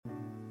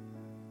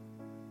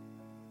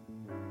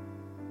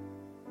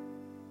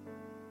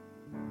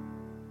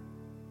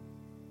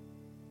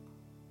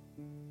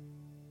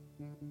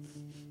I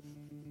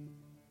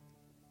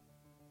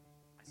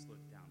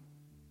slowed down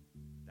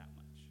that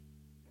much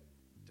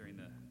during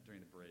the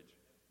bridge.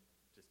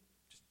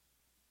 Just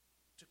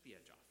took the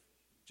edge off.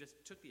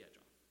 Just took the edge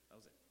off. That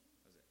was it.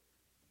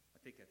 I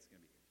think that's going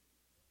to be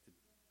good.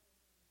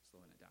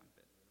 Slowing it down a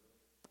bit.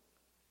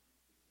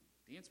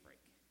 Dance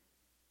break.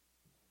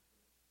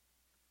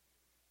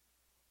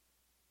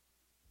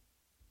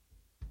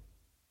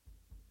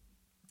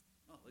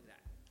 Oh, look at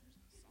that.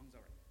 Song's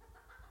over.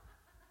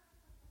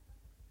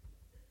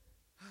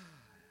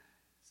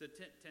 So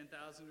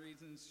 10,000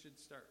 Reasons should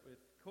start with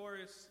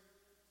chorus,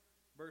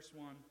 verse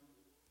 1,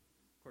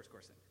 chorus,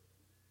 end.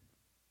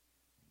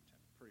 Which I'm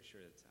pretty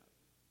sure that's how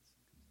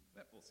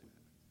but we'll see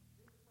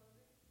what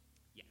happens.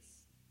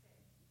 Yes.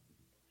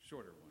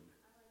 Shorter one.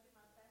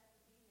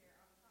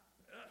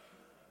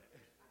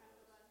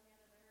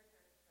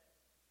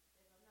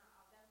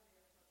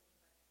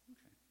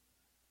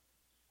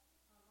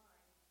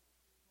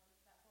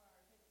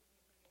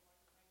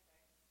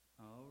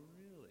 Oh,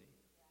 really?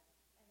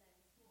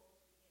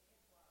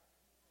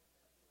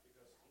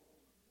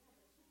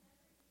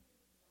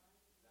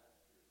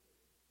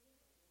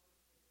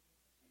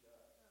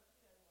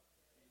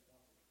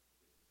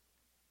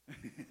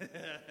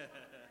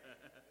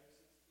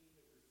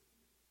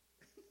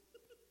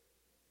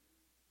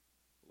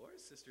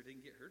 Laura's sister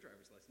didn't get her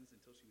driver's license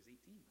until she was 18.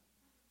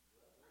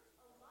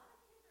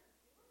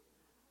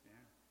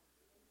 Yeah.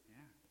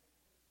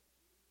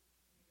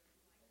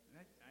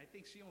 I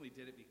think she only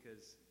did it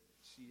because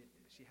she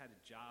had a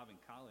job in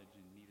college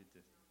and needed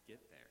to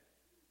get there.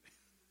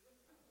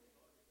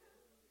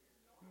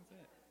 That's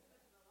it.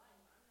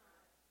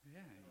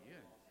 Yeah.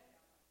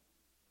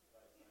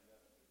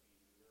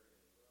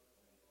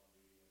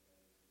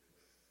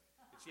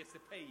 But she has to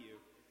pay you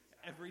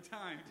every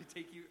time to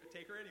take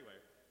her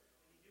anywhere.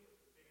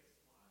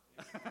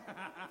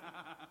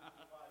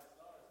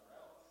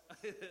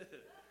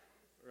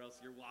 Or else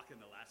you're walking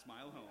the last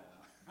mile home.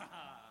 Yeah.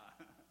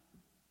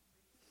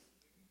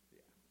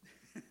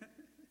 It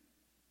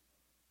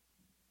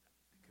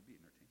could be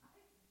entertaining.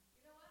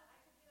 You know what? I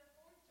could get a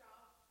fourth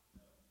job.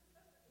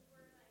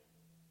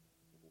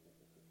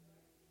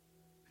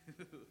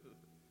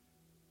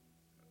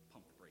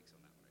 Pump the brakes on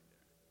that one right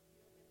there.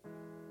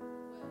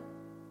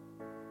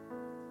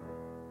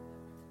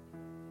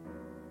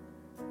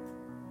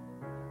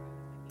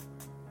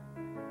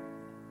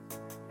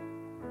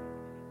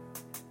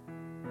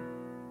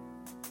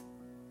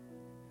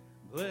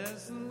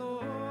 Bless the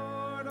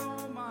Lord,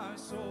 oh my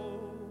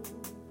soul,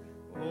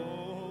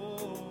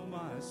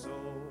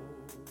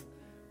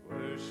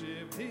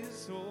 worship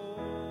His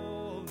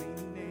holy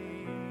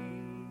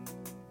name,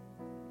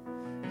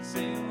 and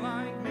sing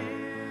like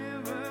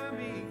never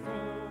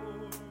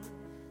before.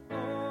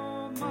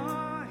 Oh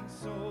my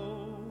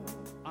soul,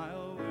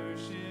 I'll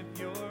worship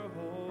Your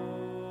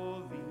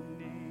holy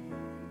name.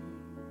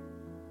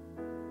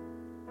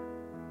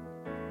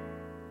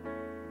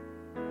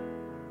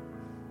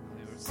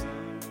 Your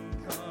sun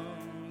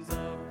comes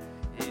up,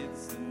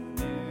 it's a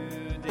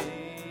new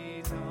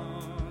day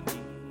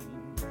dawning.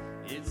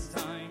 It's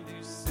time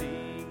to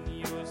sing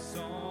Your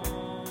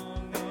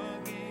song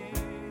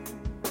again.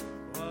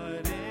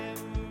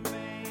 Whatever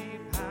may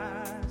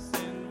pass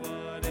and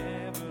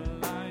whatever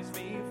lies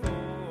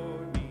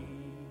before me,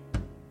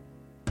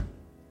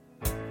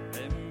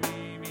 let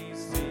me be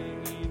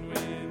singing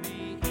when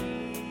the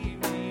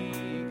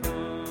evening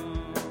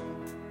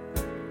comes.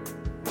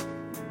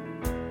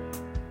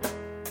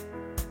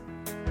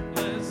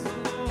 Bless the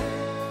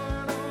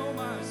Lord, oh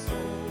my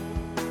soul,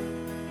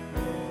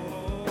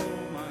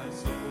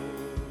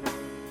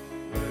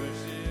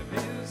 worship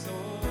His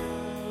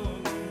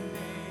holy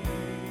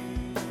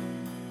name,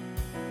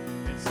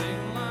 and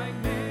sing like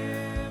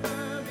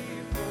never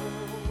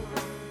before.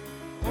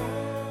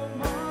 Oh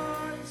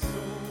my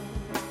soul,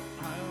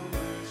 I'll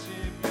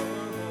worship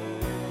Your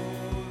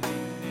holy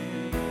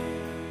name.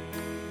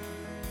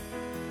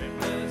 And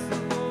bless the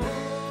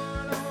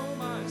Lord, oh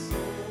my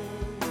soul,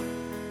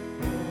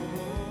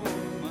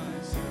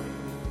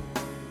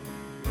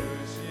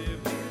 worship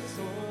His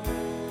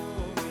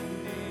holy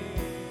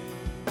name,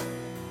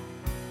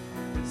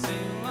 and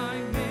sing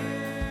like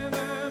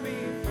never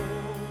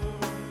before.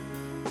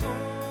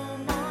 Oh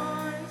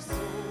my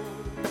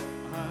soul,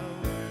 I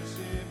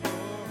worship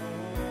Your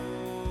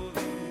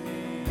holy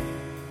name.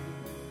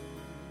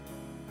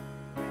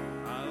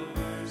 I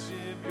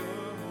worship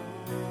Your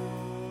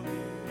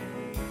holy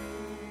name.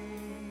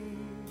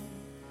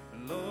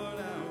 Lord,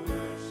 I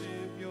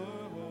worship Your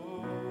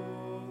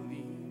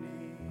holy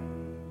name.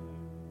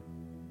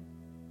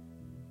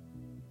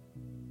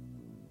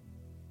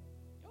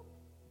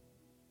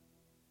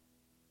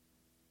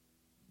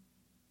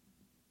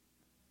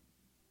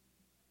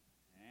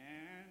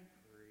 And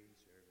praise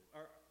service.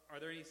 Are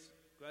there any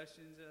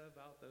questions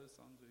about those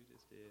songs we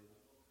just did?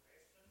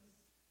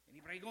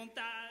 Any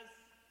preguntas?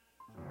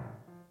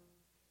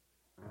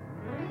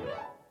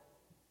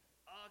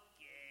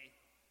 Okay.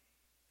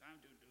 Time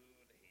to do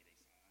the Haley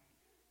song.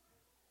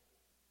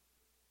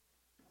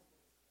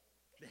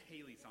 The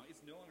Haley song.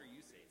 It's no longer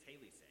you say, it's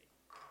Haley say.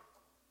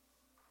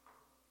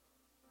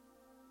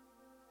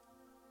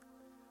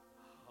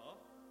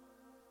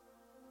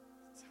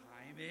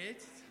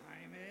 it.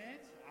 Time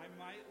it. I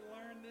might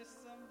learn this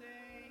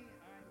someday.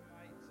 I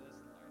might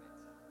just learn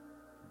it.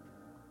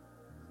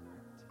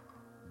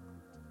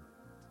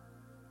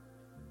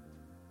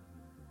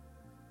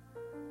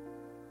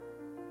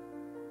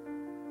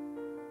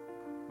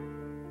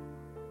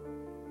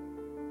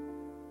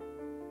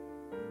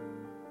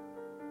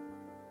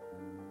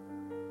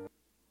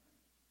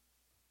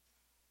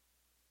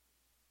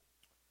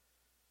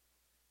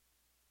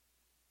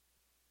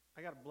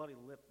 I got a bloody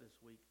lip this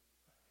week.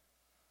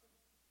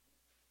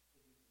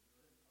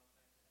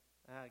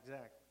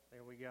 Exactly.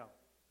 There we go.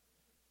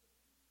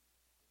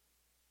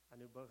 I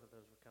knew both of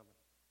those were coming.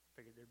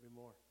 Figured there'd be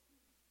more.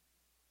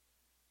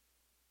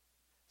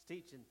 He's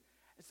teaching.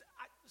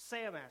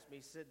 Sam asked me.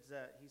 He said,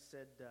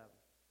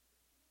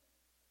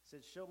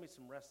 "Show me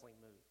some wrestling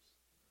moves."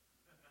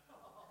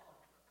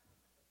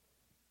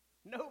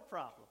 No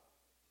problem.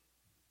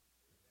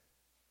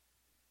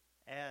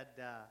 And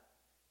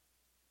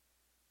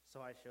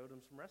so I showed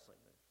him some wrestling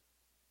moves.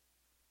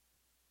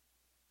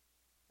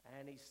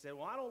 And he said,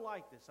 "Well, I don't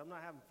like this. I'm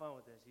not having fun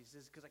with this." He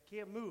says, "Because I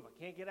can't move. I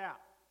can't get out."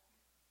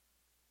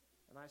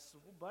 And I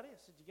said, "Well, buddy," I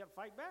said, "you got to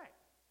fight back.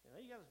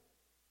 You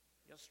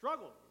got to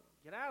struggle.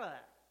 Get out of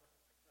that."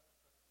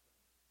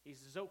 He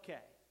says,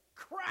 "Okay."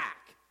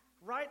 Crack!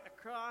 Right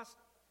across.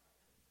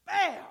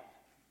 Bam!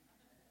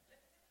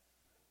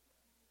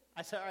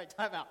 I said, "All right,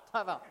 time out.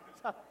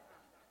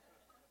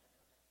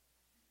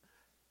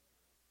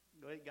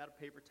 Go ahead, got a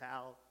paper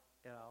towel,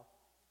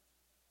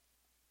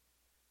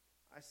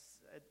 I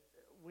said,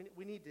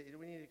 we need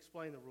to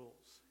explain the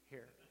rules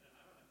here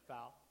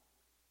about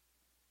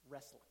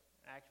wrestling,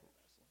 actual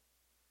wrestling.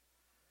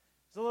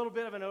 It's a little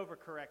bit of an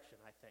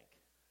overcorrection, I think,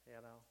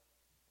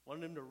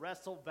 Wanted him to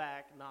wrestle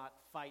back, not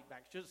fight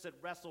back. Should have said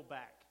wrestle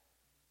back,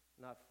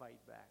 not fight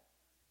back.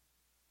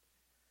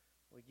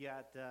 We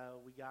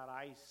got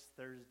ice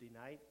Thursday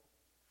night,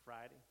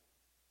 Friday.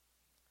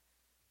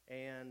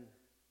 And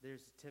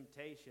there's a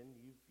temptation.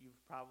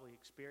 You've probably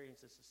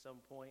experienced this at some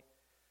point.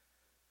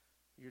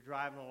 You're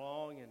driving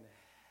along and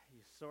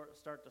you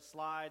start to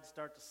slide,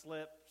 start to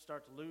slip,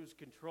 start to lose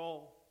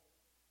control,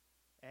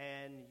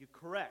 and you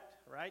correct,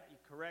 right? You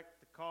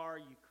correct the car,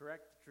 you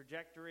correct the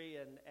trajectory,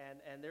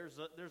 and there's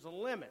a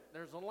limit,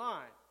 there's a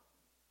line.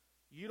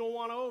 You don't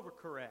want to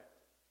overcorrect.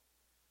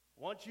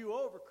 Once you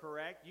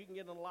overcorrect, you can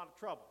get in a lot of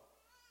trouble.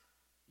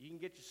 You can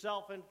get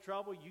yourself into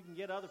trouble. You can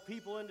get other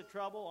people into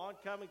trouble,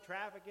 oncoming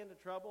traffic into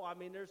trouble. I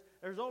mean,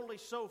 there's only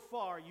so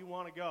far you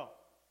want to go.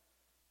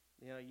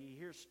 You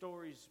hear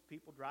stories,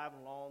 people driving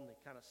along, they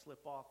kind of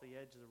slip off the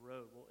edge of the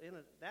road. Well,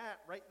 that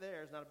right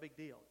there is not a big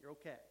deal. You're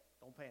okay.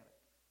 Don't panic.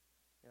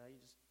 You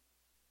just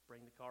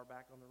bring the car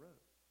back on the road.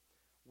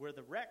 Where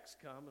the wrecks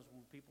come is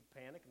when people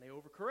panic and they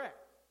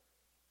overcorrect.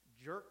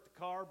 Jerk the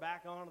car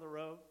back onto the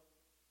road,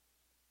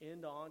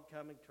 into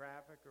oncoming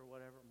traffic or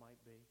whatever it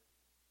might be.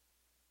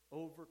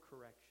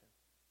 Overcorrection.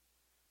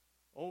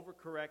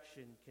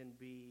 Overcorrection can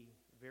be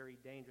very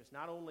dangerous.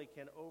 Not only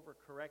can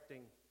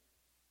overcorrecting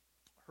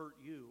hurt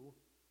you,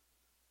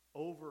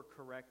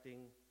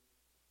 overcorrecting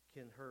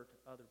can hurt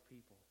other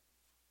people.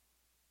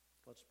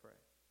 Let's pray.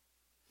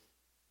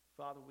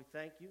 Father, we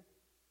thank you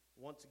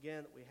once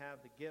again that we have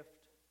the gift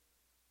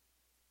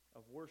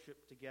of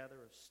worship together,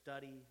 of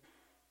study,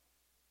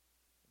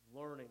 of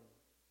learning,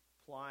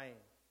 applying,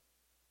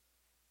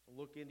 to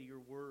look into your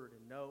word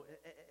and know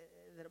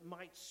that it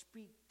might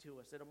speak to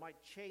us, that it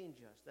might change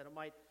us, that it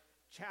might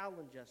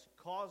challenge us,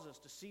 cause us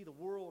to see the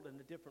world in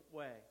a different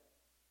way.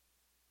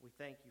 We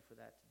thank you for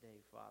that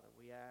today, Father.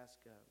 We ask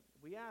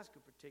a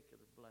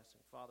particular blessing,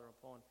 Father,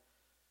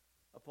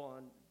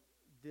 upon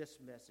this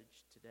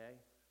message today,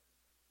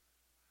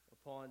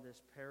 upon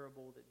this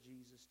parable that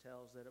Jesus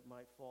tells, that it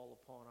might fall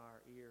upon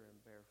our ear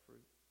and bear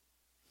fruit.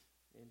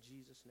 In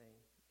Jesus' name,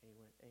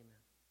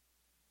 amen.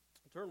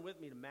 Turn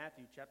with me to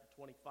Matthew chapter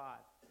 25.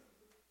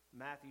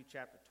 Matthew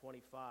chapter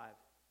 25.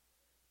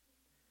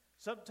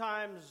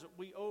 Sometimes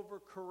we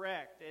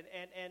overcorrect,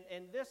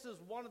 and this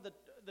is one of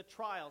the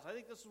trials. I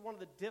think this is one of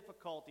the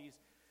difficulties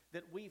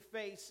that we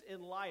face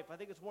in life. I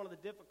think it's one of the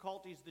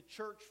difficulties the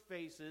church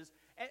faces.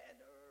 And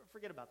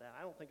forget about that.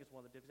 I don't think it's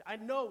one of the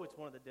difficulties. I know it's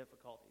one of the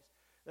difficulties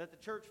that the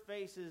church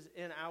faces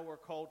in our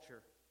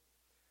culture.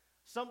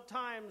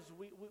 Sometimes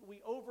we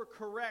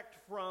overcorrect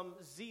from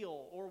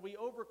zeal, or we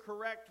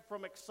overcorrect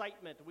from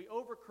excitement. We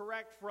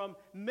overcorrect from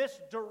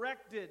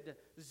misdirected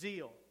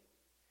zeal.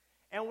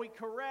 And we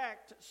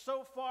correct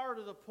so far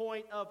to the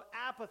point of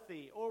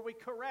apathy, or we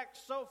correct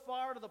so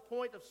far to the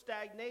point of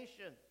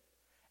stagnation.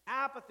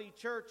 Apathy,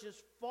 church,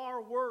 is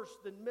far worse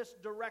than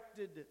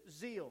misdirected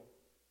zeal.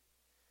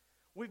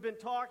 We've been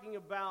talking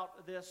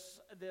about this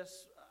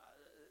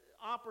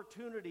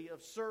opportunity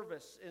of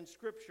service in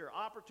Scripture,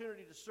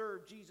 opportunity to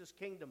serve Jesus'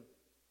 kingdom.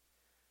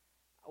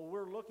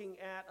 We're looking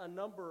at a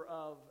number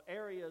of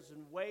areas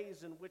and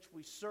ways in which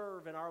we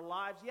serve in our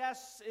lives.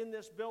 Yes, in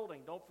this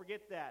building, don't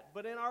forget that,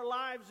 but in our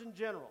lives in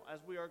general, as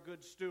we are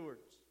good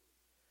stewards.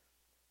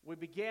 We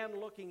began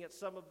looking at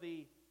some of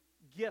the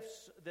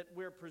gifts that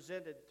we're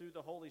presented through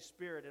the Holy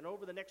Spirit, and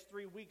over the next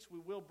 3 weeks we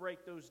will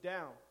break those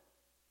down.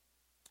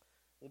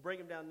 We'll break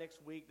them down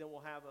next week, then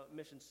we'll have a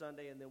Mission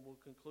Sunday, and then we'll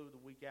conclude the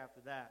week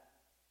after that.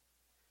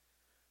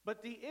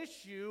 But the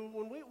issue,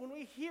 when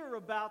we hear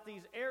about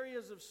these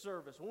areas of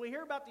service, when we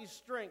hear about these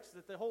strengths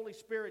that the Holy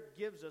Spirit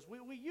gives us,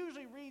 we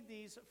usually read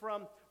these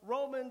from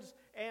Romans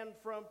and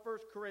from 1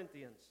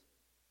 Corinthians.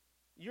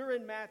 You're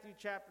in Matthew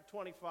chapter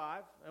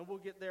 25, and we'll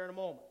get there in a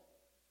moment.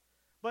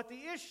 But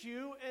the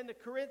issue in the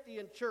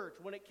Corinthian church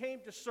when it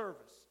came to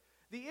service,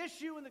 the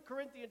issue in the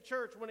Corinthian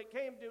church when it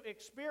came to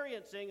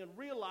experiencing and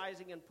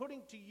realizing and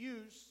putting to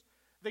use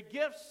the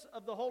gifts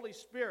of the Holy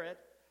Spirit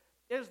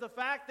is the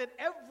fact that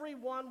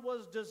everyone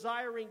was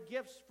desiring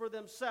gifts for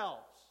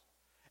themselves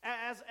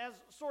as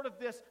sort of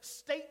this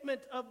statement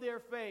of their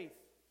faith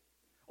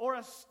or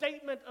a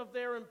statement of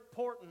their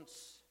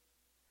importance.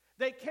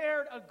 They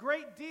cared a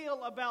great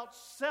deal about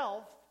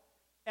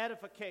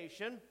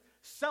self-edification,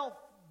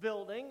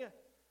 self-building,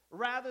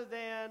 rather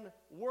than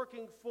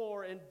working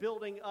for and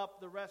building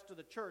up the rest of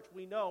the church.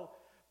 We know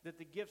that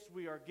the gifts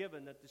we are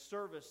given, that the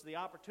service, the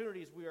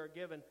opportunities we are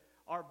given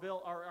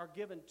are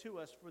given to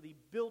us for the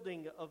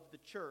building of the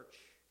church.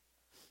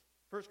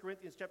 1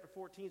 Corinthians chapter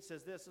 14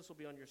 says this. This will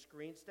be on your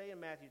screen. Stay in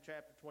Matthew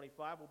chapter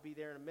 25. We'll be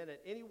there in a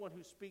minute. Anyone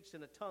who speaks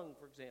in a tongue,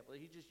 for example,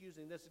 he's just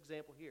using this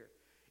example here.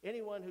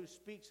 Anyone who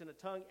speaks in a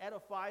tongue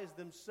edifies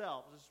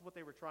themselves. This is what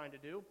they were trying to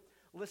do.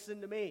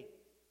 Listen to me.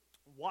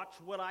 Watch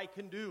what I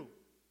can do.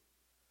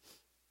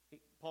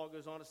 Paul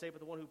goes on to say, but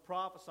the one who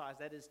prophesies,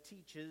 that is,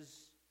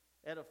 teaches,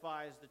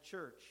 edifies the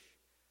church.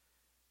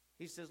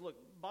 He says, look,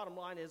 bottom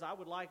line is I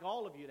would like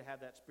all of you to have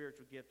that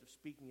spiritual gift of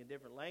speaking in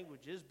different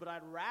languages, but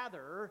I'd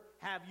rather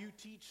have you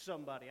teach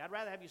somebody. I'd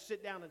rather have you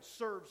sit down and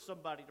serve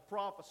somebody to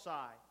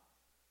prophesy.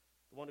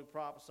 The one who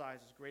prophesies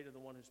is greater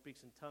than the one who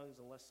speaks in tongues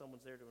unless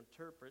someone's there to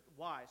interpret.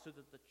 Why? So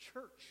that the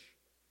church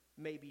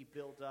may be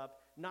built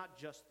up, not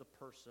just the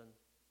person.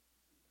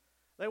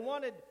 They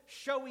wanted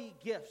showy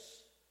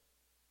gifts.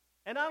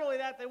 And not only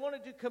that, they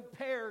wanted to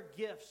compare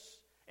gifts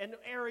and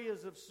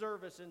areas of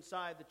service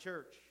inside the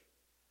church.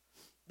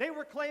 They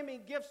were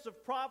claiming gifts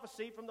of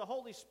prophecy from the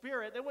Holy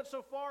Spirit. They went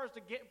so far as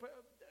to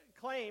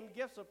claim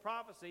gifts of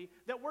prophecy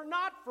that were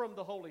not from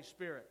the Holy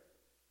Spirit.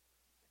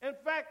 In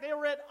fact, they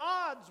were at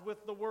odds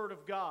with the Word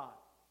of God.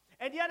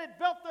 And yet it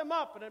built them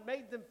up and it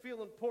made them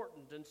feel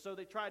important. And so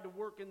they tried to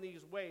work in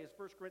these ways.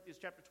 1 Corinthians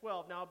chapter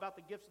 12. Now about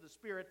the gifts of the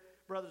Spirit,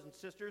 brothers and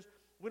sisters,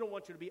 we don't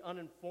want you to be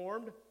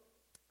uninformed.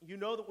 You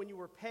know that when you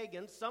were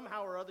pagans,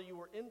 somehow or other you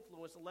were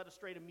influenced and led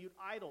astray to mute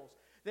idols.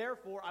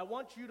 Therefore, I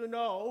want you to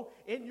know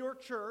in your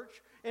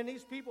church and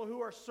these people who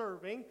are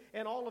serving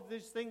and all of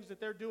these things that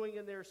they're doing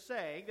and they're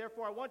saying,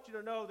 therefore I want you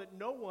to know that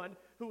no one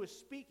who is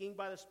speaking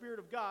by the Spirit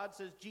of God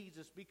says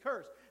Jesus be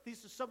cursed.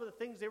 These are some of the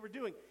things they were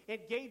doing,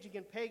 engaging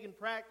in pagan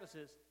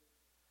practices.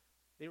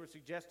 They were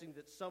suggesting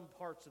that some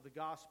parts of the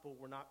gospel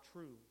were not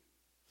true.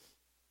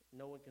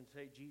 No one can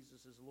say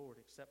Jesus is Lord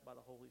except by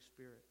the Holy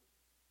Spirit.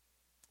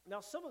 Now,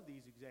 some of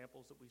these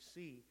examples that we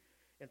see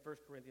in 1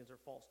 Corinthians are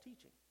false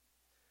teaching.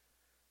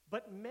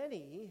 But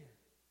many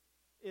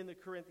in the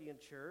Corinthian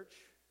church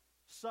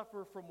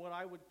suffer from what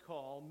I would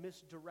call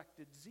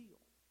misdirected zeal,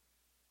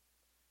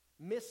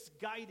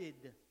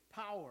 misguided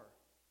power.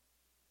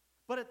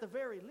 But at the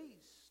very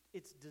least,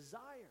 it's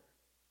desire.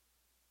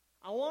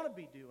 I want to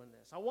be doing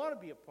this. I want to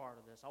be a part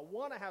of this. I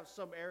want to have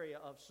some area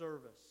of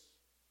service.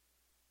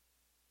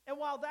 And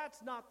while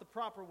that's not the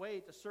proper way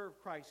to serve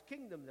Christ's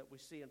kingdom that we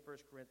see in 1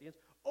 Corinthians,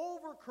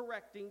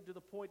 overcorrecting to the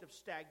point of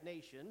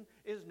stagnation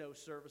is no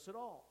service at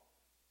all.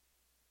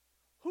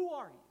 Who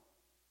are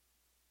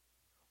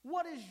you?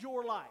 What is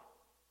your life?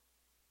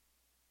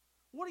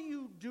 What are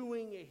you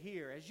doing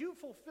here? As you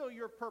fulfill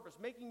your purpose,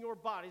 making your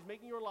bodies,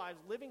 making your lives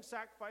living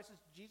sacrifices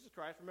to Jesus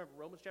Christ, remember,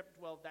 Romans chapter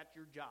 12, that's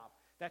your job.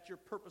 That's your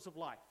purpose of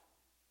life.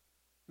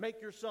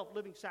 Make yourself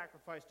living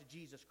sacrifice to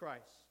Jesus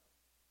Christ.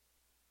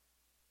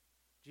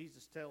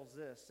 Jesus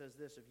says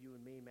this of you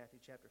and me, Matthew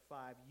chapter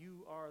 5,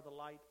 you are the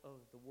light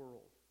of the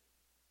world.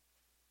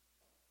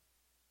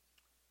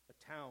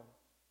 A town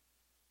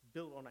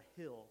built on a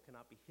hill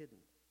cannot be hidden.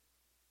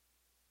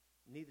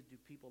 Neither do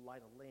people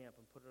light a lamp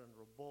and put it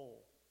under a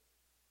bowl.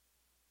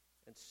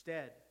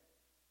 Instead,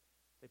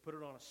 they put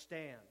it on a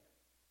stand.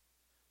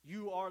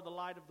 You are the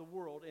light of the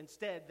world.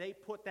 Instead, they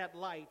put that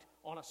light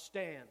on a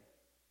stand.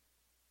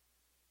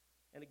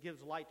 And it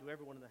gives light to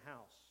everyone in the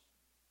house.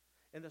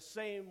 In the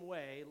same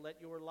way, let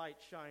your light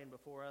shine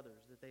before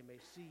others, that they may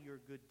see your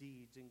good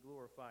deeds and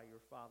glorify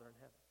your Father in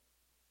heaven.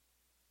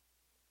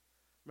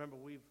 Remember,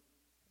 we've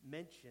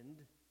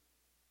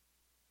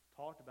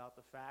talked about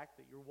the fact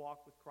that your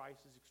walk with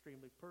Christ is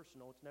extremely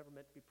personal. It's never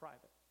meant to be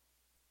private.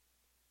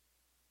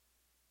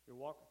 Your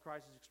walk with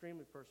Christ is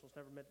extremely personal. It's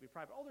never meant to be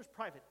private. Oh, there's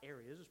private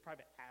areas. There's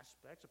private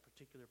aspects, a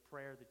particular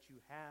prayer that you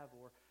have,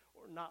 or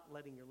not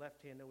letting your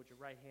left hand know what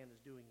your right hand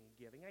is doing in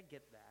giving. I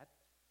get that.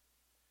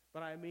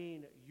 But I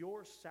mean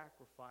your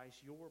sacrifice,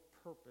 your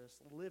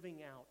purpose,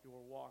 living out your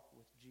walk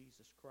with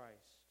Jesus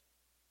Christ.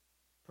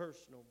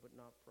 Personal but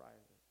not private.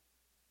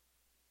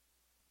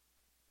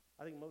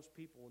 I think most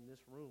people in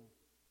this room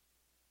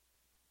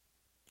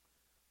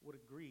would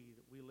agree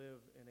that we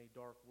live in a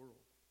dark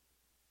world.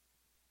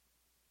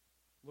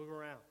 Look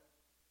around.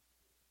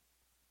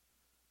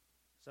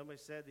 Somebody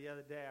said the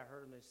other day, I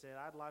heard them, they said,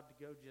 I'd like to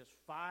go just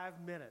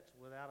 5 minutes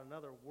without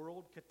another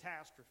world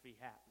catastrophe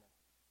happening.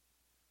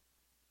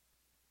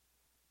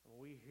 And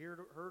we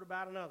heard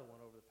about another one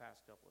over the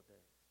past couple of days.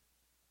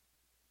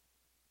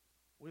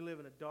 We live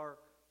in a dark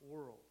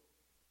world.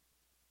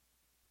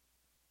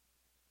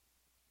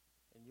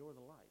 And you're the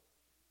light.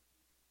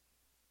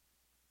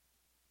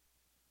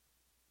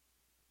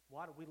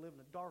 Why do we live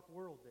in a dark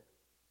world then?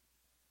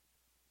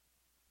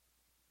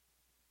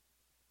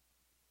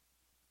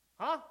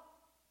 Huh?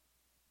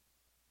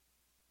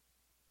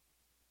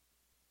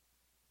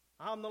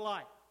 I'm the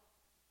light.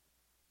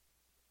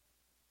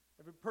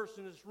 Every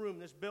person in this room,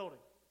 this building,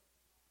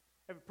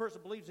 every person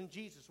who believes in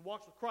Jesus, who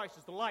walks with Christ,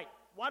 is the light.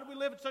 Why do we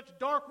live in such a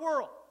dark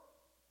world?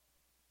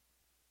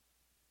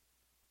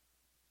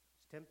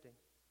 It's tempting.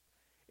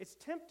 It's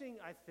tempting,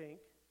 I think,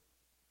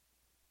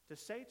 to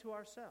say to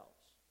ourselves,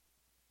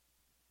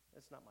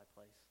 that's not my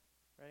place,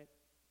 right?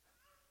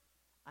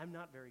 I'm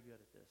not very good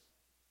at this.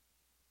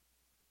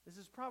 This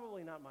is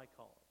probably not my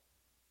calling.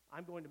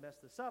 I'm going to mess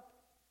this up.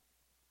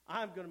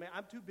 I'm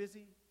too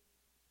busy.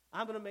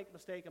 I'm going to make a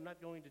mistake. I'm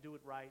not going to do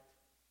it right.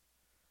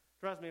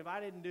 Trust me, if I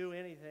didn't do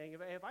anything,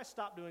 if I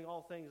stopped doing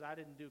all things I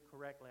didn't do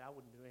correctly, I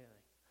wouldn't do anything.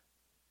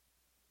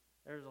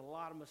 There's a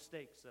lot of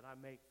mistakes that I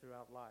make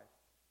throughout life.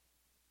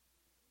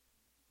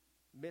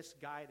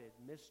 Misguided,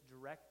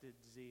 misdirected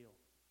zeal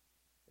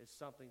is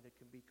something that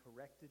can be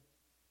corrected.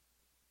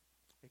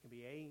 It can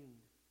be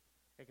aimed.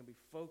 It can be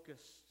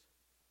focused.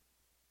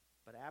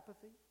 But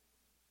apathy,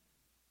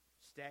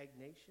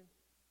 stagnation.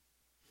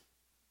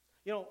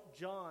 You know,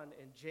 John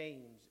and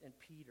James and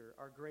Peter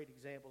are great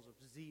examples of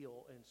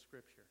zeal in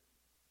Scripture.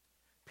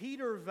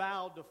 Peter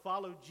vowed to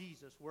follow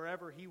Jesus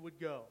wherever he would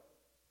go.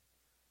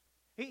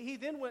 He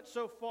then went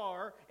so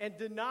far and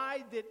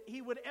denied that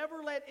he would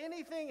ever let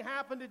anything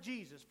happen to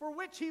Jesus, for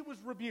which he was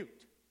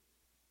rebuked.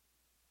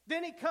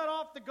 Then he cut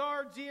off the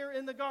guard's ear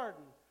in the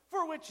garden,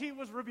 for which he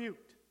was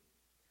rebuked.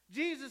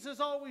 Jesus is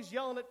always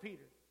yelling at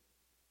Peter.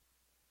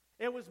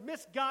 It was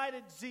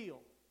misguided zeal.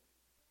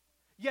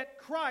 Yet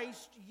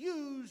Christ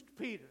used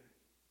Peter,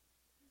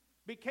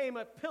 became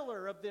a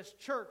pillar of this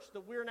church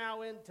that we're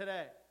now in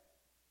today.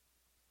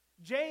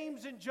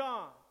 James and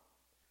John,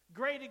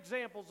 great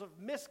examples of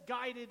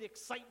misguided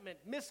excitement,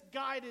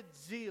 misguided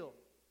zeal.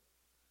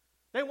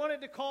 They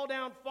wanted to call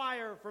down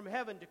fire from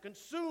heaven to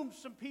consume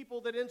some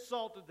people that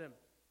insulted them.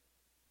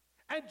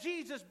 And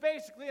Jesus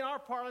basically, in our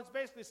parlance,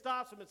 basically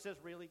stops them and says,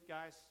 really,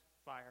 guys,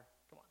 fire,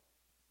 come on.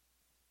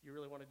 You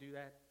really want to do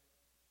that?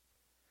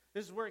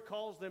 This is where he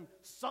calls them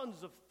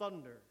sons of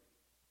thunder,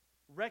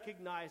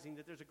 recognizing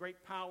that there's a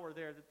great power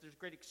there, that there's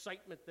great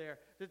excitement there,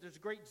 that there's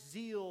great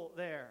zeal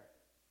there.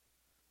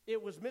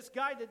 It was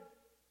misguided,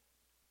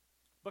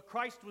 but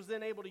Christ was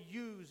then able to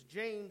use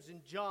James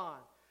and John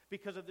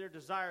because of their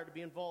desire to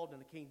be involved in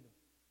the kingdom.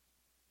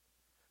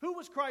 Who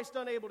was Christ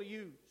unable to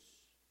use?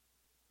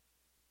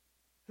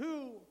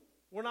 Who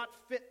were not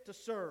fit to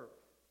serve?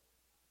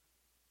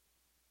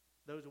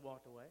 Those who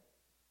walked away.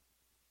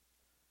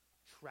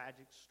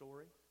 Tragic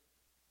story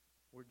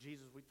where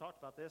Jesus, we talked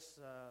about this,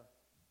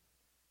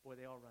 boy,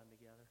 they all run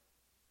together.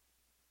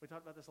 We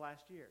talked about this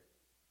last year.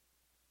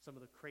 Some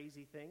of the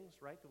crazy things,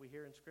 right, that we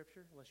hear in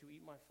Scripture. Unless you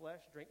eat my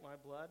flesh, drink my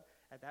blood.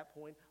 At that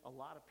point, a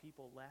lot of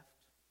people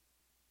left.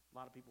 A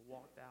lot of people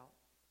walked out.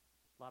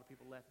 A lot of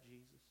people left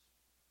Jesus.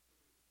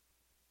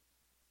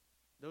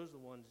 Those are the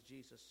ones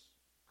Jesus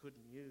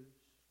couldn't use.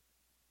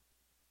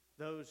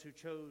 Those who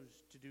chose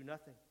to do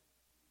nothing.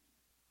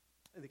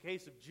 In the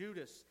case of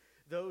Judas,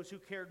 those who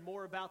cared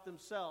more about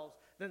themselves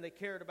than they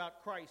cared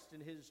about Christ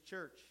and his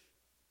church.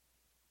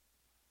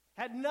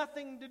 Had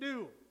nothing to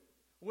do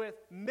with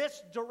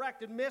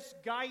misdirected,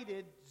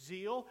 misguided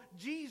zeal.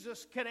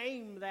 Jesus can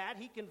aim that.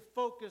 He can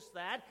focus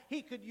that.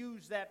 He could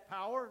use that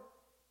power.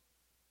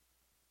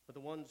 But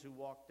the ones who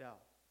walked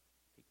out,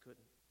 he couldn't.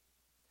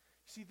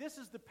 See, this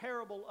is the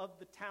parable of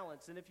the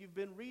talents. And if you've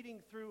been reading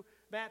through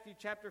Matthew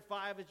chapter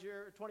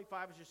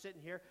 25 as you're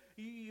sitting here,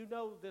 you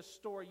know this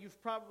story.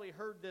 You've probably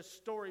heard this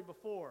story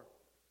before.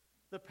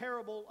 The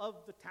parable of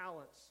the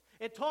talents.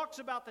 It talks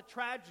about the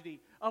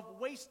tragedy of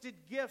wasted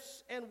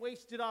gifts and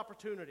wasted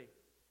opportunity.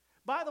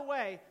 By the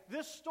way,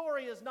 this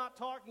story is not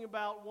talking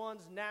about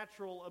one's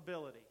natural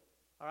ability.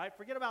 All right,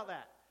 forget about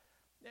that.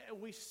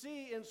 We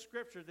see in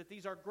Scripture that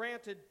these are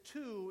granted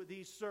to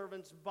these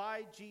servants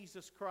by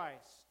Jesus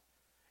Christ.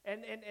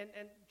 And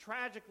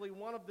tragically,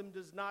 one of them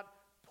does not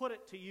put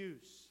it to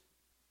use.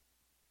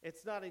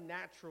 It's not a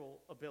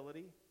natural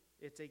ability.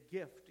 It's a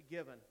gift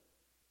given.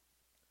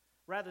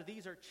 Rather,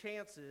 these are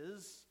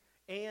chances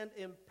and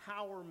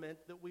empowerment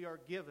that we are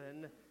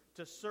given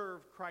to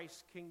serve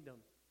Christ's kingdom.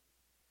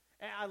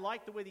 And I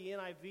like the way the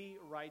NIV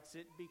writes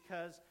it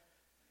because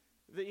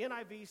the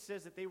NIV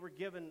says that they were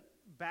given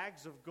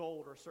bags of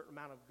gold or a certain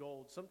amount of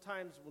gold.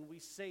 Sometimes when we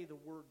say the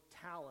word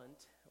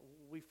talent,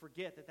 we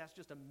forget that that's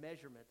just a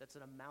measurement. That's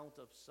an amount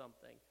of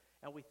something.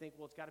 And we think,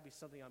 well, it's got to be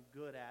something I'm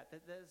good at.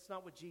 That's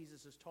not what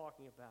Jesus is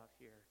talking about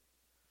here.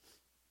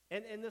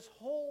 And this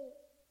whole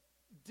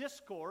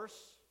discourse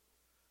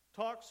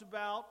talks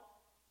about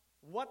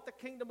what the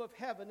kingdom of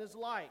heaven is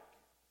like.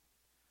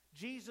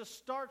 Jesus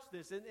starts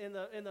this in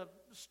the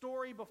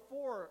story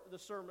before the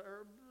sermon,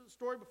 or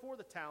story before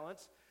the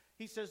talents.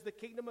 He says the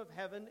kingdom of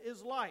heaven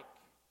is like.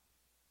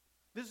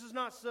 This is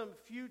not some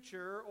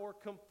future or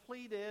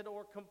completed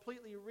or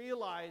completely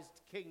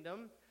realized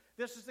kingdom.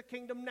 This is the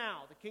kingdom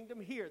now, the kingdom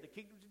here, the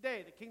kingdom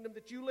today, the kingdom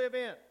that you live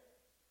in.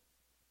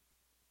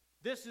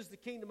 This is the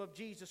kingdom of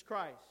Jesus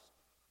Christ.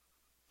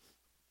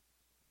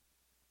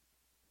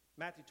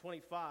 Matthew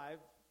 25,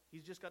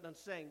 he's just got done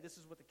saying this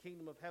is what the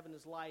kingdom of heaven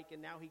is like,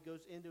 and now he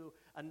goes into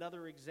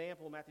another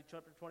example, Matthew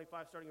chapter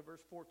 25, starting in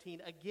verse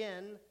 14.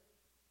 Again,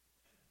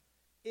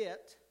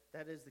 it,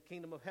 that is the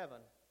kingdom of heaven,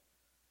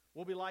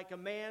 will be like a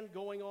man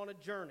going on a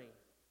journey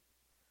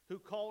who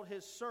called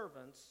his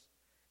servants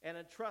and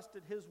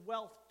entrusted his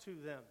wealth to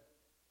them.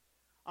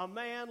 A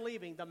man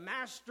leaving, the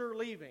master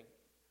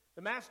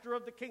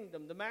of the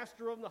kingdom, the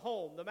master of the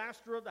home, the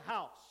master of the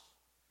house.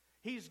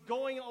 He's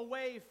going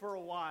away for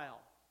a while.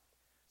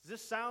 Does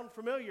this sound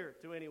familiar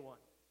to anyone?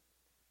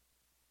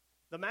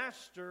 The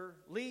master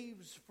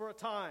leaves for a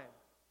time,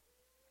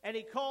 and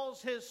he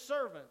calls his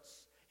servants.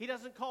 He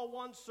doesn't call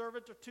one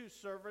servant or two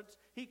servants.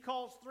 He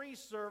calls 3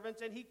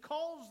 servants, and he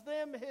calls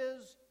them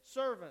his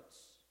servants.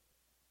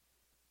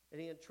 And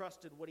he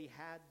entrusted what he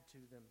had to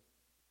them.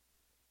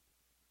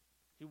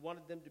 He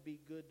wanted them to be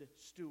good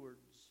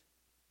stewards.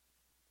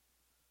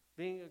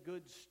 Being a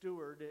good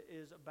steward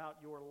is about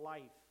your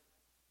life.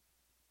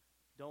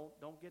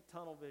 Don't get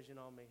tunnel vision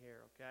on me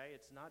here, okay?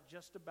 It's not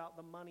just about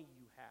the money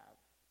you have.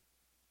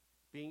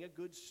 Being a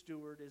good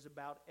steward is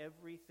about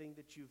everything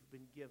that you've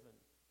been given.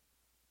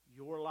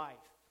 Your life,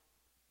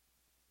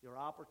 your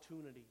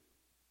opportunity,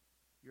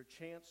 your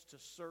chance to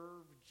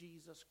serve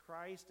Jesus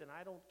Christ, and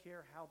I don't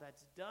care how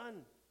that's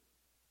done,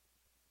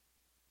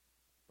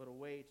 but a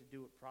way to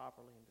do it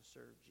properly and to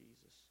serve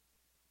Jesus.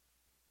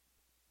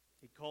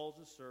 He calls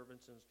his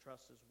servants and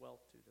entrusts his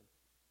wealth to them.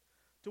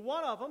 To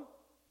one of them,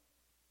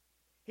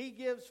 he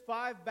gives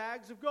 5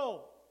 bags of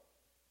gold.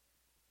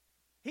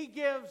 He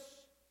gives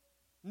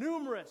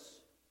numerous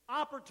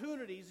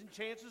opportunities and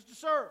chances to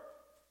serve.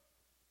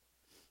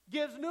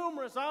 Gives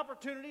numerous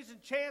opportunities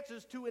and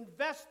chances to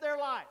invest their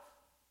life.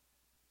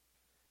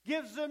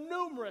 Gives them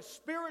numerous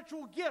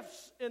spiritual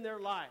gifts in their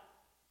life.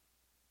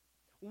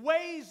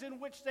 Ways in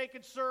which they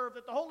can serve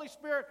that the Holy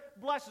Spirit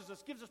blesses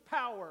us, gives us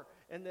power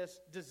and this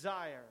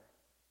desire.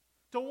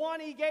 To one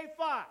he gave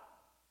 5.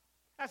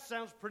 That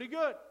sounds pretty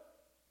good.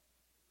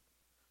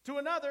 To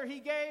another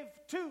he gave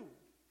 2.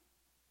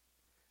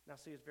 Now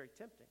see, it's very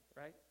tempting,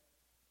 right?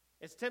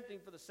 It's tempting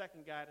for the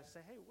second guy to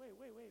say, hey, wait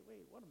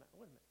a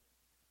minute.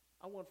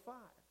 I want 5.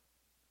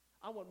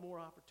 I want more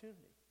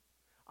opportunity.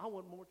 I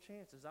want more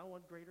chances. I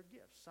want greater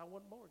gifts. I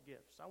want more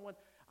gifts. I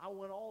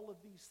want all of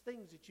these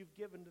things that you've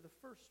given to the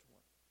first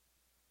one.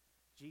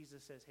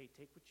 Jesus says, hey,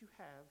 take what you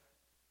have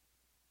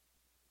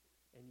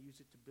and use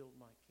it to build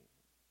my kingdom.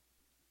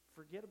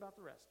 Forget about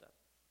the rest of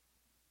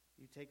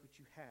it. You take what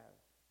you have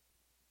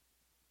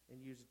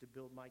and use it to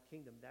build my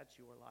kingdom. That's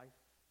your life.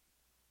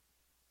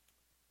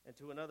 And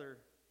to another,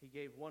 he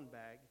gave 1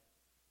 bag,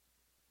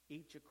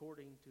 each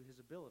according to his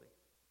ability.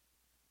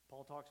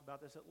 Paul talks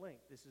about this at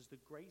length. This is the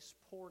grace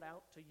poured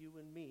out to you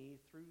and me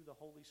through the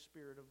Holy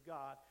Spirit of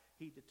God.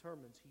 He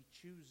determines, he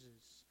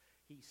chooses,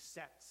 he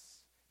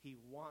sets, he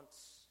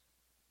wants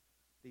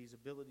these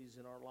abilities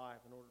in our life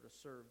in order to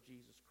serve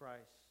Jesus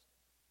Christ.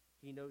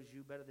 He knows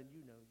you better than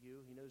you know you.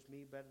 He knows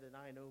me better than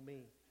I know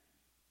me.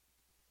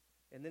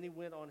 And then he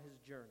went on his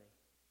journey.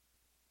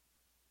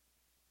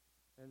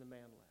 And the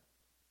man left.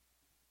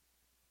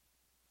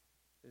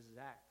 This is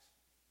Acts.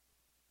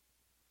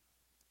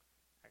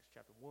 Acts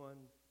chapter 1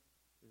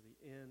 is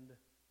the end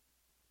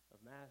of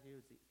Matthew.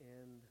 It's the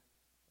end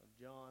of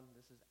John.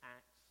 This is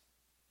Acts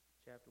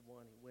chapter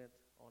 1. He went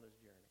on his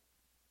journey.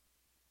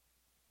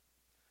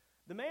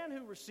 The man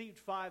who received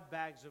 5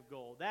 bags of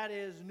gold, that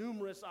is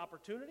numerous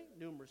opportunity,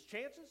 numerous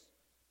chances.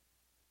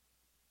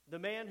 The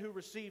man who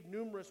received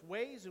numerous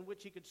ways in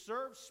which he could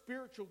serve,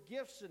 spiritual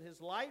gifts in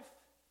his life.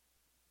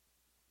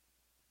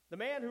 The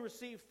man who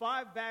received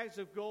 5 bags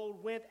of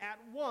gold went at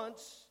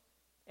once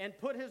and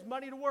put his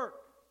money to work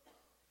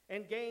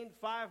and gained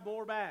 5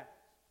 more bags.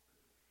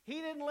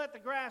 He didn't let the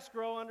grass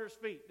grow under his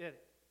feet, did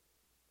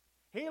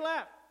he? He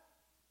left.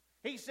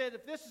 He said,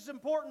 if this is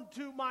important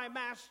to my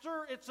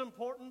master, it's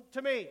important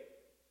to me.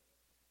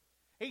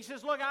 He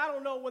says, look, I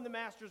don't know when the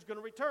master is going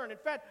to return. In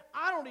fact,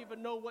 I don't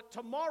even know what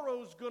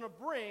tomorrow's going to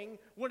bring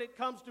when it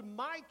comes to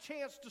my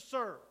chance to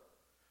serve.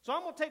 So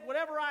I'm going to take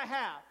whatever I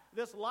have,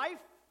 this life,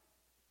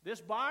 this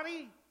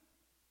body,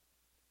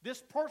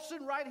 this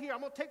person right here,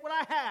 I'm going to take what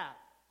I have,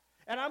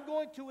 and I'm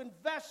going to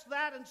invest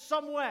that in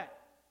some way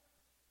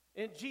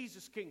in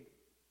Jesus' kingdom.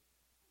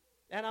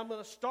 And I'm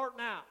going to start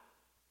now.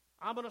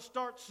 I'm going to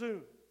start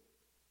soon.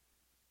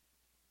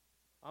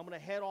 I'm going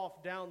to head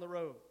off down the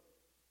road.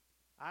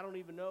 I don't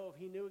even know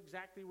if he knew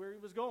exactly where he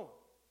was going.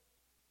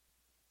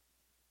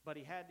 But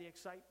he had the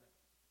excitement.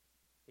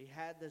 He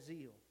had the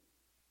zeal.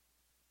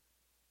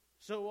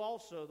 So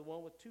also the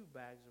one with 2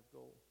 bags of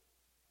gold.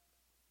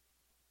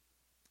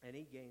 and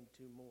he gained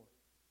 2 more.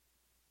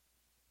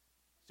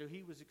 So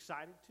he was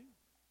excited too.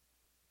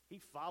 He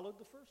followed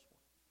the first one.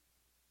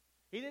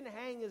 He didn't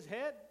hang his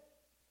head.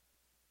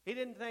 He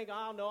didn't think,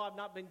 oh, no, I've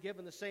not been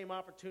given the same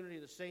opportunity,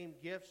 the same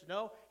gifts.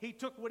 No, he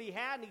took what he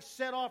had and he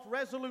set off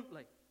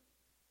resolutely.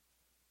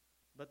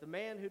 But the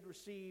man who'd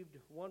received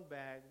 1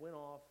 bag went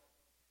off,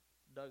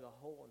 dug a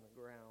hole in the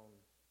ground,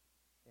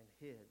 and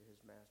hid his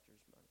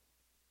master's money.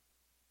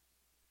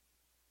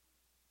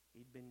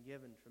 He'd been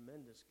given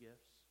tremendous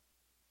gifts.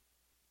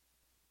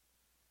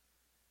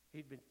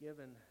 He'd been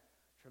given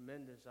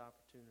tremendous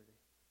opportunity.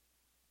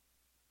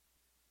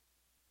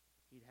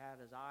 He'd had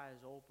his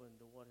eyes open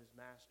to what his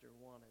master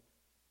wanted.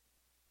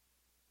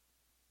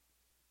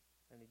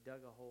 And he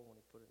dug a hole and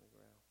he put it in the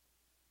ground.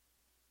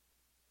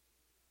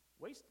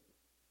 Wasted it.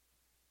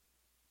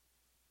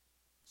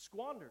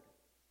 Squandered it.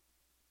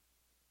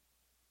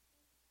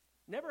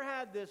 Never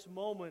had this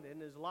moment in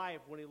his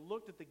life when he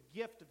looked at the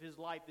gift of his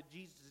life that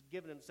Jesus had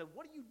given him and said,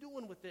 what are you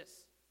doing with this?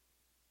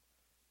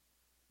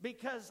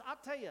 Because I'll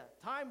tell you,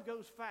 time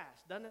goes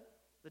fast, doesn't it?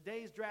 The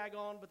days drag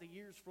on, but the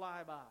years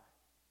fly by.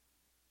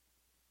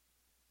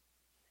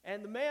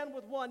 And the man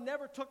with 1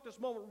 never took this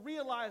moment,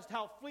 realized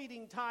how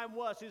fleeting time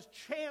was, his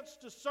chance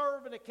to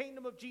serve in the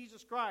kingdom of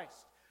Jesus Christ.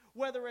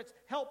 Whether it's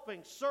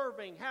helping,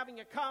 serving, having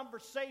a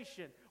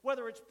conversation,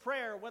 whether it's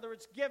prayer, whether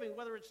it's giving,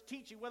 whether it's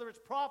teaching, whether it's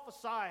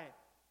prophesying,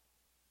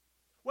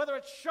 whether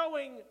it's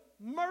showing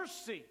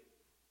mercy,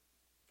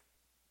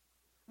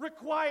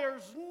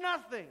 requires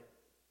nothing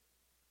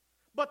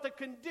but the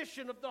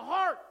condition of the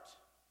heart.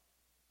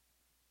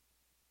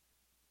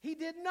 He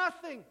did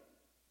nothing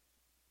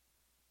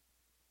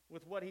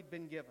with what he'd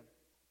been given.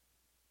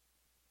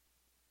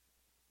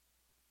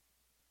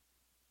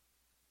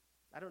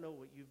 I don't know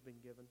what you've been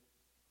given.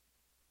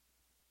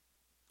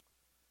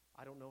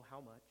 I don't know how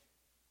much.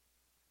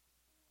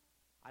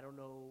 I don't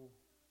know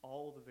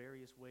all the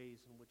various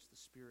ways in which the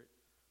Spirit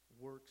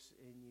works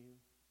in you.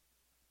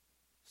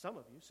 Some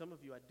of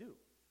you I do.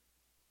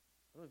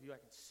 Some of you I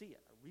can see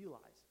it, I realize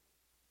it.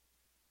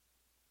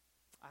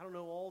 I don't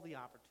know all the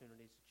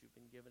opportunities that you've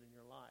been given in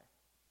your life.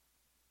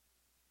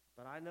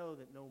 But I know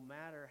that no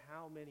matter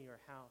how many or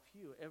how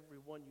few, every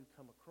one you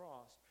come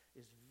across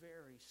is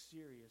very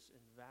serious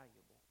and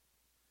valuable.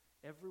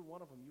 Every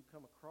one of them you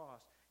come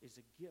across is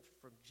a gift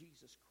from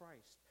Jesus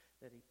Christ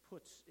that he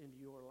puts into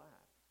your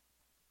lap.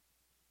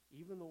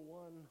 Even the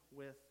one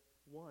with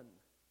 1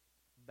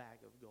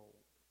 bag of gold.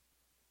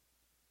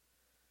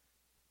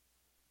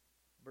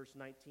 Verse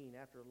 19,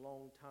 after a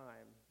long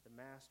time, the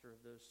master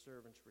of those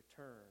servants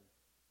returned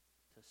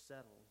to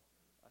settle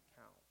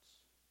accounts.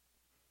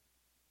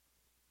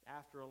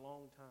 After a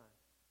long time.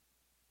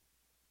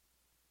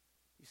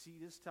 You see,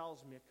 this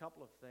tells me a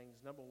couple of things.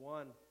 Number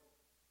 1,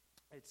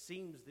 it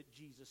seems that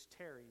Jesus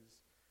tarries.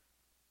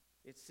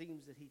 It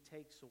seems that he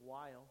takes a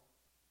while.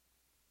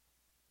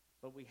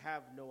 But we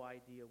have no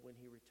idea when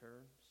he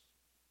returns.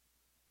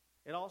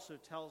 It also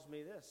tells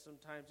me this.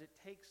 Sometimes it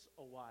takes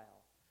a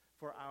while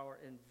for our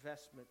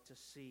investment to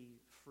see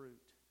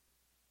fruit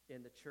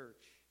in the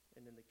church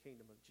and in the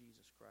kingdom of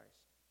Jesus Christ.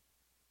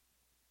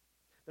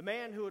 The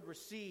man who had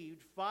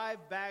received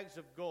 5 bags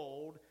of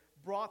gold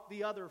brought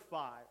the other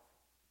 5.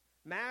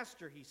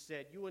 Master, he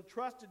said, you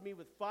entrusted me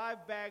with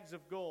 5 bags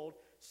of gold.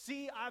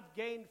 See, I've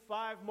gained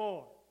 5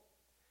 more.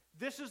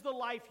 This is the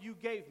life you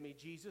gave me,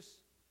 Jesus.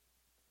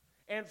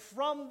 And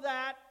from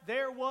that,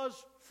 there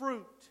was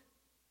fruit.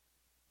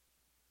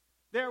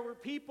 There were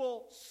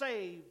people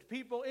saved,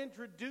 people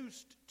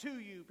introduced to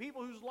you,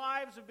 people whose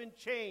lives have been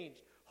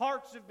changed,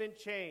 hearts have been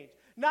changed.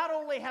 Not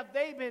only have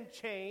they been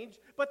changed,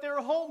 but their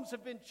homes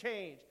have been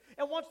changed.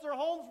 And once their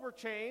homes were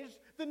changed,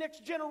 the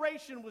next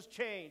generation was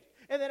changed.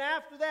 And then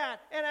after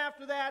that, and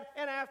after that,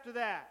 and after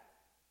that.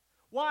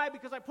 Why?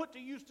 Because I put to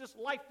use this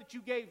life that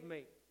you gave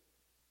me.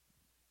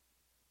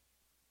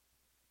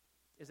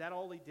 Is that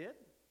all he did?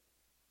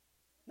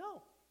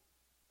 No.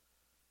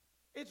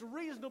 It's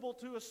reasonable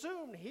to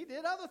assume he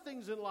did other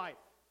things in life.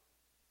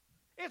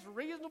 It's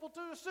reasonable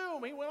to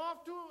assume he went off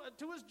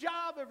to his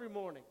job every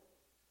morning,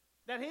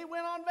 that he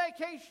went on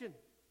vacation,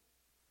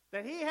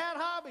 that he had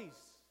hobbies.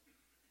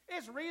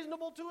 It's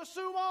reasonable to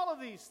assume all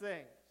of these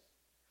things.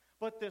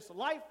 But this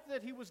life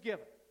that he was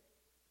given,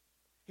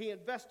 he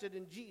invested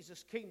in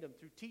Jesus' kingdom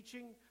through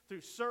teaching,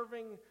 through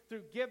serving,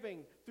 through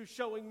giving, through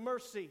showing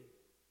mercy,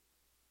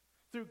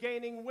 through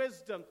gaining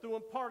wisdom, through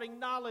imparting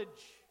knowledge,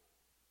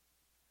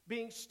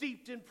 being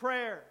steeped in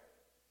prayer.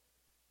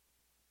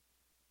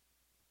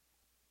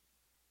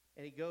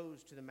 And he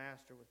goes to the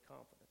master with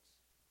confidence.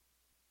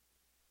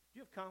 Do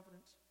you have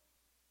confidence?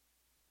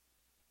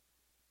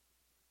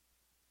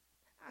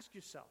 Ask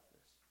yourself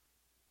this.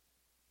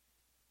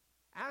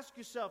 Ask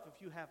yourself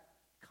if you have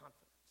confidence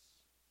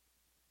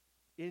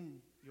in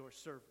your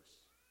service,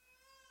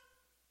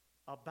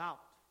 about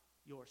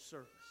your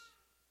service.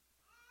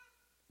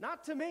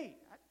 Not to me.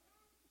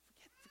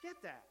 Forget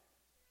that.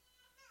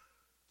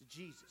 To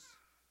Jesus,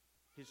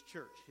 his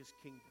church, his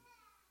kingdom.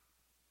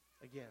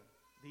 Again,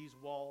 these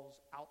walls,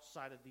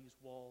 outside of these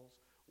walls,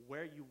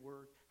 where you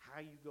work, how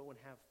you go and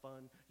have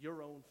fun,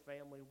 your own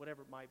family,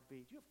 whatever it might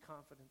be? Do you have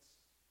confidence?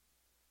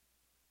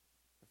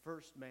 The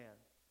first man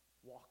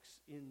walks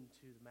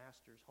into the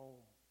master's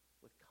home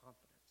with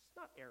confidence.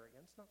 Not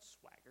arrogance, not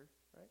swagger,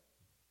 right?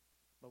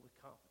 But with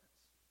confidence.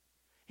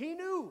 He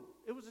knew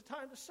it was a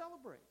time to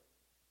celebrate.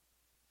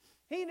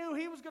 He knew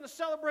he was going to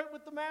celebrate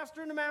with the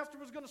master, and the master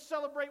was going to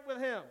celebrate with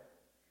him.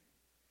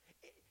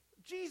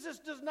 Jesus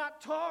does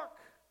not talk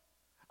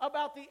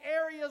about the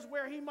areas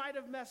where he might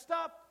have messed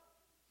up,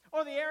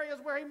 or the areas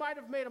where he might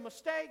have made a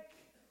mistake,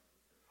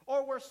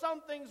 or where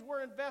some things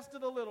were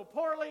invested a little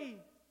poorly.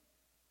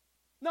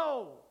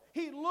 No,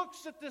 he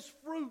looks at this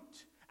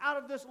fruit out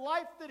of this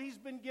life that he's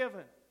been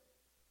given,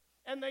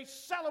 and they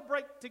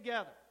celebrate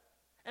together.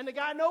 And the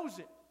guy knows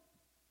it.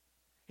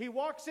 He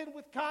walks in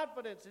with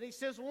confidence, and he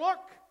says,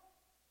 look,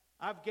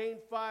 I've gained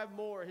 5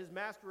 more. His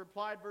master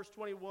replied, verse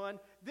 21.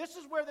 This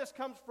is where this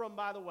comes from,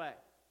 by the way.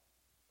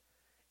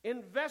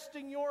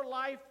 Investing your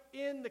life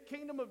in the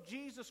kingdom of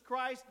Jesus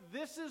Christ,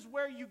 this is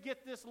where you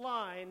get this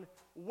line,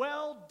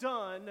 well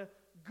done,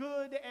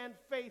 good and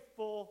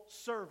faithful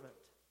servant.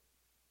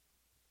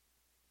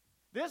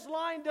 This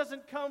line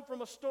doesn't come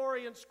from a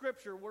story in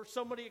Scripture where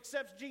somebody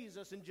accepts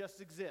Jesus and just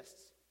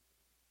exists.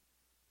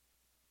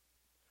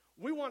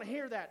 We want to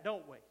hear that,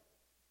 don't we?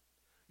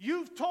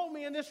 You've told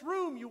me in this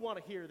room you want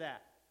to hear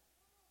that.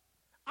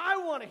 I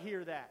want to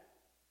hear that.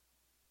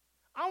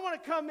 I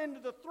want to come into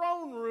the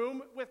throne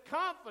room with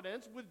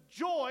confidence, with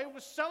joy,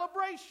 with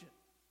celebration.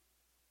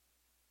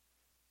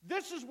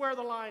 This is where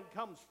the line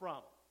comes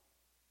from.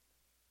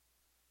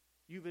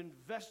 You've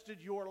invested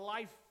your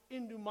life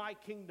into my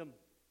kingdom.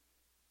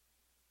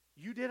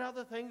 You did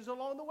other things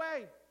along the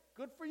way.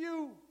 Good for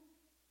you.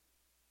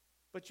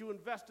 But you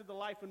invested the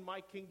life in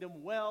my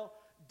kingdom. Well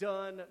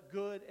done,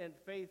 good and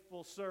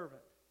faithful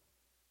servant.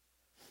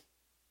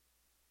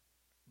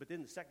 But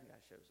then the second guy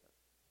shows up.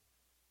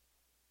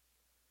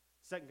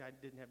 The second guy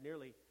didn't have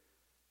nearly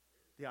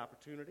the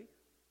opportunity.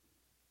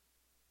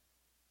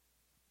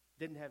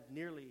 Didn't have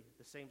nearly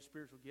the same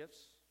spiritual gifts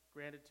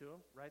granted to him,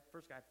 right? The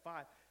first guy had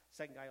 5. The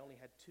second guy only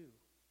had 2.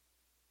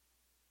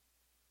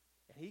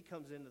 And he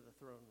comes into the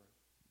throne room.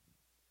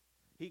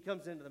 He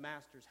comes into the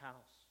master's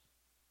house.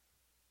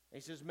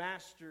 And he says,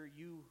 Master,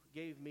 you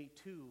gave me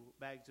 2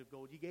 bags of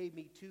gold. You gave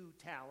me 2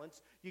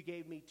 talents. You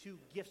gave me 2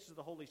 gifts of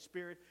the Holy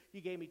Spirit.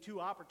 You gave me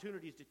 2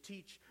 opportunities to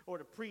teach or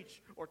to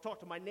preach or talk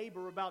to my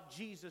neighbor about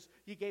Jesus.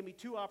 You gave me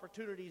 2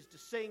 opportunities to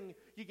sing.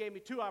 You gave me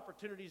 2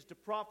 opportunities to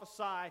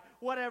prophesy,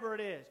 whatever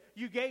it is.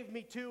 You gave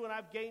me 2 and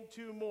I've gained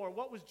 2 more.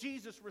 What was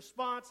Jesus'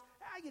 response?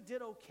 You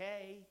did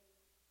okay.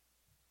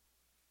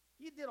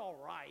 You did all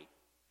right.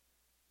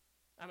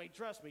 I mean,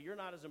 trust me, you're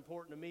not as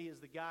important to me as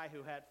the guy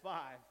who had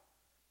 5.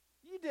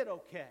 You did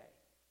okay.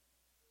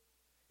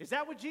 Is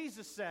that what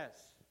Jesus says?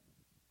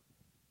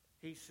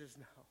 He says,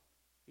 no.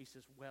 He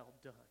says, well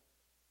done.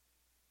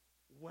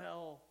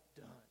 Well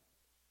done.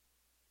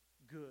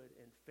 Good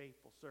and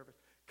faithful servant.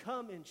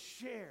 Come and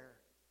share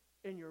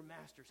in your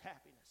master's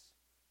happiness.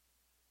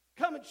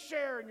 Come and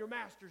share in your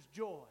master's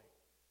joy.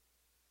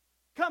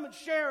 Come and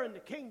share in the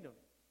kingdom.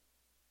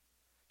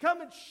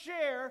 Come and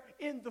share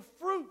in the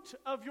fruit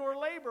of your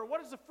labor.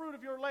 What is the fruit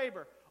of your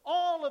labor?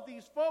 All of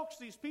these folks,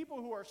 these people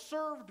who are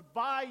served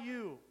by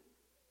you,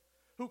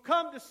 who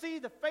come to see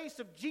the face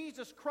of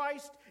Jesus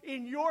Christ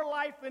in your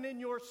life and in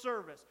your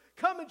service.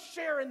 Come and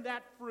share in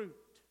that fruit.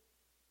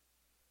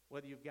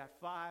 Whether you've got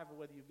 5 or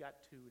whether you've got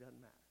 2, doesn't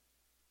matter.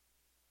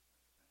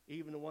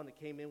 Even the one that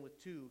came in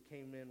with 2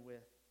 came in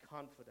with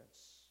confidence.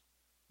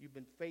 You've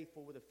been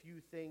faithful with a few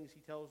things, he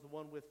tells the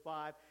one with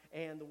 5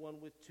 and the one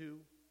with 2.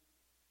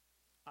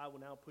 I will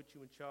now put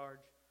you in charge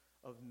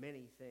of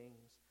many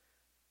things.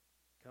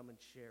 Come and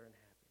share in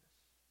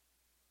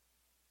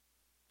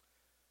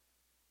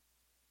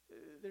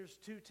happiness. There's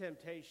 2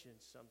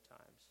 temptations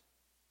sometimes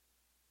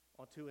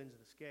on 2 ends of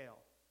the scale.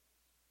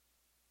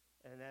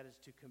 And that is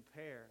to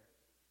compare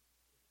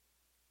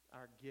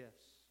our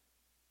gifts,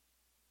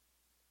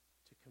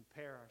 to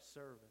compare our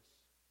service,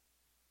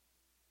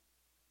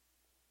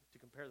 to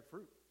compare the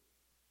fruit.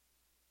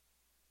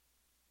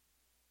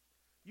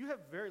 You have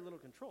very little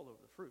control over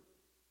the fruit,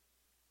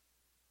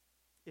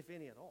 if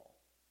any at all.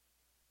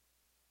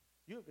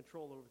 You have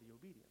control over the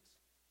obedience.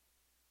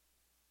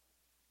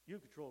 You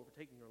have control over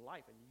taking your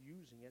life and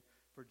using it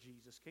for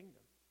Jesus'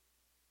 kingdom.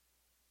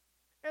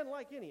 And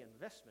like any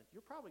investment,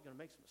 you're probably going to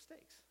make some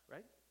mistakes,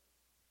 right?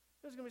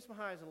 There's going to be some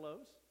highs and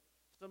lows,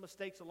 some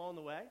mistakes along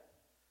the way.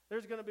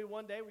 There's going to be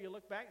one day where you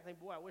look back and think,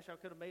 boy, I wish I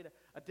could have made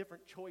a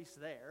different choice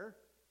there.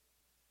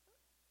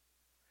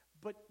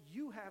 But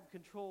you have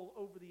control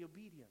over the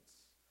obedience,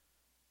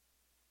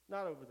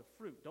 not over the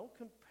fruit. Don't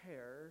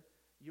compare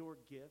your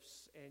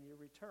gifts and your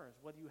returns.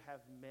 Whether you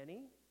have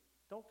many,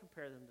 don't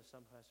compare them to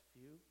some who has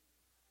few.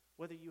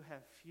 Whether you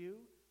have few,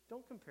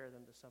 don't compare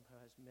them to some who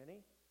has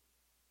many.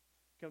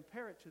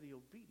 Compare it to the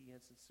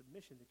obedience and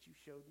submission that you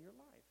showed in your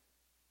life.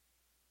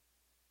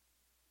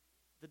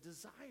 The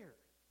desire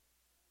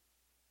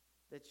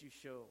that you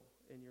show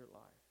in your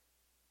life.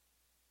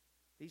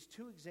 These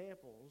 2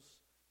 examples,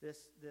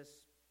 this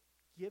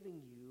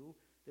giving you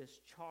this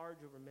charge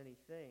over many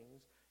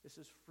things. This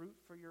is fruit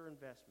for your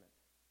investment.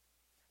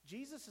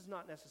 Jesus is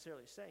not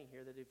necessarily saying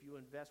here that if you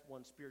invest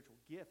one spiritual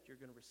gift, you're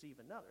going to receive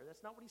another.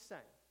 That's not what he's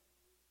saying.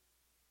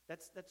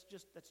 That's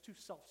too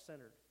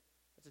self-centered.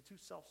 That's a too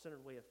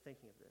self-centered way of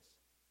thinking of this.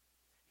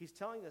 He's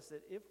telling us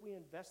that if we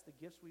invest the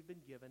gifts we've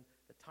been given,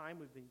 the time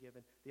we've been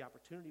given, the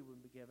opportunity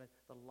we've been given,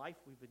 the life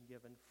we've been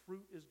given,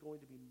 fruit is going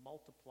to be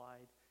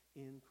multiplied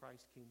in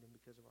Christ's kingdom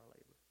because of our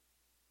labor.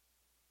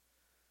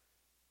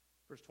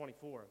 Verse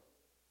 24,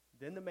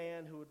 then the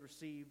man who had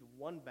received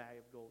 1 bag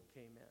of gold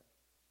came in.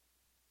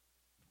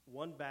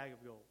 1 bag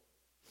of gold.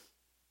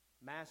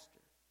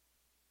 Master,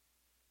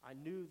 I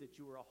knew that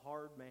you were a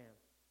hard man,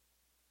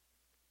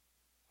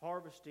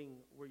 harvesting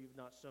where you've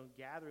not sown,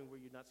 gathering where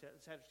you've not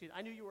scattered seed.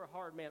 I knew you were a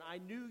hard man. I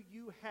knew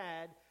you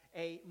had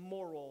a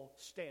moral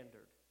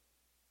standard.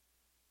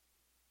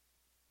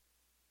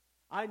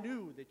 I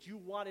knew that you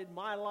wanted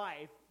my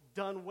life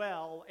done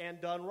well and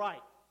done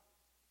right.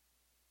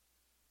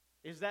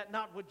 Is that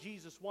not what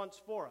Jesus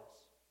wants for us?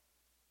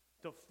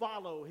 To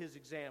follow his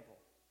example.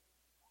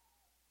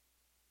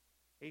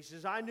 He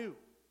says, I knew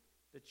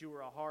that you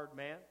were a hard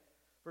man.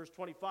 Verse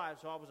 25,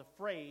 so I was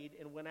afraid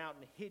and went out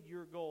and hid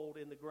your gold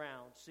in the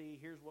ground. See,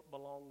 here's what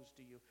belongs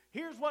to you.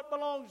 Here's what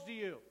belongs to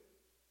you.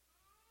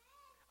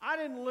 I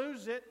didn't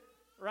lose it,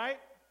 right?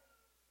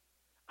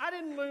 I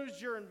didn't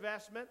lose your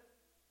investment.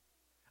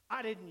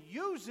 I didn't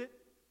use it,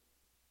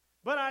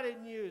 but I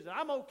didn't use it.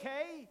 I'm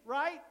okay,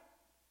 right?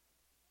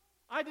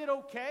 I did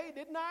okay,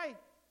 didn't I?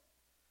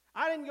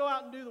 I didn't go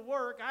out and do the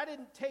work. I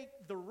didn't take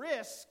the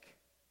risk.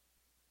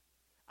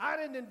 I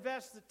didn't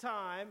invest the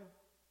time.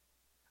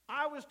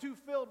 I was too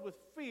filled with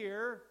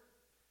fear.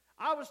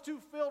 I was too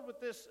filled with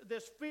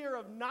this fear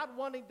of not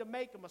wanting to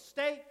make a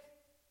mistake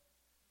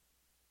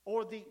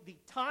or the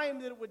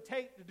time that it would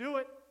take to do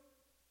it.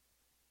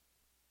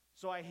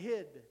 So I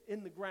hid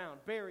in the ground,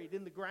 buried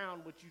in the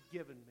ground what you'd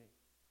given me.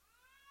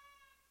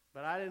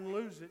 But I didn't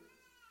lose it.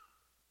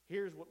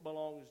 Here's what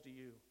belongs to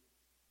you.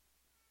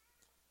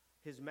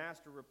 His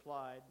master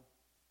replied,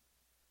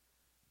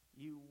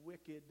 you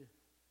wicked,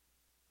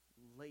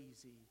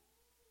 lazy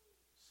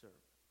servant.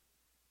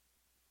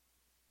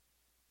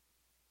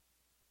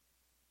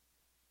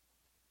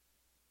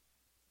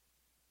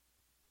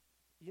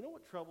 You know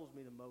what troubles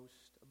me the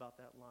most about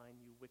that line,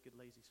 you wicked,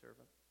 lazy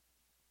servant?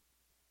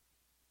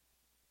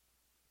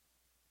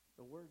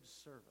 The word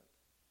servant.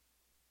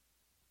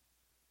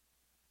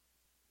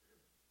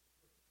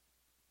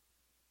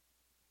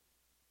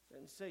 It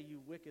doesn't say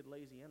you wicked,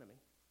 lazy enemy.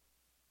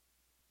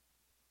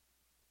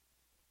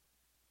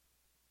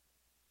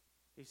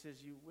 He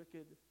says, you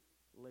wicked,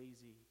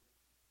 lazy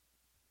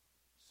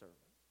servant.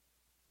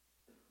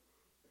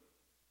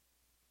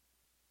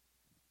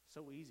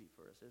 So easy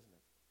for us, isn't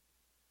it?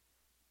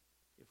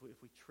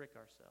 If we trick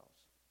ourselves,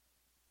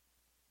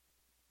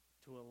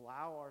 to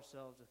allow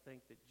ourselves to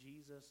think that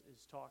Jesus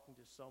is talking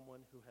to someone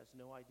who has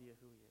no idea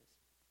who he is.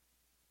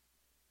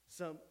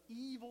 Some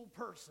evil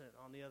person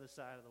on the other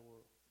side of the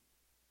world.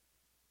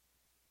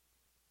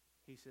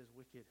 He says,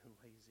 wicked and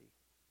lazy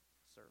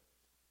servant.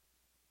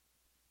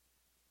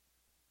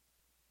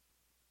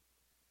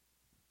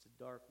 It's a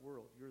dark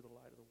world. You're the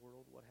light of the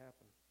world. What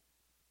happened?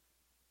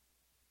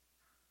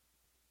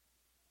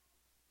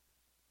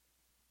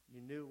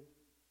 You knew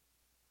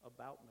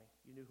about me.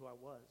 You knew who I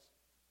was.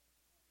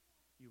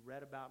 You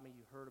read about me.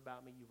 You heard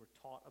about me. You were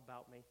taught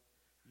about me.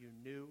 You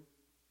knew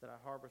that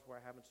I harvest where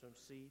I haven't sown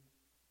seed,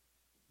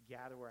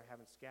 gather where I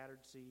haven't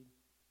scattered seed.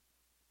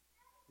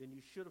 Then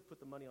you should have put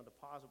the money on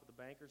deposit with the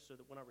bankers so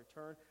that when I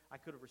return, I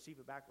could have received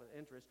it back with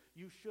interest.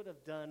 You should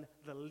have done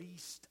the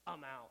least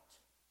amount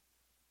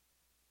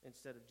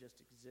instead of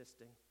just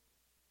existing.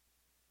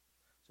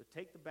 So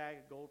take the bag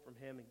of gold from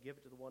him and give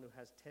it to the one who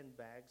has 10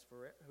 bags.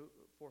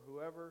 For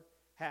whoever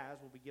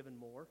has will be given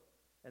more,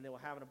 and they will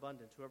have an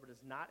abundance. Whoever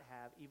does not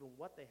have, even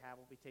what they have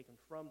will be taken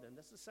from them.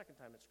 This is the second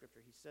time in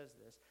Scripture he says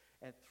this.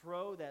 And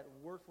throw that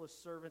worthless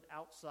servant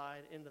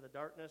outside into the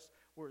darkness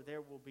where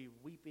there will be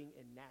weeping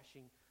and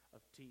gnashing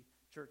of teeth.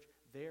 Church,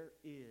 there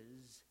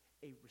is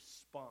a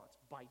response.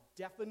 By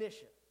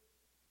definition,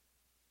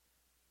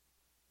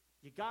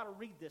 you got to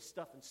read this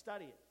stuff and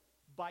study it.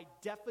 By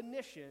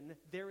definition,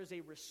 there is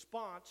a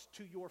response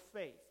to your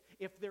faith.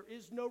 If there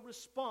is no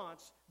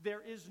response,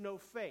 there is no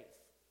faith.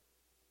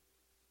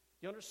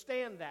 You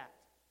understand that?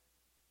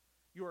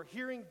 You are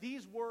hearing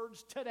these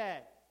words today.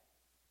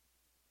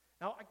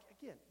 Now,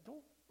 again,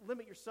 don't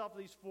limit yourself to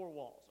these 4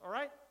 walls, all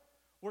right?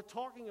 We're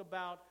talking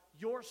about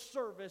your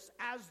service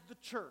as the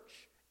church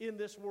in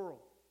this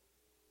world.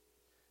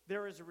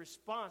 There is a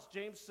response.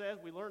 James says,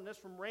 we learned this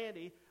from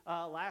Randy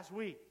last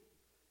week.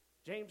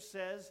 James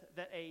says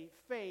that a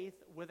faith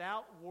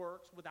without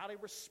works, without a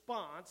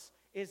response,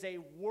 is a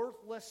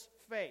worthless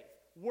faith.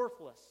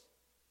 Worthless.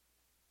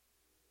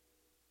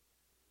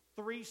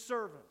 3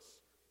 servants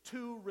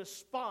to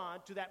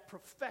respond to that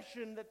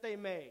profession that they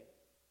made.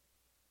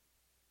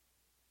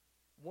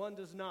 1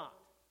 does not.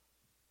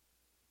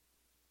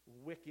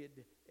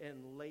 Wicked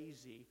and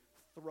lazy,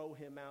 throw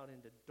him out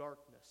into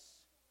darkness.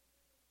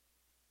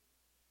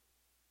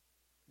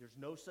 There's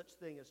no such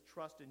thing as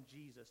trust in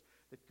Jesus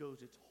that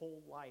goes its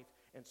whole life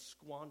and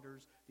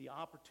squanders the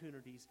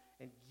opportunities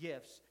and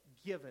gifts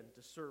given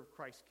to serve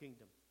Christ's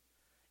kingdom.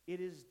 It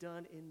is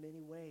done in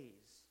many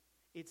ways.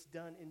 It's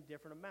done in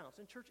different amounts.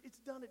 In church, it's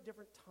done at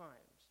different times.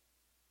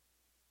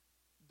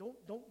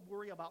 Don't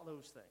worry about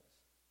those things.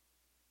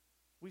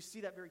 We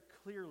see that very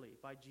clearly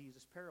by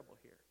Jesus' parable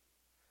here.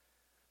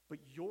 But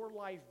your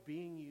life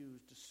being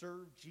used to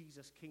serve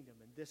Jesus' kingdom,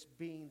 and this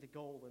being the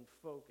goal and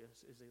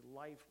focus, is a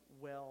life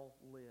well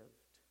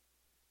lived.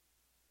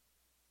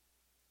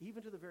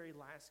 Even to the very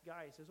last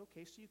guy, he says,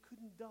 okay, so you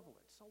couldn't double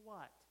it. So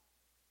what?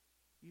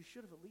 You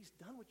should have at least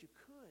done what you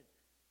could.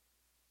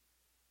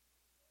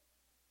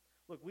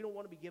 Look, we don't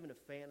want to be given to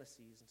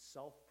fantasies and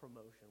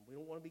self-promotion. We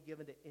don't want to be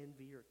given to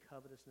envy or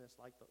covetousness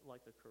like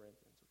the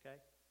Corinthians, okay?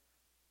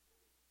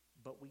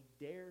 But we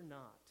dare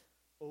not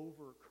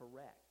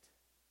overcorrect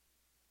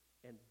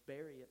and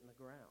bury it in the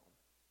ground.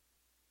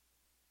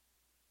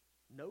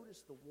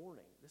 Notice the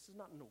warning. This is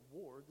not an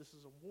award, this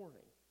is a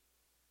warning.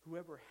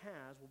 Whoever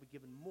has will be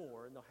given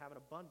more, and they'll have an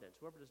abundance.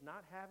 Whoever does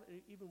not have,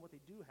 even what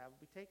they do have,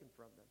 will be taken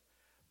from them.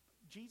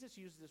 Jesus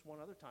uses this one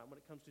other time when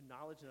it comes to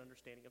knowledge and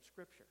understanding of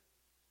Scripture.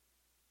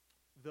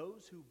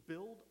 Those who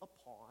build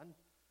upon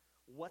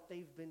what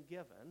they've been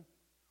given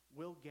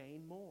will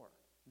gain more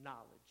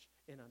knowledge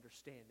and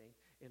understanding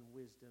and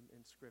wisdom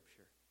in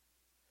Scripture.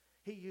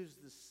 He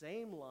used the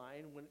same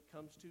line when it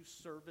comes to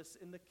service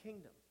in the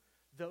kingdom.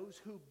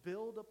 Those who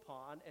build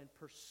upon and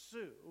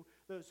pursue,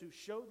 those who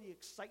show the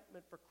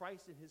excitement for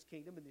Christ and his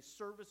kingdom and the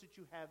service that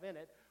you have in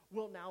it,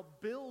 will now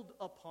build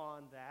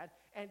upon that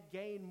and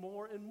gain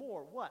more and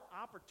more. What?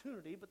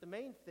 Opportunity, but the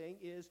main thing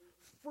is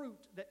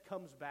fruit that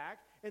comes back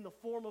in the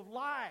form of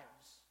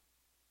lives.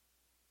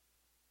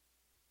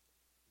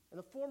 In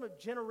the form of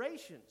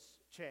generations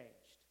changed.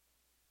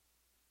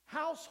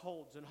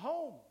 Households and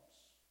homes.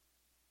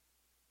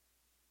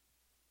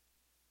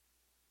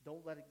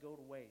 Don't let it go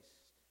to waste.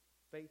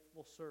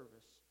 Faithful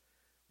service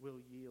will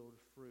yield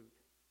fruit.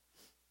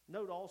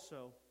 Note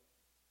also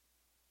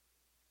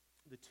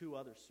the two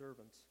other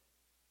servants.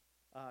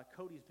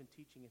 Cody's been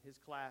teaching in his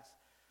class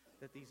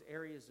that these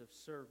areas of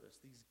service,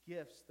 these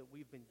gifts that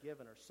we've been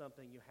given, are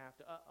something you have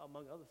to,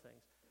 among other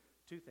things,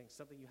 two things,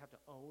 something you have to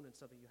own and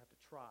something you have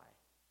to try.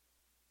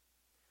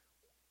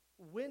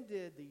 When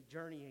did the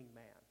journeying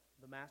man,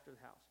 the master of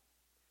the house,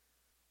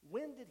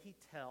 when did he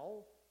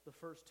tell the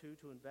first two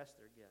to invest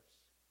their gifts?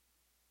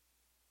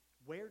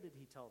 Where did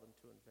he tell them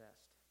to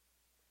invest?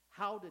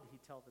 How did he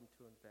tell them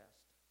to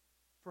invest?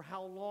 For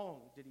how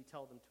long did he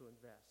tell them to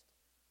invest?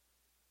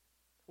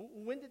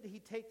 When did he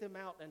take them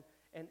out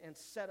and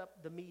set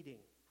up the meeting?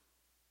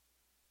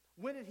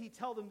 When did he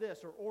tell them this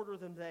or order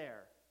them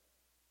there?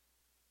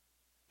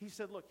 He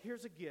said, look,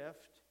 here's a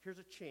gift, here's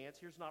a chance,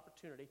 here's an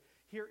opportunity.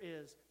 Here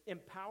is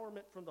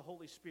empowerment from the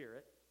Holy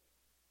Spirit.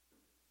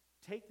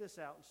 Take this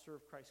out and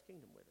serve Christ's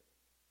kingdom with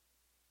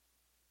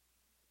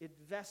it.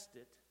 Invest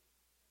it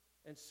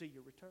and see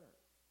your return.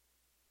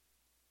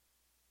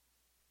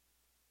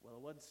 Well,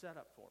 it wasn't set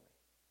up for me,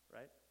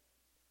 right?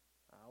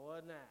 I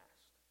wasn't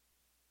asked.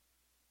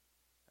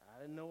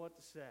 I didn't know what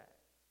to say.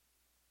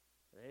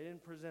 They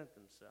didn't present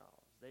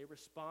themselves. They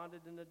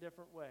responded in a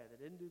different way. They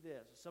didn't do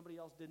this. Somebody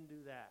else didn't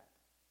do that.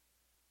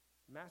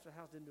 The master of the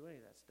house didn't do any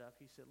of that stuff.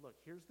 He said,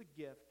 look, here's the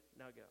gift.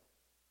 Now go.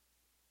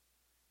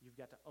 You've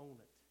got to own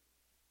it.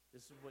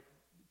 This is what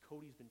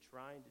Cody's been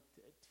trying to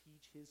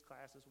teach his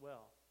class as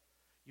well.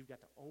 You've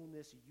got to own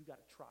this. You've got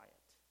to try it.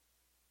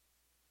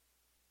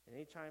 And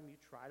anytime you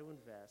try to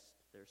invest,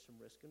 there's some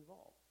risk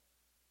involved.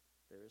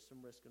 There is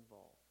some risk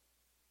involved.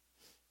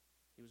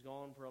 He was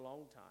gone for a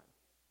long time.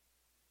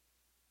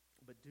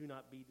 But do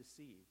not be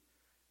deceived.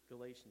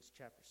 Galatians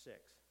chapter 6.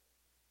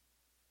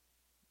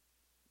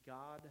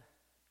 God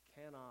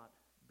cannot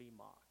be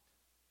mocked.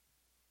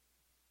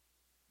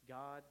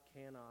 God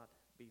cannot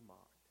be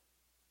mocked.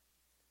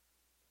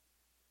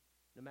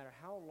 No matter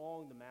how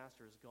long the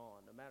master is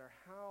gone, no matter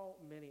how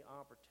many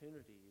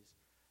opportunities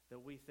that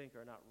we think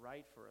are not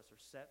right for us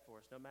or set for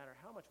us, no matter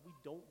how much we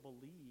don't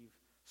believe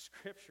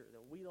Scripture,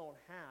 that we don't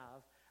have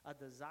a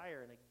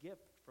desire and a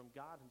gift from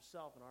God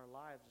himself in our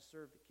lives to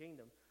serve the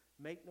kingdom,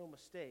 make no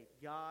mistake,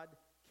 God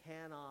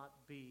cannot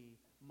be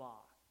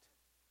mocked.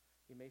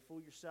 You may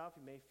fool yourself,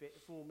 you may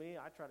fool me.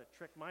 I try to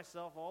trick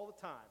myself all the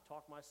time,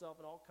 talk myself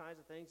in all kinds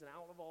of things and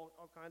out of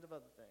all kinds of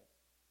other things.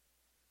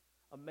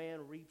 A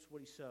man reaps what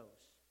he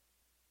sows.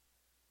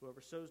 Whoever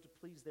sows to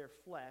please their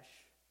flesh,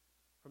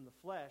 from the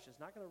flesh, is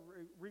not going to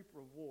reap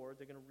reward.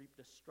 They're going to reap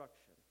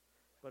destruction.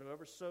 But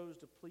whoever sows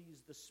to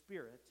please the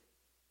Spirit,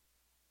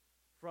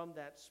 from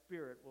that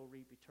Spirit will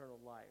reap eternal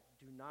life.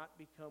 Do not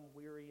become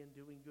weary in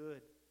doing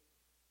good.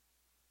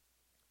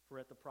 For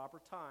at the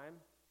proper time,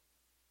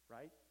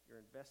 right, you're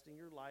investing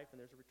your life and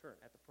there's a return.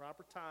 At the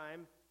proper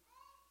time,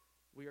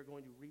 we are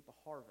going to reap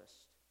a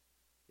harvest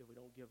if we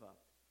don't give up.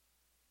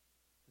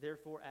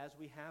 Therefore, as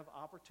we have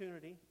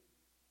opportunity,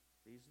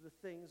 these are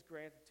the things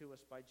granted to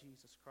us by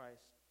Jesus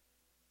Christ.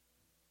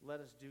 Let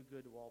us do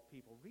good to all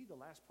people. Read the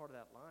last part of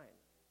that line.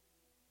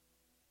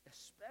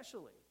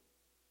 Especially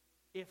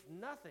if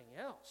nothing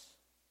else,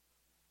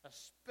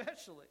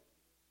 especially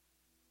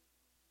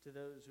to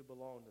those who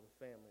belong to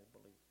the family of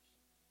believers.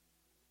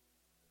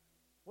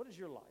 What is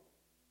your life?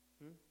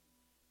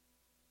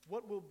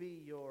 What will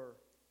be your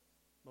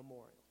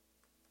memorial?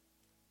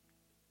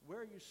 Where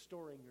are you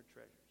storing your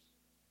treasures?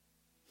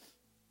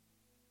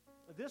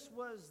 This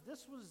was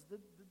the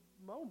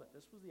moment.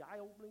 This was the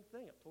eye-opening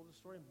thing. I've told this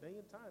story a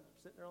million times. I'm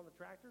sitting there on the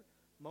tractor,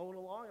 mowing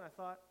along, and I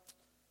thought,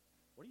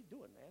 what are you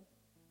doing, man?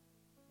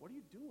 What are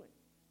you doing?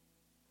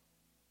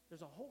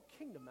 There's a whole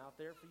kingdom out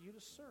there for you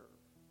to serve.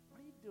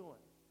 What are you doing?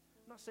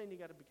 I'm not saying you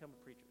got to become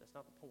a preacher. That's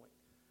not the point.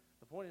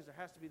 The point is there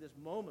has to be this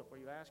moment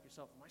where you ask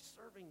yourself, am I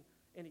serving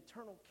an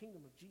eternal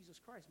kingdom of Jesus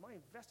Christ? Am I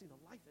investing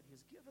the life that he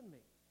has given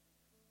me?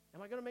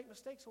 Am I going to make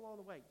mistakes along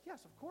the way?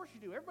 Yes, of course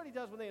you do. Everybody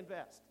does when they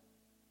invest.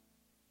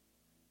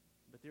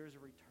 But there is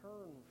a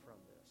return from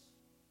this.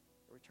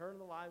 A return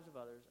in the lives of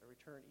others, a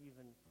return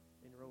even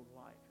in your own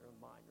life, your own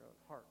mind, your own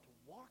heart. To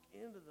walk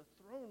into the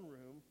throne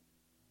room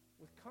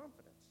with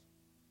confidence.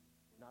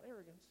 Not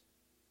arrogance,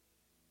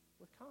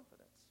 with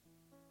confidence.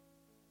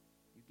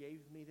 You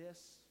gave me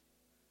this.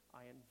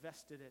 I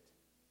invested it.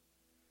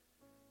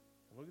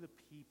 And look at the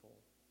people.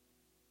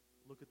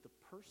 Look at the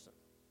person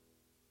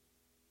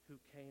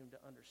who came to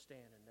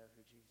understand and know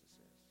who Jesus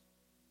is.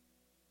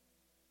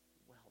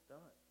 Well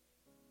done.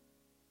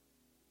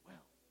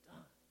 Well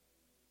done.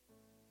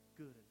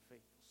 Good and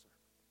faithful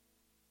servant.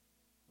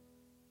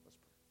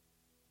 Let's pray.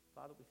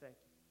 Father, we thank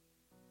you.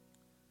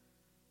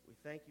 We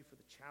thank you for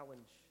the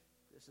challenge.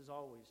 This is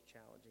always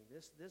challenging.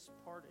 This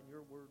part in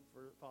your word,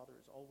 Father,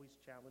 is always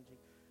challenging.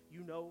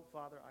 You know,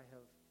 Father, I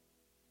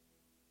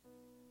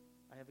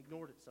have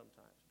ignored it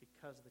sometimes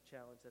because of the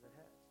challenge that it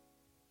has.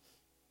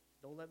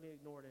 Don't let me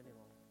ignore it any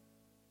longer.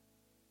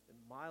 In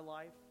my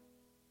life,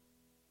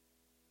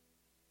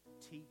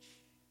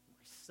 teach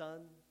my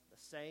son the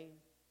same,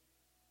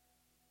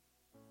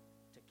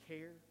 to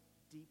care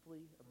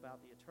deeply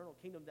about the eternal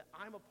kingdom that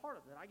I'm a part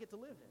of, that I get to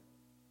live in.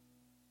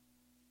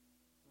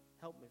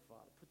 Help me,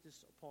 Father. Put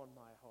this upon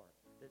my heart,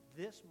 that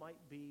this might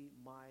be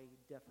my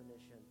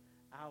definition,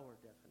 our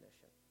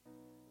definition.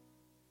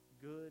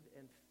 Good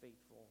and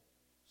faithful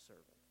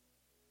servant.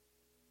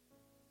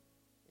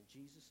 In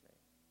Jesus' name,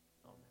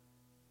 amen.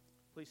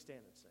 Please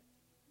stand and sing.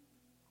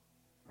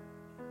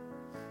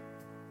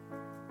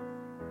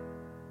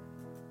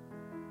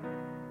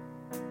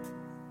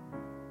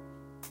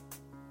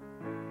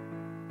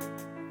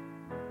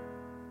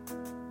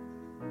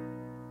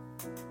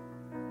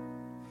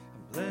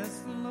 Bless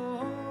the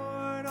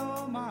Lord,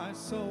 oh my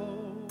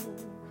soul,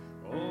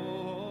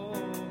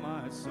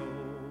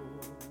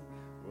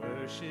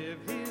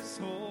 worship his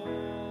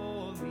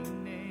holy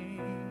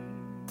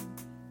name,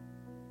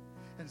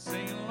 and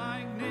sing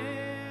like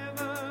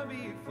never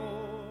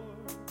before.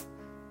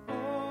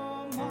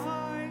 Oh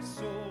my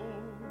soul,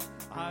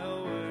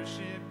 I'll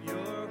worship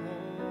your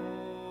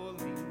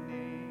holy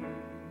name.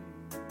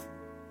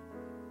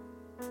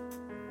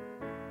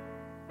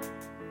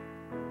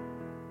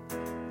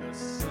 The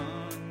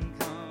sun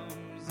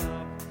comes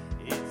up,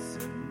 it's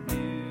a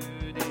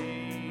new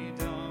day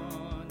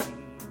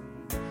dawning.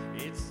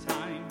 It's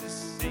time to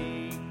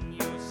sing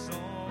your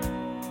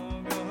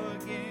song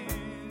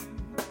again.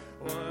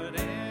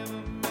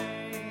 Whatever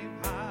may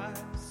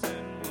pass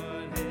and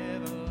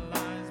whatever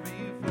lies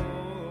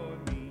before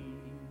me,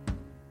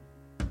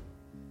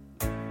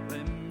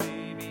 let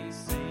me be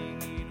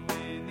singing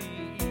when the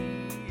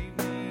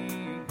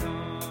evening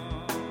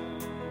comes.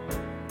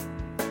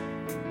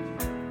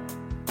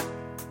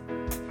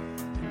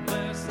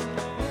 Bless the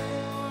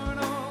Lord,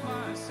 oh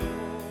my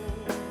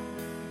soul,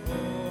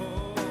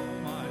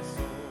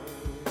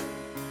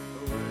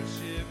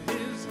 worship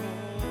his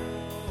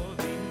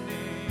holy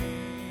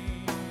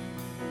name,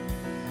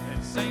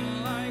 and sing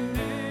like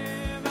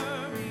never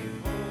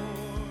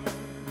before.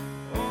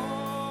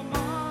 Oh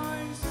my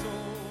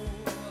soul,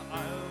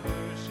 I'll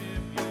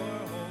worship your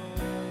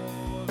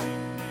holy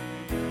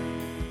name.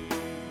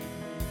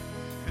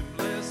 And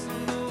bless the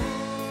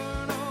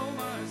Lord, oh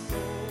my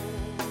soul,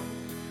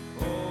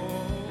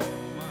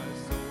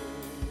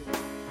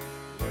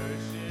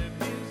 worship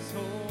his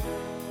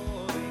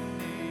holy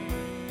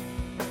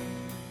name,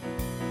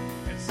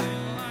 and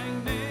sing like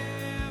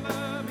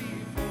never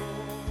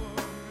before.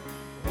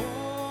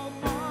 Oh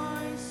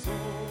my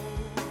soul,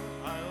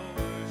 I'll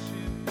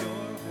worship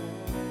your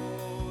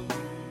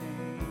holy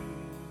name.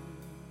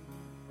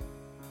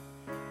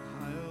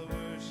 I'll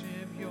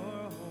worship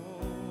your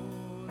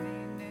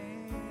holy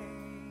name.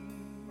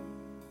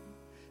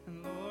 And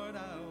Lord,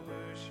 I'll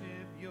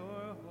worship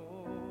your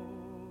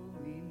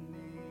holy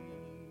name.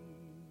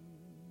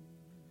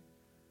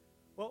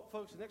 Well,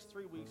 folks, the next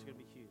 3 weeks are going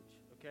to be huge,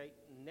 okay?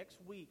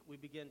 Next week, we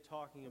begin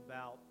talking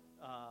about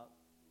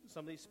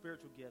some of these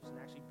spiritual gifts and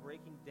actually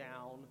breaking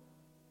down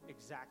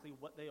exactly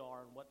what they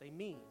are and what they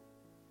mean.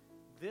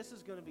 This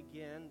is going to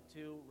begin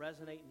to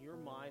resonate in your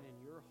mind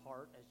and your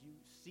heart as you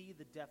see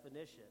the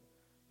definition.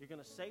 You're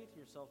going to say to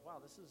yourself, wow,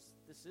 this is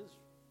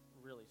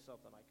really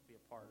something I could be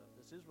a part of.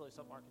 This is really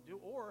something I could do.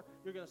 Or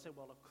you're going to say,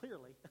 well, no,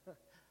 clearly,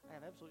 I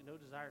have absolutely no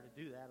desire to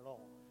do that at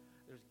all.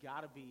 There's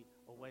got to be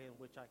a way in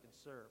which I can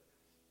serve.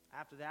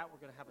 After that, we're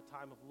going to have a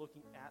time of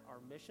looking at our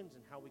missions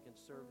and how we can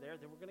serve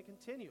there. Then we're going to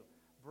continue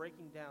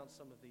breaking down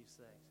some of these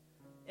things.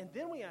 And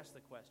then we ask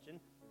the question,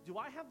 do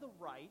I have the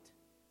right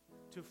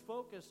to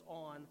focus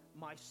on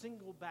my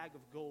single bag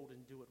of gold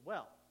and do it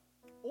well?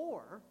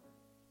 Or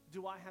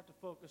do I have to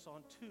focus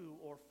on 2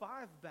 or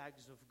 5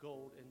 bags of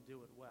gold and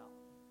do it well?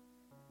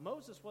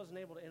 Moses wasn't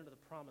able to enter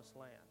the promised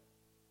land.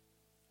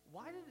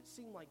 Why did it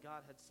seem like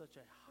God had such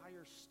a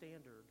higher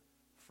standard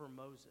for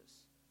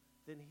Moses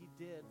than he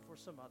did for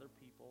some other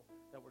people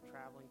that were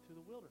traveling through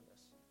the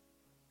wilderness?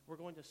 We're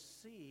going to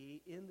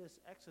see in this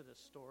Exodus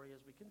story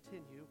as we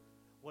continue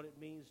what it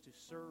means to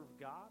serve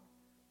God,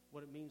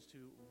 what it means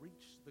to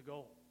reach the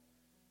goal.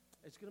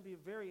 It's going to be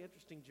a very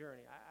interesting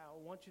journey. I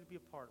want you to be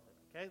a part of it,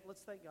 okay?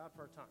 Let's thank God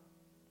for our time.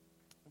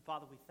 And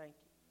Father, we thank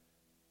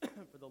you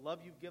for the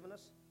love you've given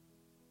us.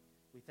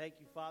 We thank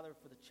you, Father,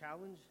 for the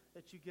challenge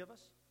that you give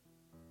us.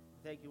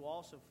 Thank you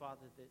also,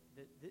 Father,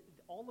 that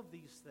all of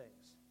these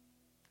things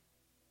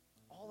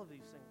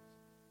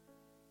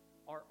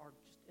are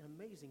just an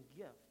amazing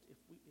gift if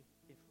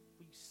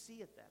we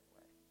see it that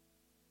way.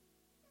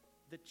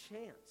 The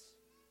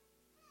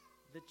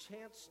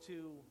chance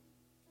to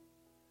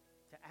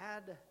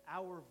add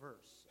our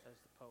verse, as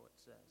the poet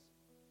says.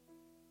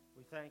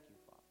 We thank you,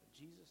 Father. In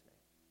Jesus'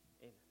 name,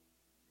 amen.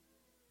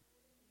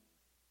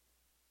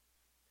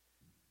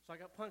 So I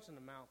got punched in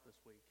the mouth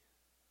this week.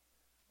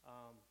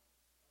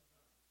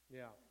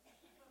 Yeah.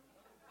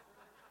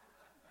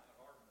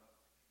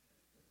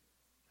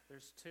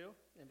 There's 2.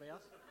 Anybody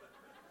else?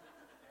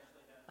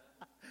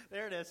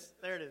 There it is.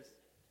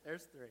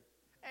 There's 3.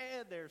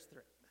 And there's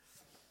 3.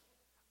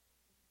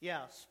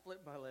 Yeah,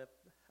 split my lip.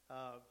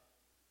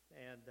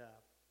 And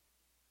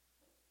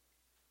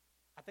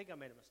I think I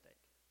made a mistake.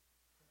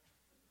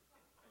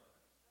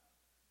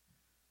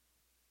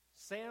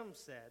 Sam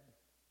said,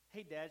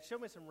 "Hey, Dad, show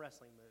me some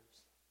wrestling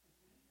moves."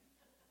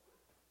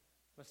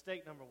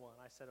 Mistake number 1.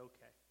 I said,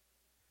 okay.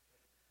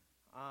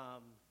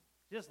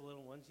 Just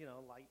little ones,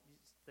 like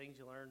things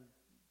you learn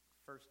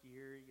first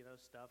year,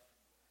 stuff.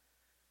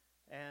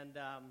 And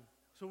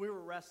so we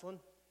were wrestling.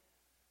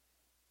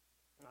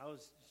 I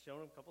was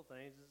showing him a couple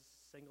things,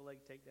 single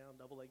leg takedown,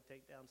 double leg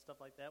takedown, stuff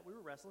like that. We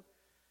were wrestling.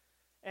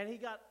 And he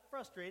got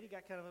frustrated. He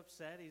got kind of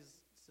upset. He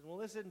said, well,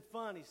 this isn't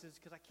fun. He says,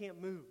 because I can't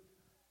move.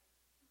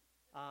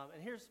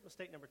 And here's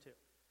mistake number 2.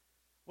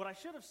 What I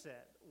should have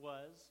said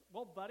was,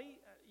 well, buddy,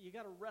 you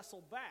got to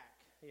wrestle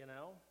back,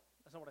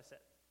 That's not what I said.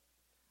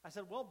 I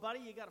said, well,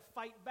 buddy, you got to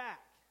fight back.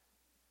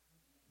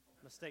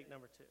 Mistake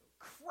number 2.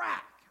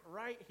 Crack!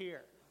 Right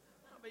here.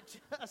 I mean,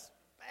 just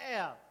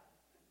bam.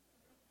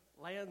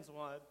 Lands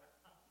one.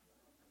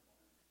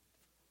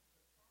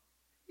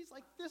 He's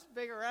like this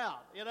big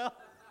around,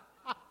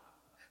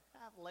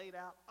 Half laid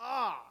out.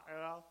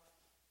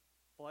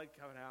 Blood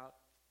coming out.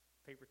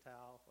 Paper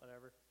towel,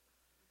 whatever.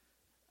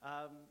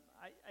 I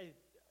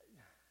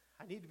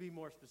need to be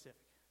more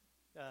specific,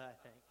 I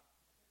think,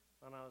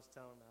 when I was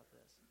telling about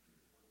this.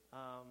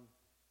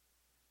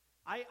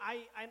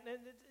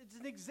 It's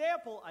an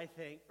example, I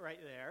think, right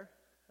there.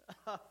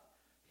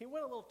 He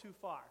went a little too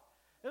far.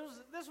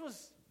 This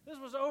was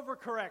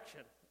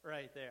overcorrection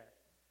right there.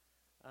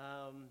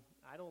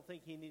 I don't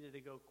think he needed to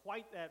go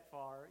quite that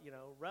far.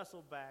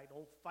 Wrestle back,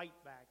 don't fight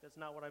back. That's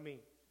not what I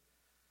mean.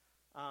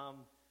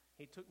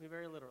 He took me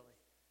very literally.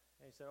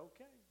 And he said,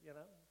 "Okay,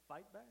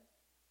 fight back."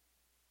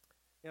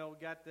 We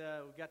got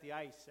the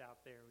ice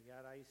out there. We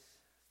got ice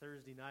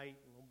Thursday night,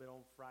 a little bit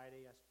on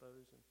Friday, I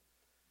suppose,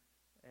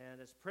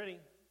 and it's pretty.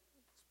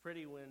 It's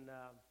pretty when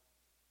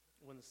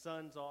the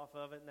sun's off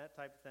of it and that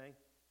type of thing.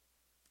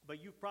 But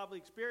you've probably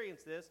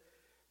experienced this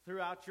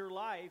throughout your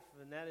life,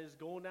 and that is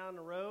going down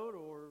the road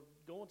or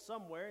going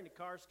somewhere, and the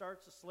car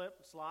starts to slip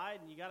and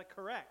slide, and you got to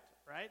correct,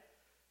 right?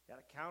 You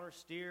got to counter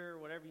steer,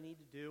 whatever you need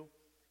to do,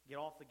 get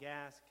off the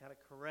gas, kind of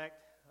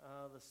correct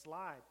the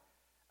slide.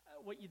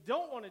 What you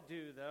don't want to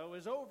do, though,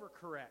 is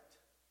overcorrect.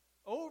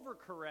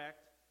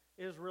 Overcorrect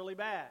is really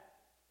bad.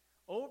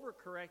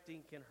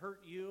 Overcorrecting can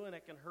hurt you, and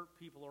it can hurt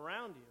people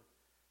around you.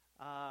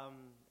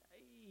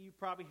 You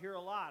probably hear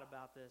a lot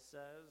about this.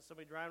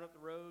 Somebody driving up the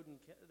road, and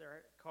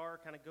their car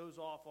kind of goes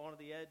off onto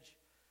the edge,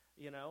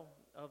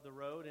 of the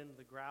road into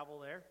the gravel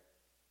there.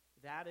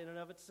 That in and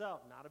of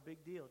itself, not a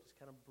big deal. Just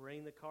kind of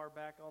bring the car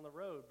back on the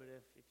road. But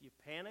if you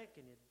panic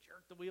and you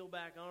jerk the wheel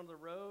back onto the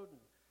road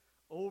and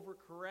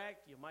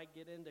overcorrect, you might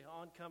get into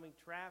oncoming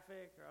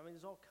traffic.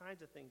 There's all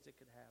kinds of things that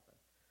could happen.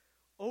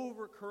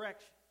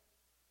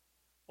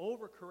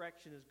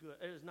 Overcorrection is good.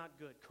 It is not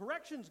good.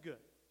 Correction's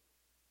good.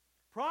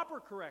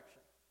 Proper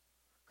correction.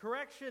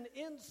 Correction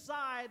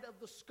inside of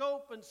the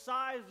scope and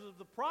size of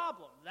the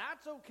problem.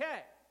 That's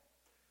okay.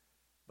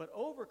 But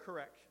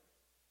overcorrection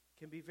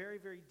can be very,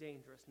 very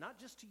dangerous. Not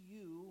just to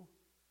you,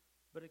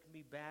 but it can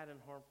be bad and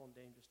harmful and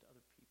dangerous to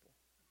other people.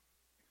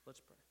 Let's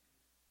pray.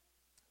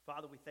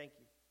 Father, we thank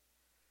you.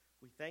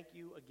 We thank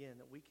you again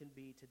that we can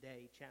be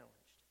today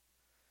challenged.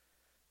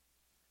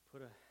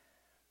 Put a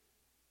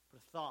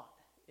thought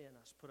in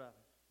us. Put a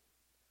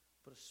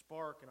put a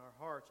spark in our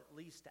hearts, at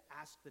least to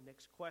ask the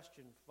next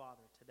question,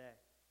 Father, today.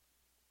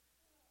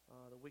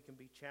 That we can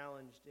be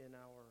challenged in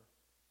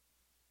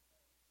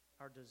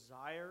our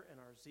desire and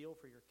our zeal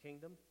for your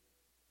kingdom.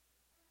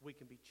 We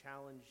can be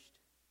challenged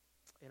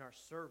in our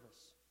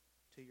service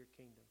to your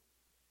kingdom.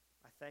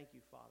 I thank you,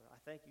 Father. I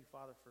thank you,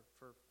 Father,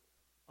 for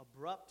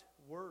abrupt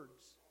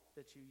words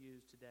that you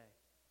use today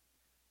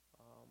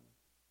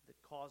that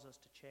cause us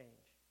to change,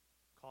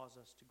 cause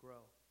us to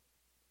grow.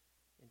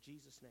 In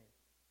Jesus' name,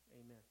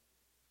 amen.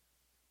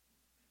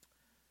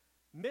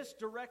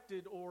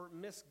 Misdirected or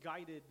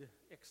misguided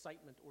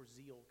excitement or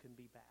zeal can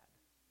be bad.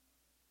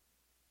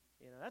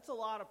 That's a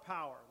lot of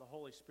power, the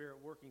Holy Spirit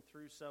working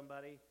through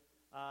somebody,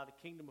 the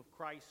kingdom of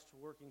Christ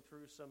working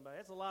through somebody.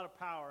 That's a lot of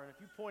power, and if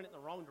you point it in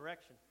the wrong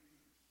direction,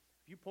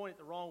 if you point it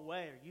the wrong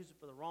way or use it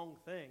for the wrong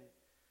thing,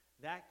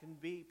 that can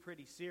be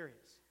pretty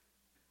serious.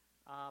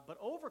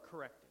 But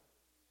overcorrecting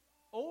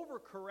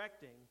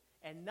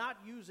and not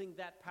using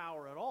that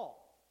power at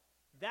all,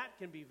 that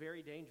can be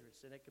very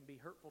dangerous, and it can be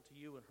hurtful to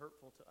you and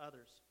hurtful to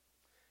others.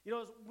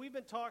 As we've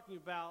been talking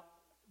about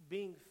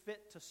being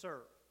fit to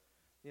serve,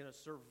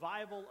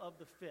 survival of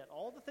the fit.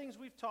 All the things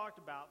we've talked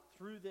about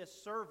through this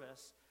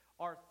service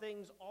are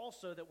things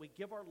also that we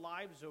give our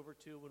lives over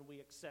to when we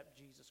accept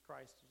Jesus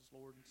Christ as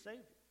Lord and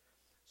Savior.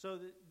 So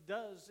that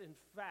does, in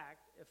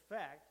fact,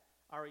 affect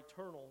our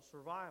eternal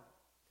survival.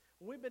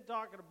 We've been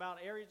talking about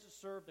areas to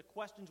serve, the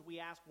questions we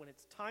ask when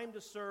it's time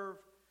to serve.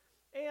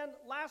 And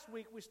last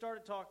week we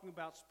started talking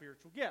about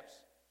spiritual gifts.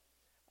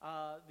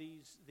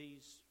 These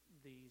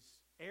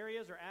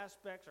areas or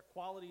aspects or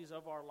qualities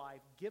of our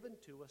life given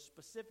to us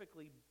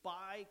specifically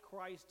by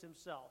Christ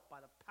himself, by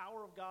the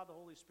power of God, the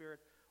Holy Spirit,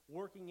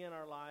 working in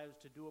our lives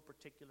to do a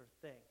particular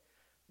thing.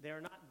 They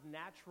are not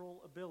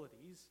natural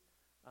abilities.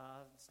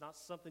 It's not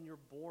something you're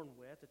born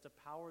with. It's a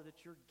power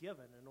that you're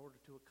given in order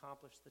to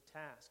accomplish the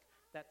task.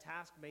 That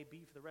task may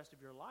be for the rest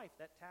of your life.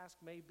 That task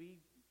may be,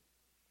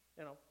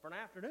 for an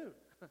afternoon.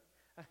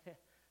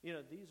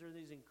 These are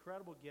these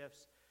incredible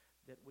gifts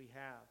that we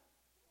have.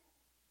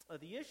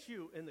 The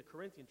issue in the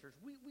Corinthian church,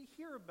 we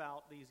hear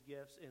about these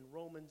gifts in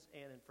Romans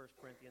and in 1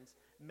 Corinthians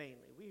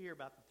mainly. We hear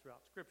about them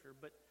throughout Scripture,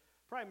 but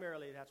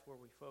primarily that's where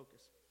we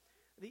focus.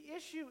 The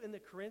issue in the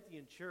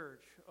Corinthian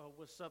church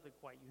was something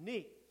quite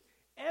unique.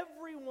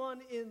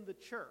 Everyone in the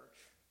church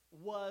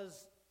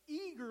was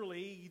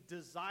eagerly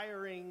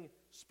desiring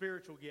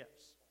spiritual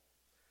gifts.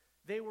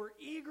 They were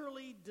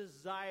eagerly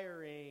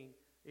desiring,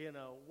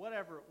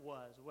 whatever it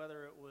was,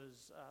 whether it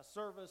was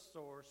service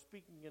or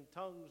speaking in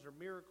tongues or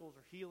miracles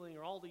or healing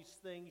or all these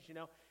things,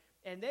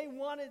 and they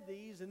wanted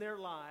these in their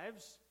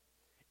lives,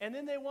 and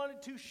then they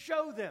wanted to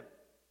show them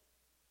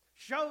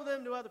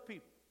to other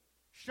people,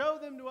 show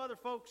them to other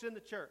folks in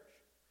the church,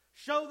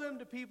 show them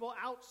to people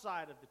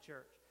outside of the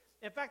church.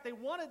 In fact, they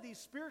wanted these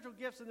spiritual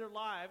gifts in their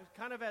lives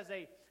kind of as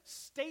a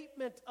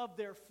statement of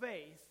their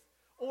faith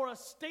or a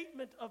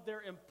statement of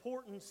their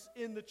importance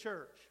in the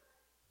church.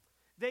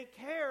 They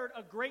cared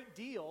a great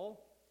deal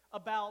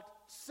about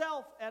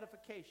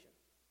self-edification,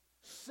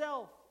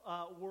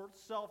 self-worth,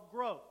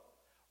 self-growth,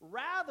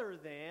 rather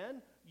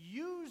than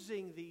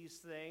using these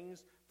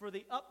things for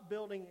the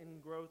upbuilding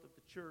and growth of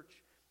the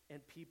church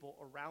and people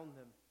around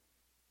them.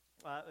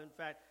 In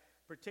fact,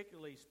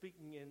 particularly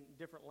speaking in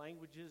different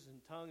languages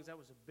and tongues, that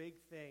was a big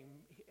thing.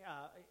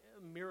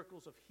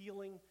 Miracles of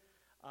healing,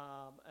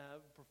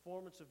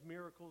 performance of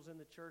miracles in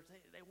the church.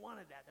 They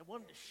wanted that. They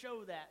wanted to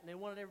show that, and they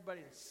wanted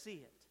everybody to see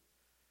it.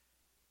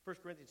 1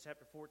 Corinthians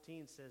chapter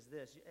 14 says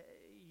this.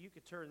 You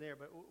could turn there,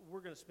 but we're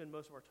going to spend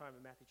most of our time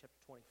in Matthew chapter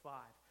 25.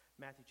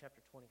 Matthew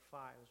chapter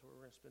 25 is where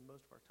we're going to spend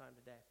most of our time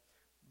today.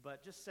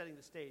 But just setting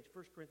the stage,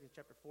 1 Corinthians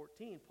chapter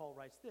 14, Paul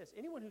writes this.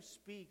 Anyone who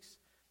speaks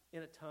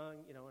in a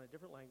tongue, in a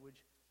different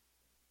language,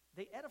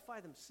 they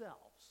edify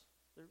themselves.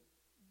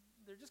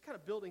 They're just kind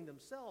of building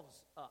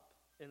themselves up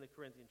in the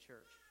Corinthian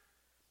church.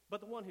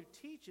 But the one who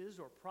teaches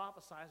or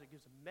prophesies or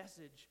gives a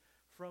message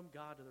from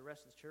God to the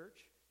rest of the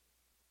church,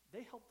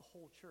 they help the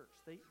whole church.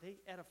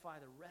 They edify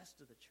the rest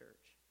of the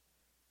church.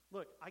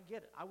 Look, I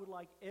get it. I would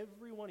like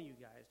every one of you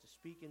guys to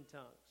speak in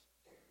tongues.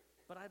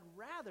 But I'd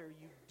rather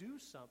you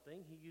do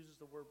something, he uses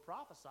the word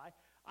prophesy,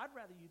 I'd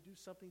rather you do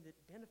something that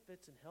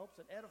benefits and helps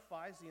and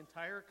edifies the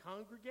entire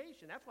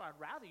congregation. That's what I'd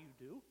rather you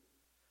do.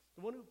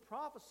 The one who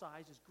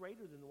prophesies is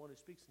greater than the one who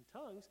speaks in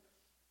tongues,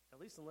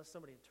 at least unless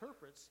somebody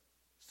interprets,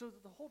 so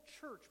that the whole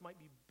church might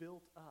be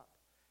built up.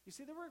 You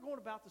see, they were going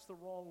about this the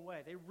wrong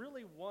way. They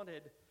really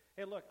wanted,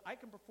 hey, look, I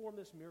can perform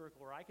this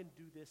miracle or I can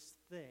do this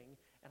thing,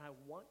 and I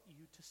want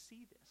you to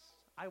see this.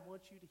 I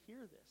want you to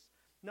hear this.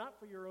 Not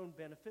for your own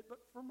benefit, but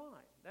for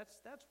mine. That's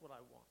what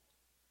I want.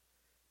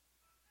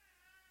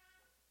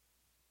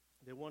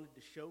 They wanted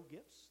to show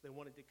gifts. They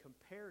wanted to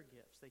compare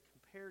gifts. They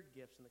compared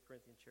gifts in the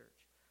Corinthian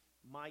church.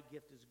 My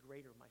gift is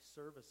greater. My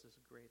service is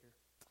greater.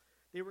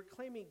 They were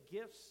claiming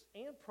gifts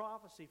and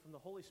prophecy from the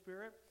Holy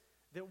Spirit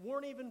that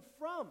weren't even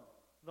from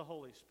the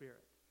Holy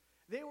Spirit.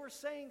 They were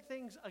saying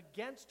things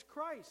against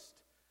Christ.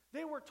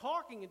 They were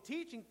talking and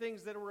teaching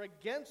things that were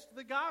against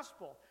the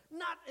gospel.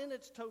 not in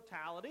its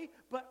totality,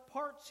 but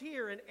parts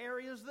here and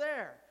areas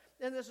there.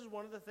 And this is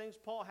one of the things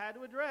Paul had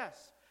to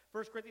address.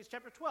 1 Corinthians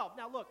chapter 12.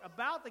 Now look,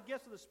 about the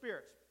gifts of the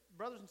spirits,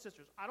 brothers and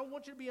sisters, I don't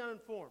want you to be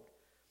uninformed.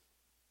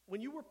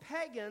 When you were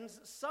pagans,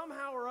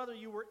 somehow or other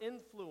you were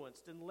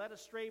influenced and led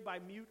astray by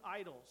mute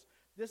idols.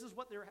 This is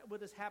what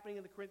is happening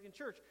in the Corinthian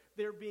church.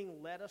 They're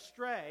being led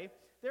astray.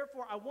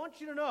 Therefore, I want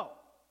you to know,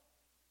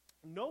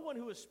 no one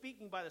who is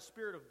speaking by the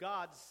Spirit of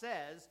God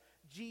says,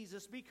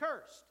 Jesus be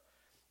cursed.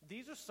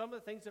 These are some of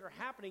the things that are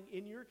happening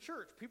in your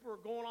church. People are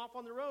going off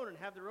on their own and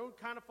have their own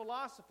kind of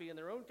philosophy and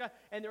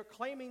and they're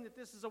claiming that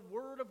this is a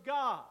word of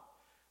God.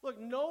 Look,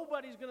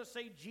 nobody's going to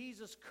say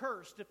Jesus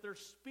cursed if they're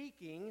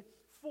speaking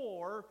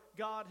for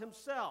God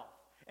himself.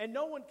 And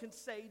no one can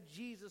say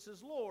Jesus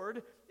is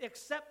Lord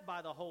except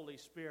by the Holy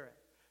Spirit.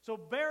 So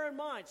bear in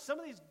mind, some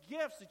of these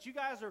gifts that you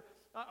guys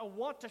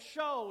want to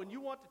show and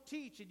you want to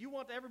teach and you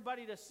want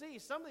everybody to see,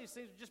 some of these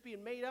things are just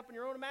being made up in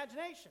your own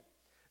imagination.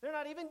 They're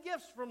not even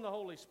gifts from the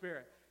Holy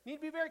Spirit. You need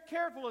to be very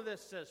careful of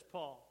this, says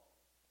Paul.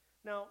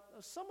 Now,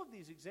 some of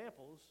these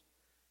examples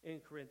in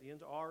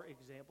Corinthians are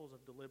examples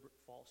of deliberate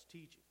false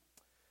teaching.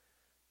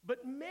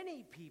 But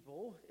many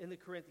people in the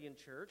Corinthian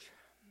church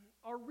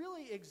are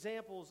really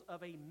examples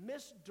of a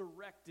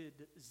misdirected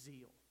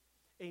zeal,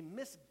 a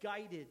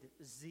misguided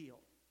zeal.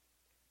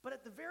 But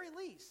at the very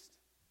least,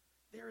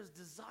 there is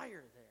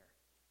desire there.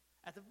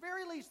 At the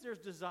very least, there's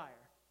desire.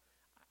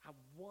 I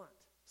want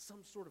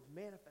some sort of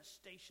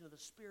manifestation of the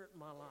Spirit in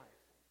my life.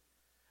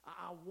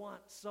 I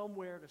want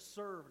somewhere to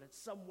serve and it's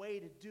some way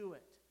to do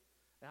it.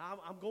 Now,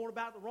 I'm going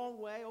about it the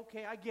wrong way.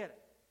 Okay, I get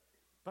it.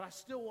 But I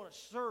still want to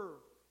serve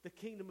the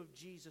kingdom of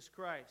Jesus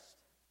Christ.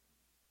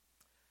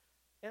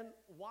 And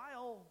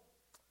while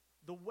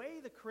the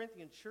way the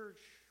Corinthian church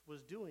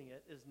was doing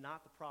it is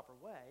not the proper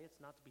way, it's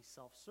not to be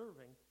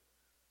self-serving,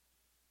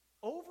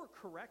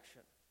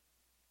 overcorrection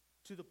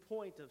to the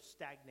point of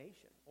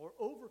stagnation or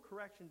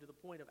overcorrection to the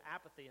point of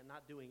apathy and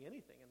not doing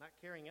anything and not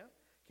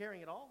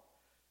caring at all,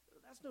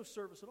 that's no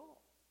service at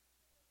all.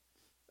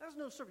 That's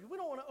no service. We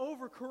don't want to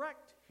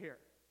overcorrect here.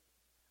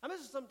 And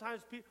this is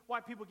sometimes why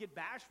people get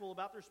bashful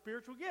about their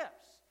spiritual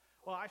gifts.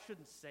 Well, I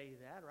shouldn't say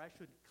that, or I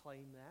shouldn't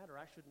claim that, or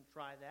I shouldn't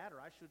try that, or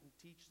I shouldn't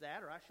teach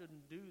that, or I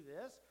shouldn't do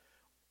this.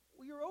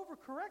 Well, you're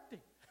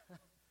overcorrecting.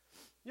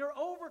 You're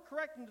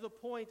overcorrecting to the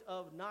point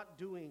of not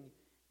doing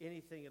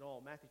anything at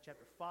all. Matthew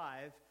chapter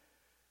 5,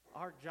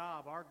 our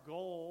job, our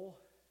goal,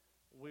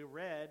 we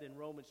read in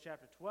Romans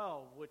chapter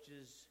 12, which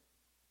is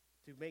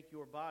to make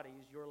your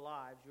bodies, your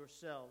lives,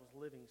 yourselves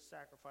living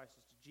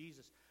sacrifices to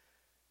Jesus.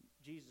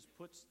 Jesus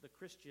puts the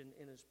Christian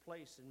in his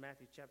place in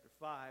Matthew chapter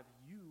 5.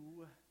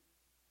 You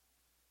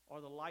are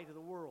the light of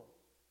the world.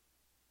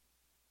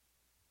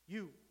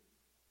 You.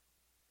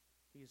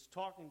 He is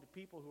talking to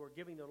people who are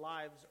giving their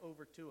lives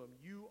over to him.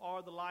 You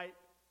are the light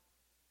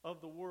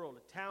of the world.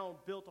 A town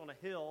built on a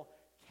hill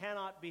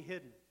cannot be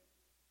hidden.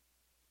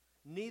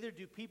 Neither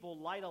do people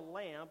light a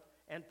lamp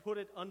and put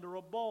it under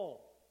a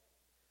bowl.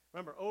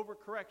 Remember,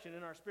 overcorrection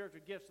in our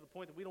spiritual gifts to the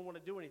point that we don't want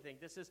to do anything.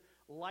 This is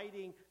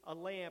lighting a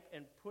lamp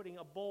and putting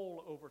a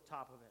bowl over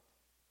top of it.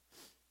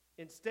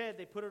 Instead,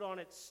 they put it on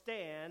its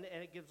stand,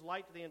 and it gives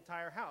light to the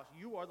entire house.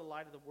 You are the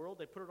light of the world.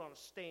 They put it on a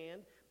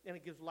stand, and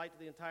it gives light to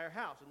the entire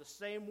house. In the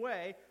same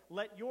way,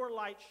 let your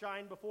light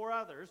shine before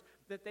others,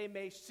 that they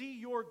may see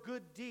your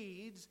good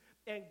deeds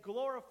and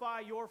glorify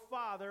your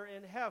Father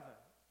in heaven.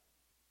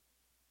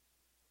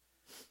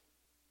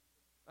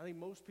 I think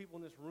most people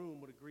in this room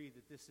would agree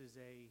that this is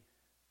a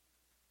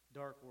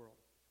dark world,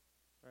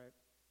 right?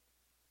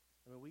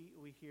 I mean,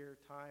 we hear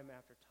time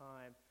after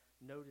time,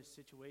 notice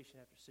situation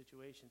after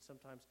situation,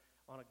 sometimes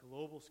on a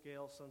global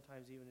scale,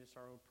 sometimes even just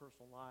our own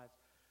personal lives,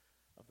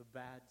 of the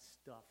bad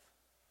stuff.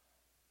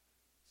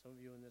 Some of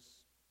you in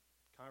this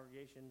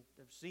congregation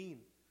have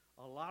seen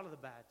a lot of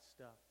the bad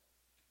stuff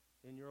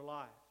in your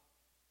life.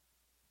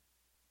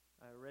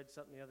 I read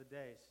something the other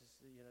day. It's just,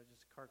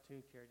 just a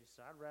cartoon character. He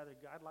said,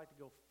 I'd like to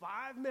go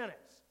 5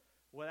 minutes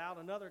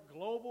without another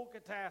global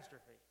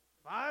catastrophe.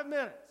 5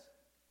 minutes.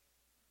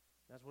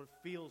 That's what it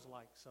feels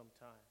like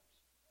sometimes.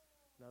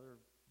 Another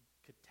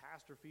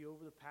catastrophe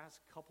over the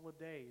past couple of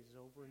days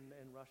over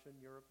in Russia and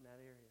Europe and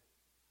that area.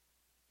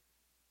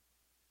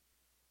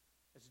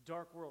 It's a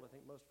dark world, I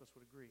think most of us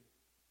would agree.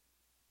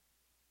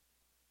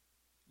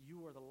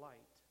 You are the light.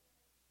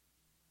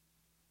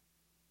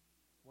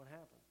 What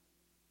happened?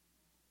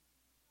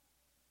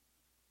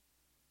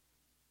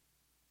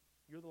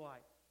 You're the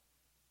light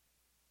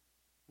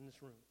in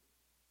this room.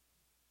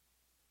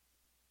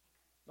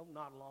 Don't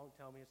nod along and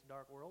tell me it's a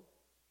dark world.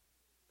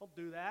 Don't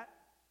do that.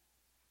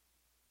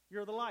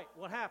 You're the light.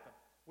 What happened?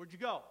 Where'd you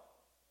go?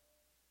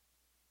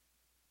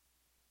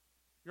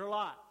 Your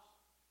lives,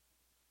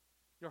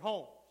 your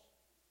homes,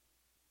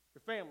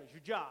 your families,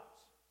 your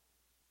jobs,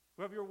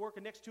 whoever you're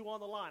working next to on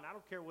the line. I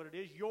don't care what it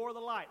is. You're the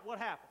light. What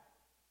happened?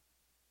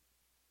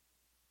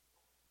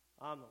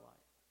 I'm the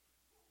light.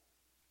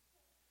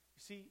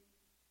 You see,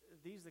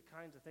 these are the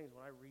kinds of things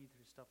when I read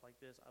through stuff like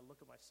this, I look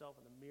at myself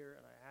in the mirror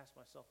and I ask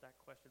myself that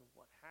question,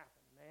 what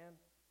happened, man?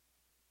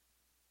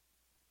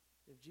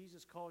 If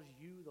Jesus calls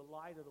you the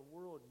light of the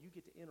world, you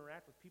get to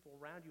interact with people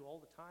around you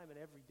all the time and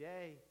every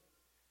day,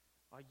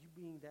 are you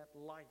being that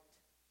light?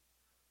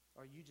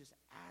 Are you just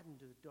adding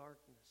to the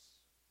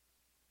darkness?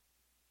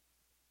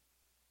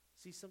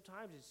 See,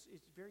 sometimes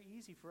it's very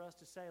easy for us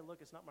to say, look,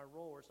 it's not my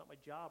role, or it's not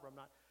my job, or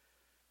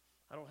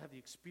I don't have the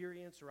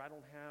experience, or I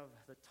don't have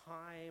the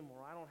time,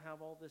 or I don't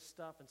have all this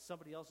stuff, and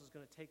somebody else is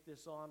going to take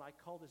this on. I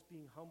call this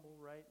being humble,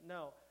 right?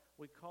 No,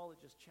 we call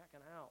it just checking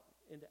out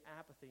into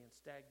apathy and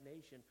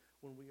stagnation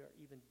when we are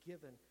even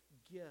given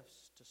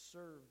gifts to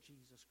serve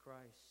Jesus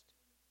Christ.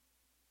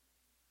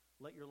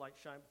 Let your light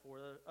shine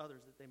before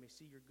others that they may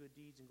see your good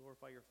deeds and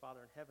glorify your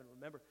Father in heaven.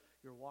 Remember,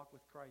 your walk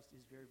with Christ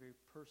is very, very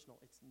personal.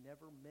 It's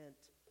never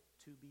meant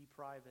to be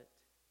private.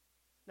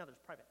 Now,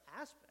 there's private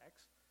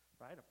aspects,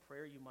 right? A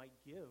prayer you might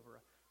give,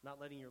 or not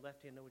letting your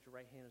left hand know what your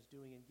right hand is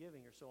doing and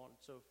giving, or so on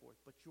and so forth.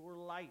 But your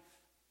life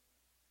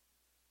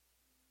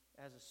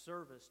as a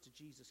service to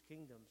Jesus'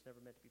 kingdom is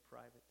never meant to be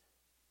private.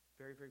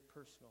 Very, very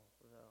personal,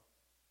 though.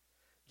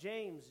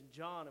 James and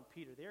John and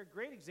Peter, they are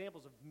great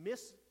examples of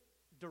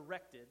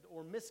misdirected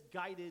or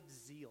misguided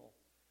zeal,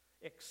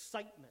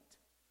 excitement,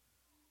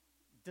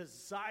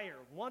 desire,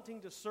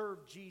 wanting to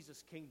serve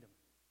Jesus' kingdom,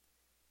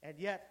 and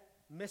yet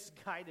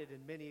misguided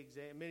in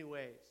many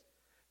ways.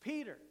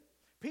 Peter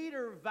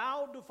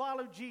vowed to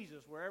follow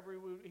Jesus wherever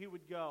he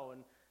would go,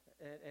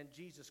 and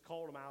Jesus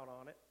called him out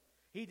on it.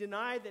 He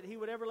denied that he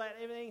would ever let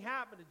anything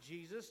happen to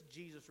Jesus.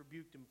 Jesus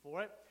rebuked him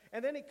for it.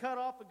 And then he cut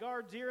off the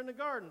guard's ear in the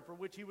garden, for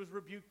which he was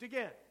rebuked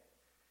again.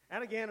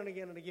 And again and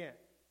again and again.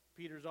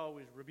 Peter's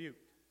always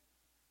rebuked.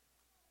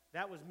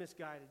 That was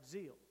misguided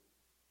zeal.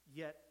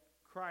 Yet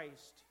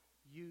Christ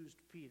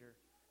used Peter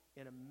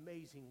in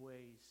amazing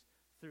ways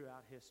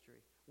throughout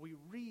history. We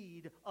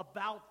read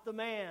about the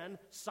man,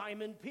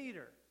 Simon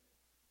Peter.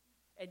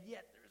 And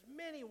yet there's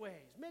many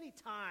ways, many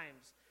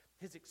times,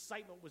 his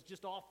excitement was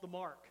just off the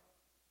mark.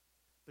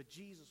 But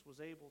Jesus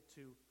was able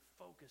to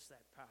focus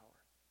that power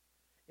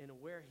into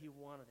where he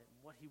wanted it, and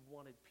what he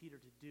wanted Peter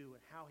to do,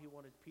 and how he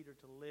wanted Peter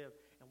to live,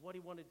 and what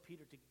he wanted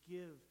Peter to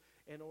give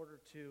in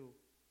order to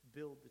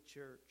build the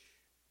church.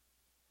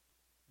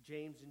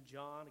 James and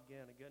John,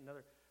 again,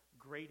 another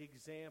great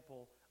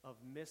example of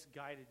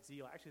misguided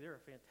zeal. Actually, they're a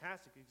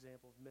fantastic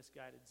example of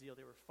misguided zeal.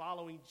 They were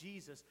following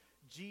Jesus.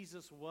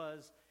 Jesus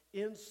was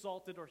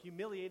insulted or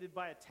humiliated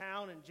by a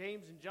town, and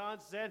James and John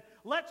said,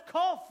 "Let's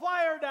call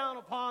fire down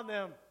upon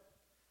them."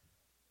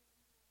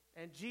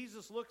 And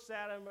Jesus looks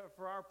at him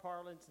for our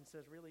parlance and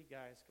says, "Really,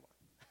 guys, come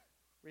on.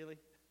 Really?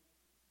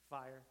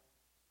 Fire?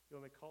 You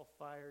want me to call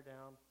fire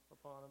down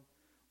upon them?"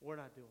 We're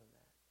not doing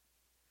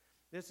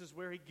that. This is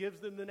where he gives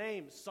them the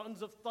name,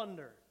 Sons of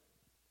Thunder.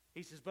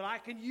 He says, but I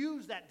can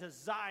use that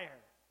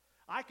desire.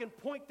 I can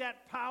point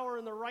that power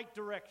in the right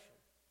direction,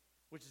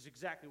 which is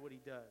exactly what he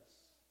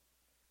does.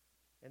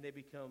 And they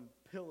become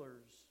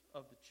pillars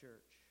of the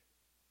church.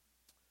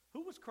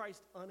 Who was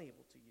Christ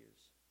unable to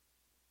use?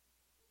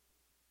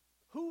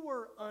 Who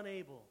were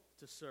unable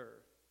to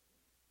serve?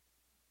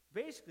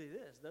 Basically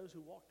those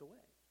who walked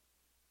away.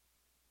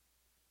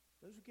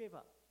 Those who gave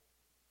up.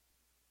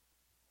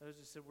 Those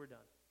who said, we're done.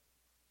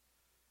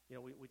 You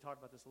know, we talked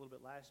about this a little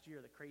bit last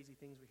year, the crazy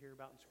things we hear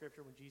about in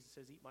Scripture when Jesus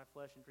says, eat my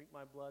flesh and drink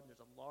my blood, and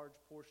there's a large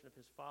portion of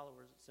his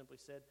followers that simply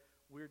said,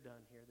 we're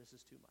done here, this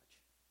is too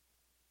much.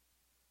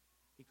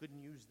 He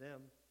couldn't use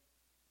them.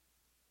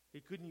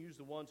 He couldn't use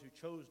the ones who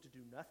chose to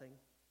do nothing.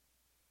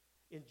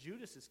 In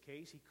Judas's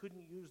case, he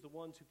couldn't use the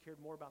ones who cared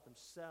more about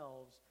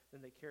themselves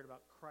than they cared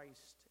about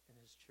Christ and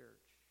his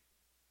church.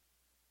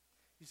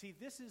 You see,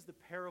 this is the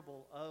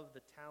parable of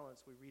the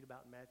talents we read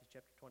about in Matthew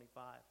chapter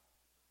 25.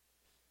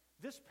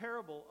 This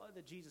parable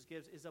that Jesus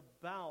gives is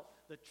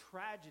about the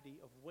tragedy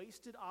of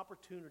wasted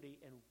opportunity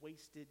and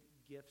wasted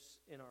gifts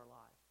in our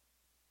life.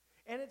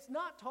 And it's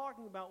not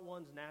talking about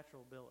one's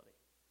natural ability.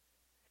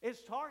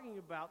 It's talking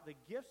about the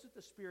gifts that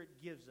the Spirit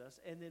gives us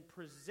and then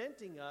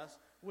presenting us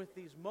with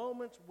these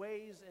moments,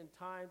 ways, and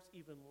times,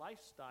 even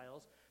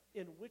lifestyles,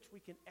 in which we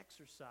can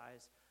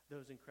exercise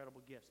those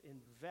incredible gifts,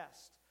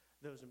 invest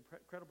those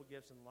incredible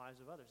gifts in the lives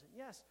of others. And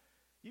yes,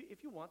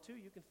 if you want to,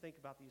 you can think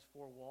about these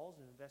four walls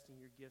and investing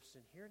your gifts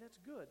in here. That's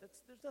good.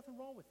 There's nothing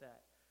wrong with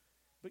that.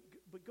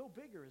 But go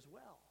bigger as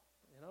well.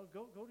 You know,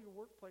 go to your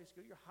workplace,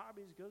 go to your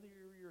hobbies, go to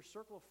your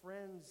circle of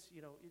friends.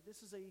 You know,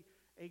 this is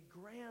a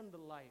grand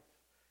life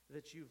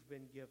that you've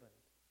been given.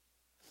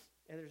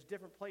 And there's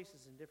different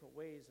places and different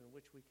ways in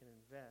which we can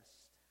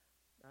invest.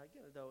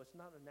 Again, though, it's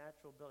not a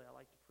natural ability. I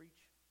like to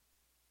preach.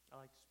 I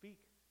like to speak.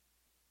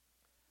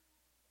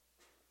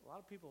 A lot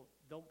of people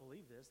don't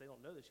believe this. They don't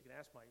know this. You can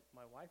ask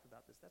my wife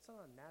about this. That's not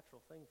a natural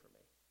thing for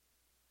me.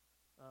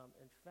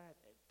 In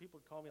fact,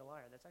 people call me a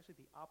liar. That's actually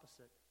the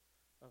opposite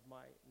of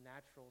my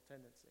natural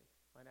tendency.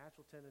 My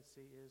natural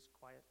tendency is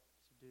quiet,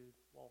 subdued,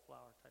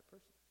 wallflower type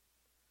person.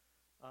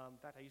 In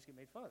fact, I used to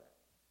get made fun of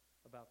that,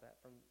 about that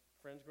from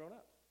friends growing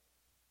up.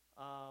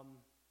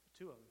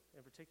 Two of them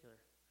in particular.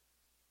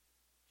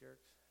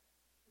 Jerks.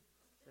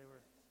 They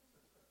were,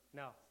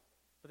 no.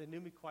 But they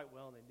knew me quite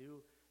well, and they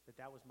knew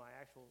that was my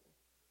actual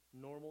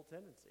normal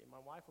tendency.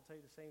 My wife will tell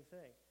you the same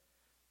thing.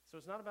 So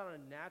it's not about our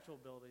natural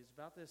abilities. It's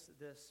about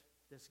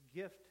this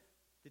gift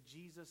that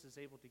Jesus is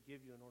able to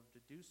give you in order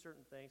to do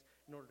certain things,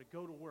 in order to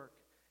go to work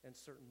in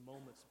certain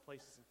moments,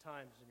 places, and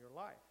times in your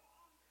life.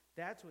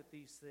 That's what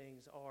these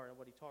things are and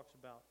what he talks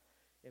about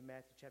in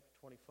Matthew chapter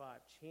 25,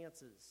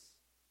 chances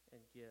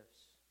and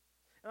gifts.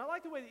 And I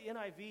like the way the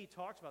NIV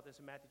talks about this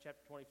in Matthew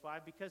chapter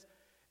 25 because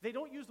they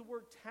don't use the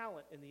word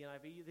talent in the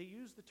NIV. They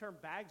use the term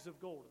bags of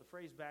gold, or the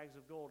phrase bags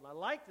of gold. And I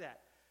like that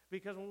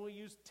because when we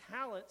use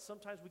talent,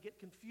 sometimes we get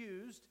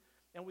confused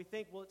and we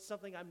think, well, it's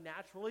something I'm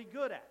naturally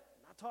good at.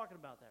 I'm not talking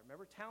about that.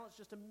 Remember, talent's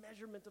just a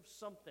measurement of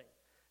something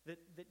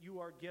that you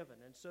are given.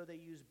 And so they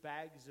use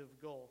bags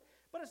of gold.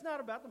 But it's not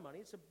about the money.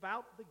 It's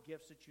about the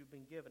gifts that you've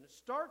been given. It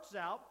starts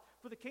out,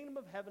 for the kingdom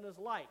of heaven is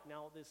like.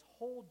 Now, this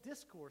whole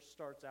discourse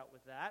starts out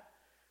with that.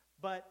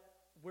 But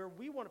where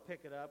we want to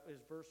pick it up is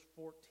verse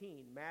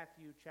 14.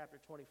 Matthew chapter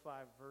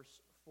 25,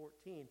 verse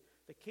 14.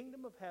 The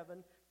kingdom of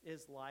heaven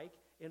is like.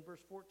 In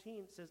verse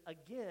 14 it says,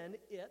 again,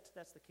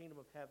 that's the kingdom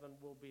of heaven,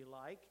 will be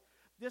like.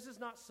 This is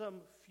not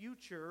some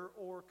future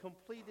or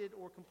completed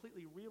or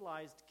completely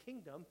realized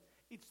kingdom.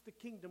 It's the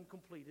kingdom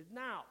completed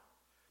now.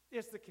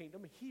 It's the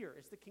kingdom here.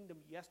 It's the kingdom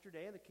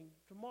yesterday and the kingdom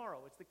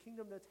tomorrow. It's the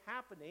kingdom that's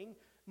happening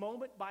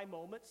moment by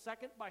moment,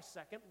 second by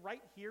second,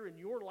 right here in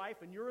your life,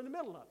 and you're in the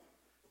middle of it.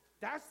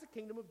 That's the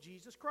kingdom of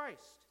Jesus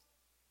Christ.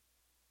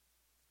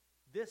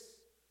 This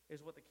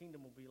is what the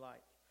kingdom will be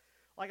like.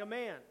 Like a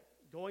man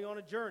going on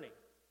a journey,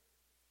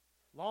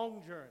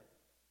 long journey.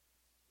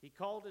 He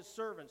called his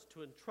servants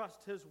to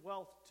entrust his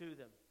wealth to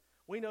them.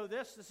 We know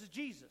this. This is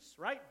Jesus,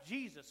 right?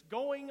 Jesus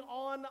going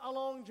on a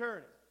long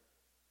journey.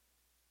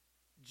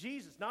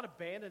 Jesus not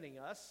abandoning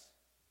us.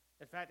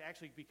 In fact,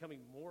 actually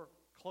becoming more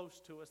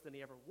close to us than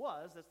he ever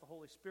was. That's the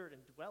Holy Spirit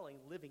indwelling,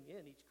 living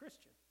in each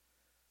Christian.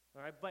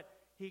 All right, but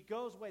he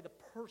goes away. The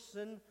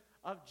person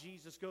of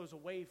Jesus goes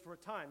away for a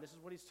time. This is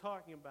what he's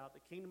talking about. The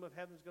kingdom of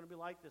heaven is going to be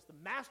like this. The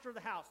master of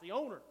the house, the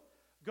owner,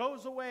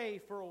 goes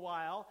away for a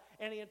while,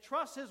 and he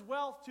entrusts his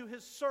wealth to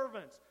his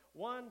servants.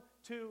 1,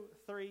 2,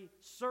 3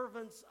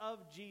 servants of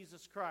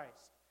Jesus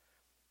Christ.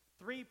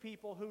 3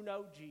 people who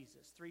know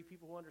Jesus. 3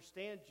 people who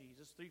understand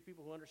Jesus. 3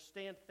 people who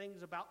understand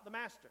things about the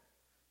master.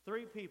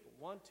 3 people.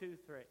 1, 2,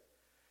 3.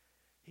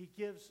 He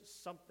gives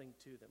something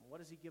to them. What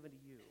has he given to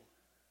you?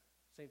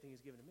 Same thing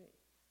he's given to me.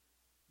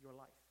 Your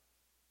life.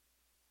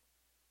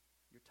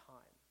 Your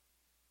time.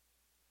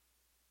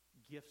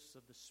 Gifts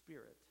of the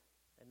Spirit.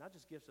 And not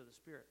just gifts of the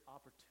Spirit,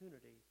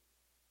 opportunity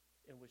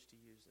in which to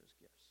use those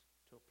gifts,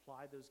 to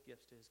apply those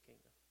gifts to his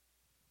kingdom.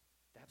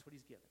 That's what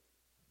he's given.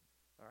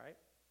 All right?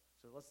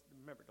 So let's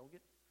remember, don't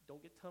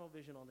get tunnel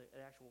vision on the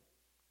actual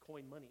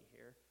coin money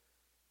here.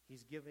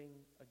 He's giving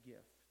a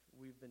gift.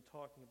 We've been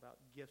talking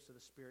about gifts of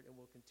the Spirit, and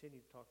we'll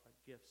continue to talk about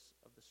gifts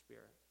of the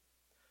Spirit.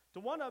 To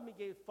one of them he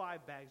gave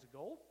 5 bags of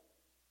gold.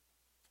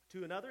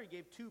 To another he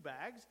gave 2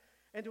 bags.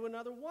 And to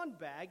another 1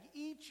 bag,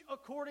 each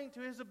according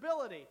to his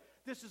ability.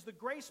 This is the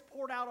grace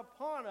poured out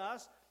upon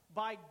us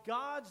by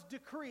God's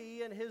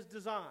decree and his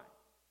design.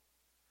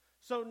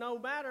 So no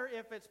matter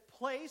if it's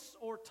place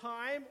or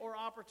time or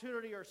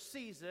opportunity or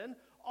season,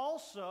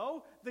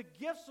 also the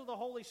gifts of the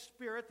Holy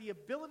Spirit, the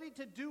ability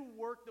to do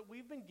work that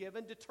we've been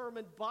given,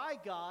 determined by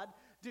God,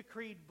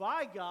 decreed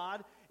by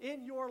God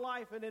in your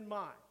life and in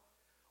mine.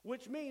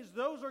 Which means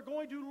those are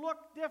going to look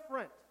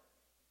different.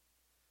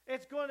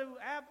 It's going to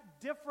have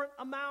different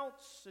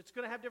amounts. It's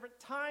going to have different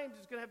times.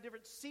 It's going to have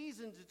different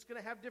seasons. It's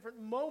going to have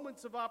different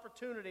moments of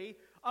opportunity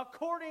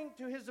according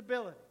to his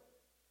ability.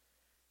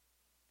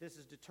 This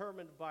is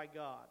determined by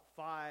God.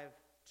 5,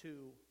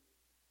 2,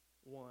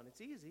 1.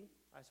 It's easy,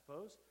 I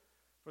suppose,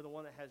 for the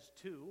one that has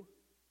 2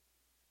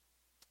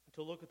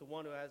 to look at the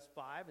one who has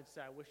 5 and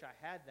say, I wish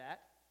I had that.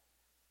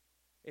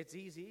 It's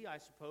easy, I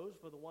suppose,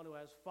 for the one who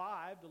has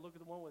 5 to look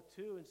at the one with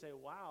 2 and say,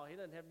 wow, he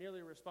doesn't have nearly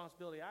the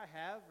responsibility I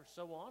have, or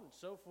so on and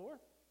so forth.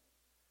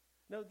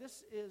 No,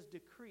 this is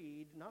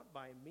decreed not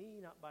by me,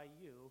 not by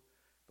you,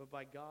 but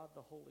by God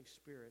the Holy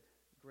Spirit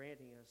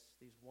granting us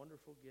these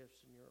wonderful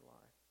gifts in your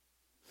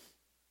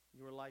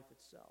life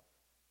itself.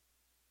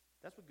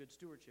 That's what good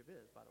stewardship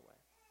is, by the way.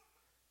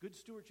 Good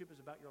stewardship is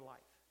about your life,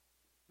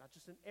 not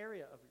just an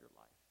area of your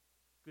life.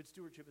 Good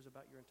stewardship is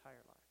about your entire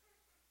life.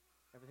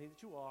 Everything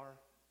that you are,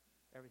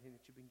 everything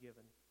that you've been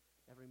given,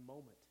 every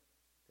moment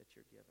that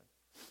you're given.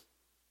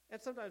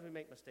 And sometimes we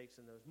make mistakes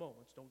in those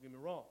moments, don't get me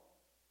wrong.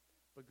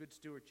 But good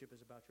stewardship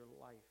is about your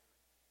life.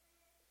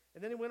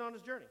 And then he went on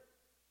his journey.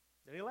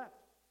 Then he left.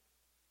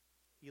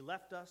 He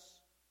left us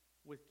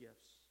with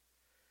gifts.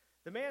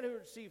 The man who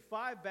received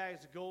 5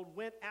 bags of gold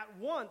went at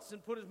once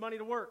and put his money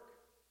to work.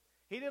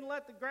 He didn't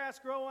let the grass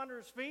grow under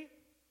his feet.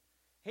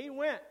 He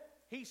went.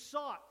 He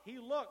sought. He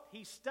looked.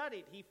 He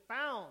studied. He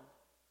found.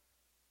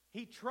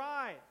 He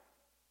tried.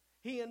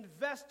 He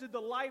invested the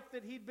life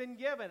that he'd been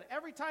given.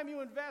 Every time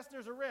you invest,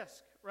 there's a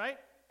risk, right?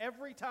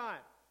 Every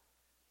time.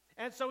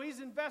 And so he's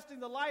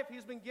investing the life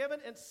he's been given,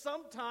 and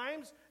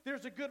sometimes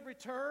there's a good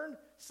return.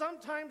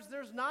 Sometimes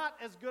there's not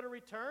as good a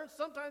return.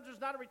 Sometimes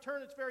there's not a return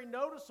that's very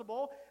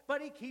noticeable,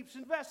 but he keeps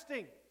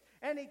investing.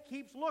 And he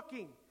keeps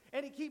looking.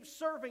 And he keeps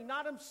serving,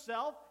 not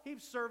himself,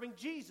 he's serving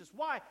Jesus.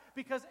 Why?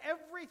 Because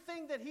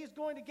everything that he's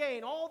going to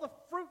gain, all the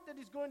fruit that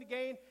he's going to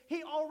gain,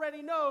 he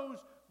already knows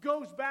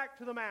goes back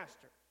to the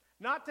master,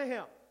 not to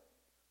him.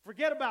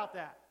 Forget about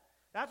that.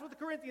 That's what the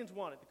Corinthians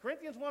wanted. The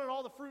Corinthians wanted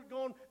all the fruit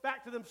going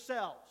back to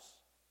themselves,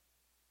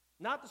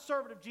 not the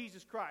servant of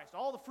Jesus Christ.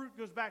 All the fruit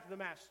goes back to the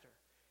master.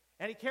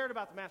 And he cared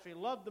about the master. He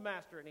loved the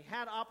master. And he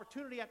had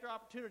opportunity after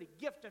opportunity,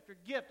 gift after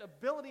gift,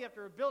 ability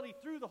after ability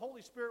through the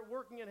Holy Spirit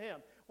working in him.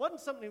 It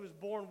wasn't something he was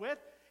born with.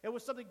 It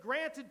was something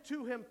granted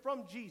to him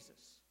from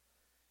Jesus.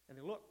 And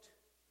he looked,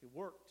 he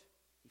worked,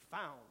 he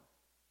found,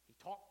 he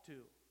talked to.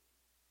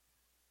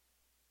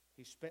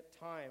 He spent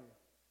time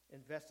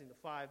investing the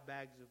 5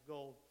 bags of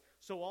gold.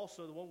 So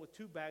also the one with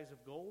 2 bags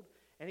of gold,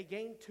 and he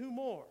gained 2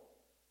 more.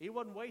 He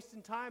wasn't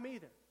wasting time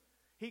either.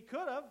 He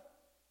could have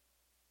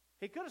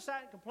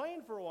sat and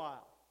complained for a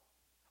while.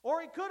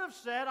 Or he could have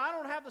said, I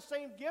don't have the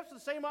same gifts, the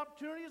same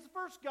opportunity as the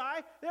first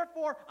guy,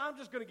 therefore I'm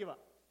just going to give up.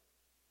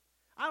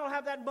 I don't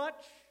have that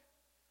much.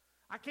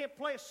 I can't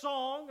play a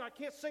song. I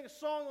can't sing a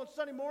song on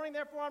Sunday morning,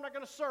 therefore I'm not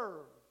going to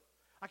serve.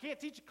 I can't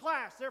teach a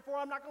class, therefore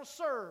I'm not going to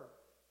serve.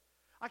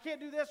 I can't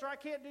do this or I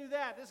can't do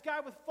that. This guy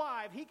with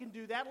 5, he can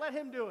do that. Let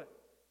him do it.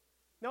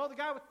 No, the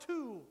guy with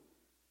 2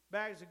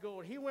 bags of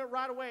gold, he went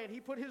right away and he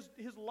put his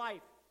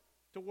life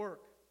to work.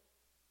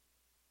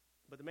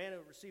 But the man who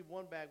received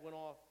 1 bag went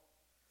off,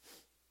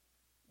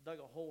 dug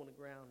a hole in the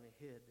ground, and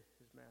he hid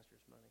his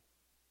master's money.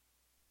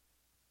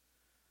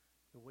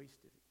 He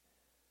wasted it.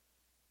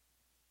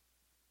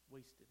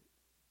 Wasted it.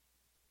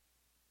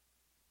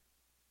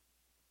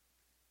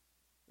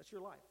 That's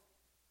your life.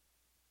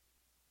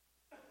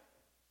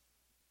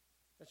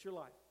 That's your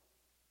life.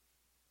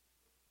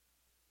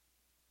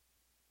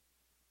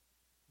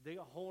 Dig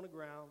a hole in the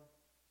ground.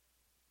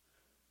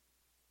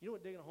 You know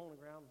what digging a hole in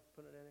the ground,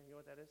 putting it in there, you know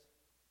what that is?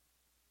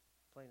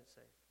 Playing it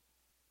safe.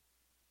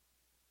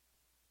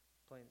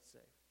 Playing it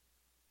safe.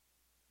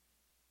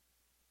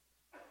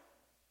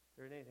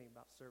 There ain't anything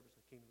about service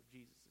in the kingdom of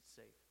Jesus that's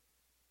safe.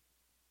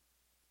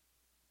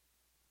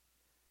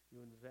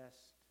 You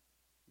invest,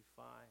 you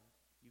find,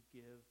 you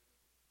give.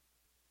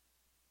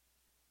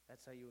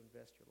 That's how you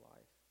invest your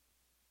life.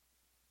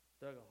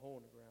 Dug a hole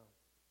in the ground,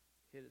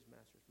 hid his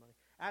master's money.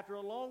 After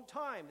a long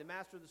time, the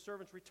master of the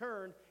servants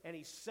returned, and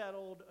he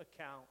settled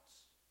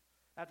accounts.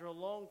 After a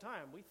long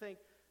time, we think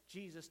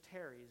Jesus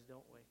tarries,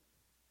 don't we?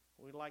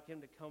 We'd like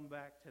him to come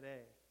back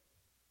today,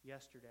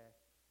 yesterday.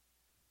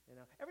 You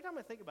know, every time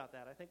I think about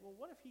that, I think, well,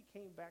 what if he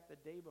came back the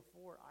day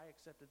before I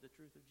accepted the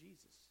truth of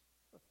Jesus?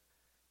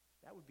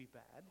 That would be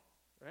bad,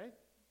 right?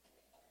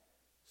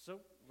 So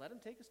let him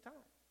take his time.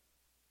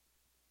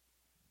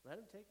 Let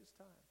him take his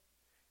time.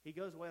 He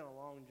goes away on a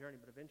long journey,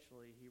 but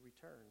eventually he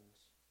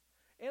returns.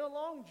 In a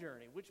long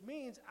journey, which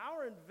means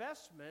our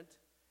investment,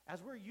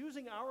 as we're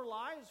using our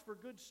lives for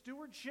good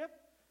stewardship,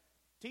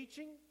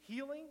 teaching,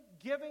 healing,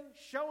 giving,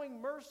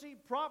 showing mercy,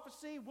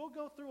 prophecy, we'll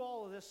go through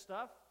all of this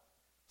stuff.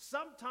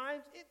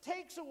 Sometimes it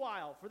takes a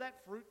while for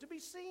that fruit to be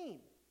seen.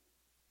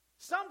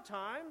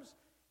 Sometimes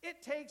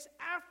it takes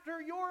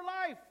after your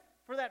life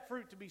for that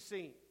fruit to be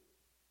seen.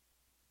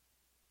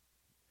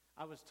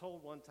 I was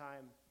told one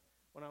time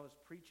when I was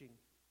preaching,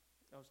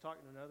 I was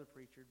talking to another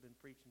preacher who'd been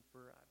preaching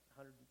for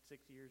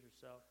 106 years or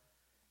so,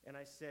 and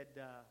I said,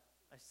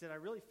 I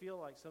really feel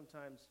like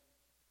sometimes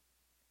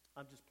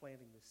I'm just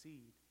planting the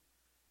seed.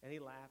 And he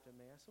laughed at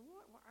me. I said,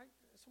 why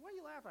are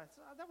you laughing? I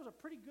said, that was a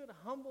pretty good,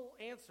 humble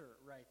answer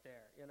right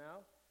there, you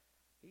know.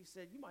 He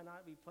said, you might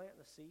not be planting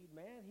the seed,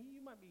 man.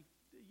 You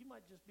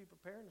might just be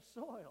preparing the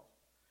soil.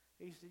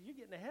 He said, you're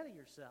getting ahead of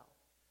yourself.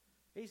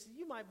 He said,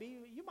 you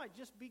might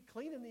just be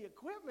cleaning the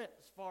equipment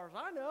as far as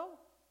I know.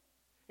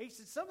 He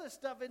said, some of this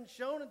stuff isn't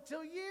shown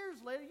until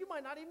years later. You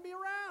might not even be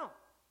around.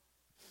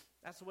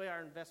 That's the way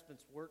our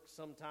investments work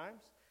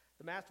sometimes.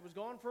 The master was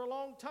gone for a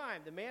long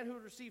time. The man who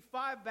had received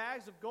 5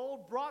 bags of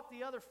gold brought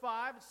the other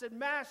 5 and said,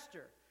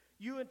 Master,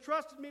 you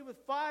entrusted me with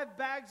 5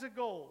 bags of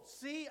gold.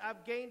 See,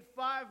 I've gained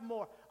 5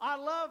 more. I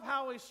love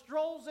how he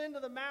strolls into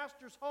the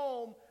master's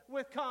home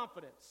with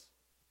confidence.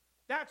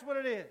 That's what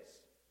it is.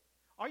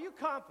 Are you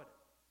confident?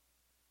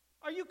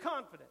 Are you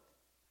confident?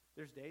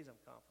 There's days I'm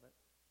confident.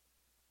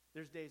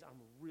 There's days I'm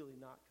really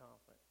not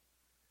confident.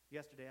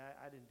 Yesterday,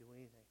 I didn't do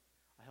anything.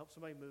 I helped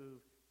somebody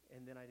move,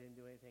 and then I didn't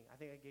do anything. I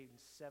think I gave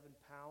him 7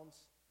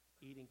 pounds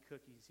eating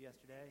cookies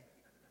yesterday,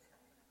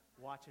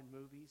 watching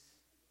movies.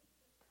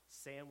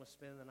 Sam was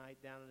spending the night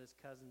down at his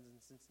cousin's in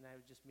Cincinnati.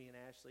 It was just me and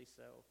Ashley,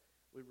 so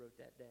we wrote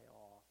that day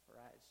off,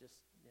 right? It's just,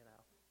 you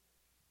know.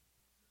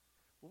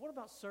 Well, what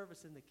about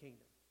service in the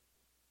kingdom?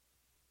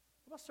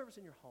 What about service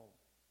in your home?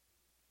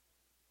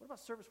 What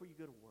about service where you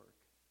go to work?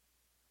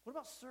 What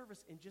about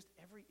service in just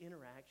every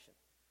interaction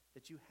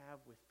that you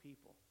have with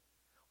people?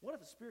 What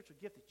if the spiritual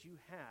gift that you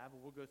have,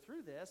 and we'll go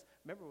through this,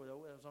 remember it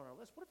was on our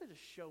list, what if it is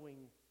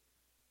showing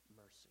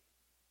mercy?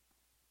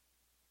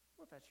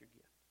 What if that's your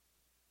gift?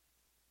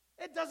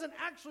 It doesn't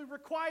actually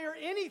require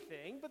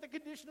anything but the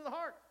condition of the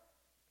heart.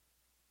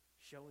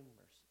 Showing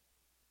mercy.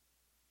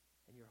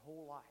 And your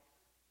whole life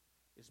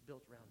is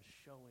built around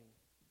showing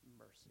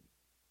mercy.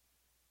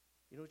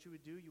 You know what you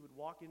would do? You would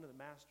walk into the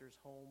master's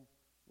home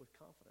with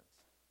confidence.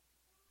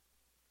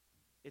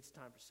 It's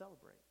time to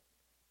celebrate.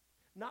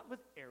 Not with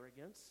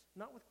arrogance,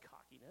 not with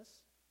cockiness,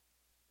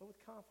 but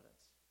with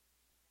confidence.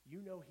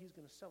 You know he's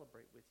going to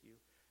celebrate with you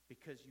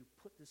because you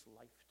put this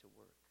life to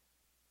work.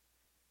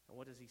 And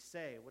what does he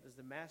say? What does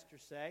the master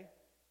say?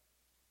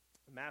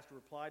 The master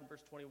replied in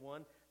verse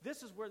 21.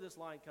 This is where this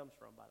line comes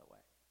from, by the way.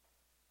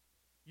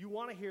 You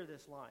want to hear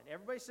this line.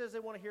 Everybody says they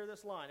want to hear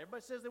this line.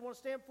 Everybody says they want to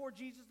stand for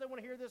Jesus. They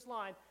want to hear this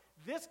line.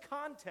 This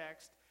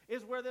context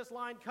is where this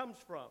line comes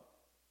from.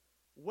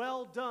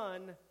 Well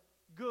done,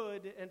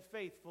 good and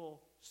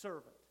faithful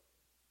servant.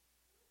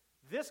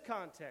 This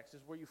context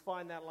is where you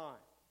find that line.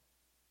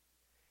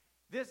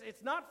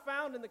 It's not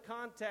found in the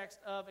context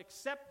of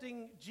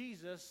accepting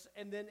Jesus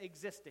and then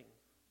existing.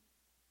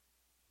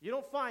 You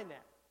don't find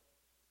that.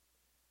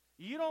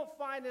 You don't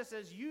find this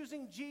as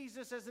using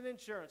Jesus as an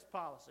insurance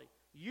policy.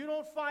 You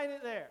don't find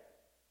it there.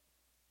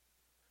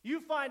 You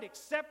find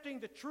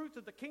accepting the truth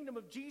of the kingdom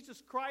of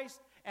Jesus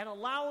Christ and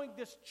allowing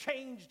this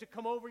change to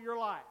come over your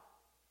life.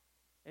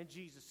 And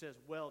Jesus says,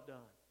 well done,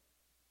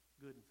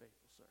 good and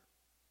faithful servant.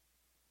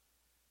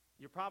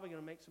 You're probably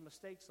going to make some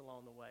mistakes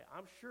along the way.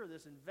 I'm sure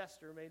this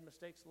investor made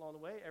mistakes along the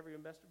way. Every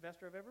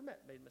investor I've ever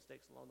met made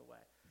mistakes along the way.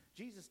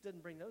 Jesus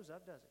didn't bring those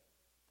up, does he?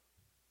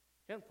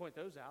 He doesn't point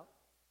those out.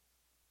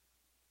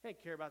 He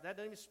doesn't care about that.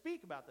 Doesn't even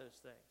speak about those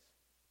things.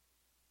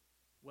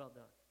 Well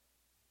done.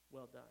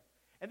 Well done.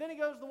 And then he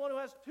goes to the one who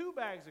has 2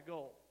 bags of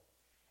gold.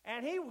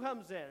 And he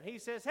comes in and he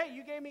says, hey,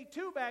 you gave me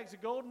 2 bags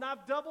of gold and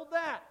I've doubled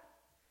that.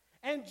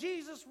 And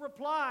Jesus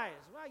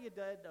replies, well, you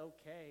did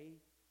okay.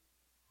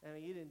 I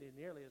mean, you didn't do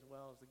nearly as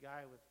well as the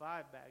guy with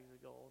 5 bags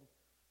of gold,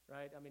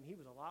 right? I mean, he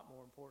was a lot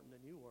more important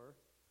than you were.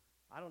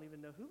 I don't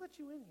even know who let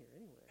you in here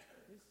anyway.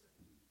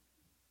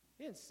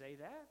 He didn't say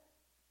that.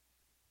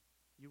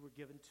 You were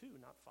given 2,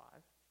 not 5.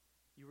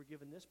 You were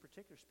given this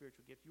particular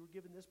spiritual gift. You were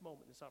given this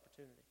moment, this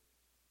opportunity.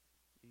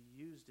 You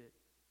used it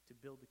to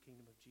build the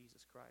kingdom of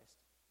Jesus Christ.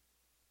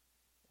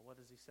 Well, what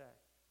does he say?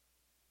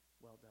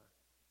 Well done.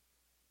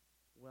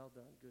 Well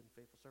done, good and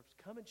faithful servants.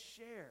 Come and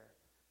share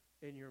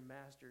in your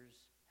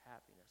master's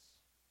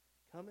happiness.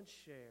 Come and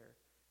share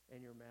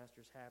in your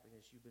master's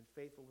happiness. You've been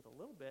faithful with a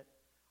little bit.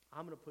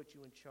 I'm going to put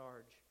you in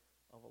charge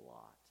of a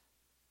lot.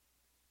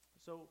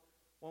 So,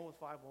 1 with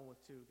 5, 1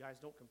 with 2. Guys,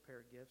 don't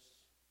compare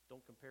gifts.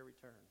 Don't compare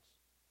returns.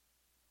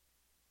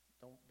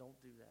 Don't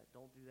do that.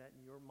 Don't do that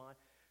in your mind.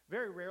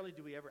 Very rarely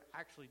do we ever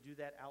actually do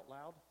that out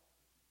loud,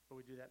 but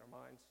we do that in our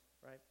minds,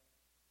 right?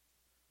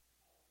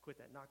 Quit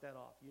that. Knock that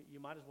off.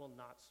 You might as well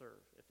not serve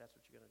if that's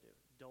what you're going to do.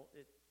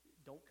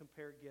 Don't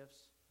compare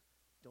gifts.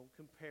 Don't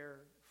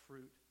compare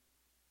fruit.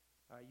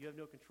 You have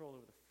no control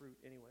over the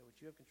fruit anyway. What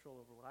you have control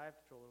over, what I have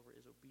control over,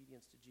 is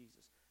obedience to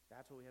Jesus.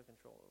 That's what we have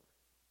control over.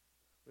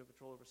 We have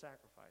control over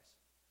sacrifice.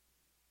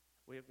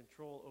 We have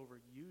control over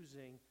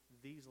using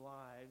these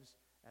lives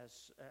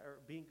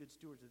or being good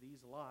stewards of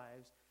these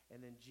lives,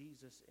 and then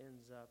Jesus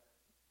ends up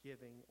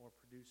giving or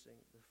producing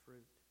the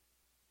fruit.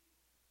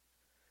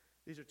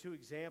 These are 2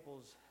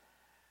 examples,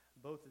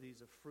 both of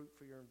these, of fruit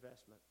for your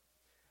investment.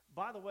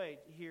 By the way,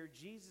 here,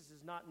 Jesus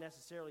is not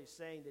necessarily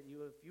saying that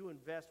if you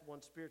invest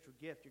one spiritual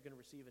gift, you're going to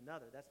receive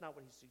another. That's not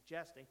what he's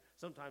suggesting.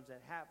 Sometimes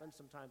that happens,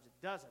 sometimes it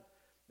doesn't.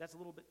 That's a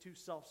little bit too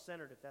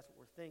self-centered if that's what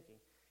we're thinking.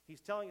 He's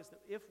telling us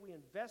that if we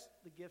invest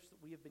the gifts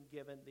that we have been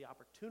given, the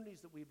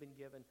opportunities that we've been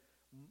given,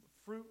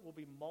 fruit will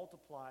be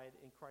multiplied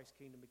in Christ's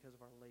kingdom because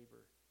of our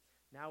labor.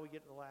 Now we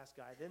get to the last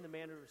guy. Then the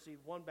man who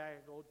received 1 bag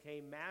of gold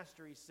came.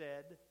 Master, he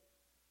said,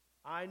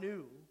 I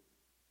knew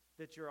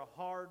that you're a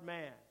hard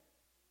man.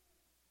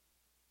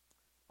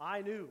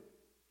 I knew,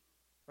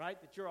 right,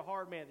 that you're a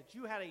hard man, that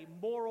you had a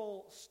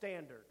moral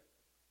standard,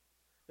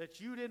 that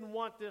you didn't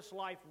want this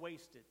life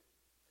wasted,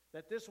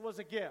 that this was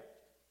a gift.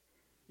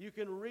 You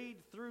can read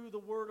through the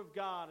Word of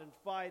God and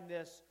find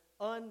this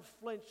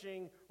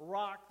unflinching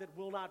rock that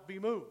will not be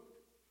moved.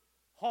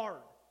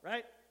 Hard,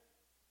 right?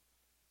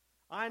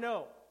 I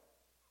know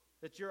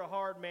that you're a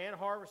hard man,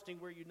 harvesting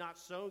where you'd not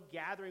sown,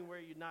 gathering where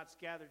you'd not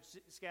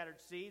scattered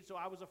seed. So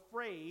I was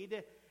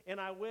afraid, and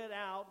I went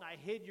out and I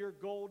hid your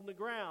gold in the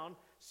ground.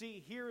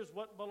 See, here's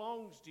what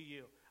belongs to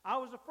you. I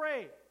was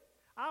afraid.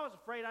 I was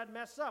afraid I'd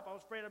mess up. I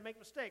was afraid I'd make a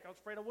mistake. I was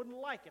afraid I wouldn't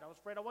like it. I was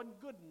afraid I wasn't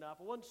good enough.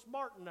 I wasn't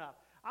smart enough.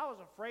 I was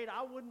afraid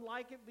I wouldn't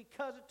like it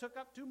because it took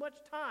up too much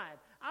time.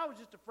 I was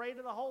just afraid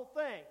of the whole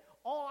thing.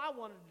 All I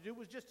wanted to do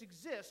was just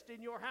exist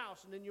in your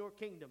house and in your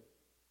kingdom.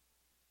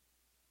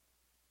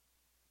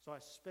 So I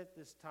spent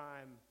this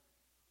time,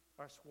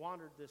 or I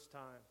squandered this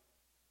time.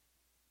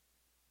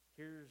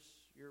 Here's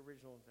your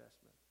original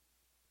investment.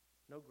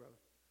 No growth,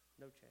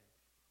 no change.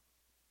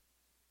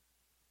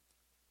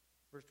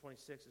 Verse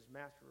 26, his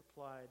master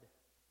replied,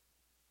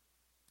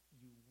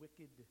 you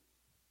wicked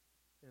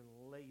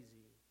and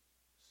lazy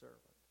servant.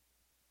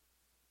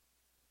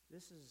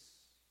 This is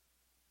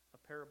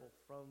a parable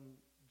from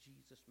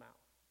Jesus' mouth.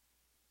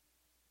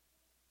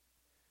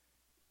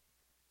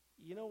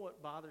 You know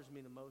what bothers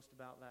me the most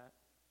about that?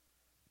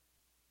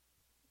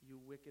 You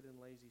wicked and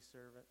lazy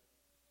servant.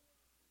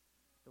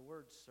 The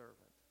word servant.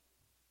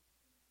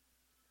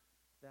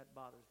 That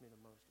bothers me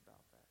the most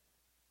about that.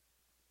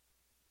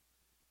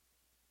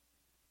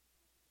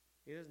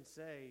 He doesn't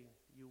say,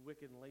 you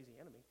wicked and lazy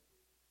enemy.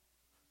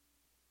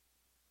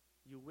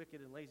 You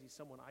wicked and lazy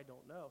someone I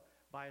don't know.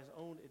 By his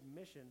own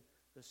admission,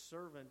 the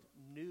servant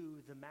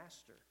knew the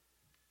master.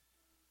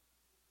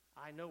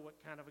 I know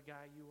what kind of a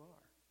guy you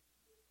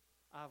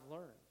are. I've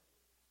learned.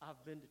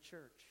 I've been to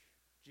church,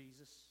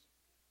 Jesus.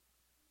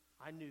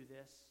 I knew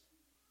this.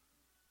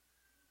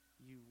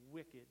 You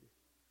wicked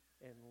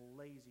and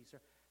lazy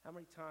servant. How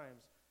many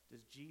times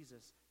does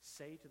Jesus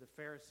say to the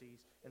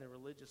Pharisees and the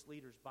religious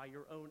leaders, by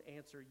your own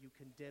answer you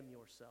condemn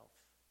yourself?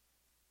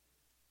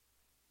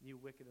 You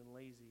wicked and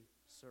lazy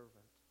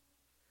servant.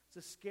 It's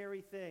a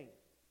scary thing.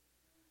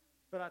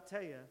 But I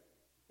tell you,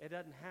 it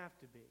doesn't have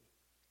to be.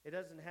 It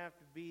doesn't have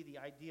to be the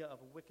idea of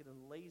a wicked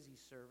and lazy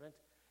servant.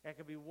 It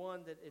can be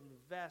one that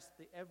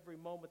invests every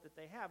moment that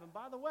they have. And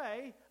by the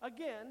way,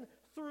 again,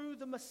 through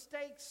the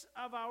mistakes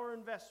of our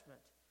investment.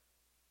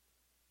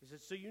 He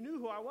says, so you knew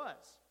who I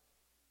was.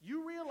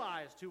 You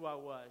realized who I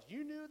was.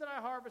 You knew that I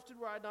harvested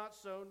where I had not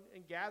sown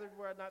and gathered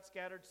where I had not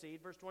scattered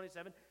seed. Verse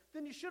 27,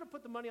 then you should have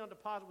put the money on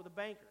deposit with the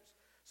bankers,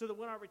 so that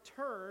when I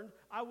returned,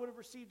 I would have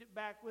received it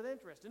back with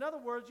interest. In other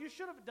words, you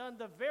should have done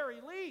the very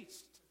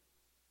least.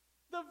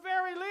 The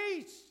very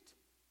least.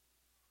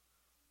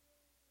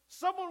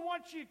 Someone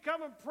wants you to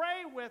come and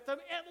pray with them,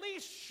 at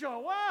least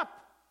show up.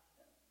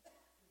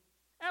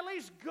 At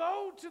least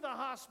go to the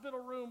hospital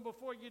room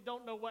before you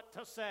don't know what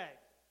to say,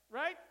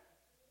 right?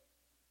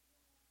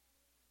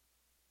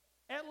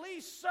 At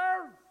least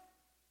serve.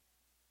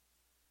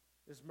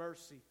 This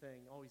mercy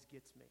thing always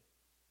gets me.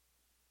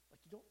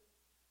 Like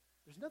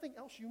there's nothing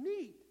else you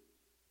need.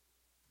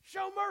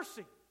 Show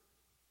mercy.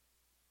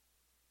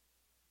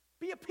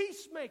 Be a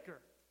peacemaker.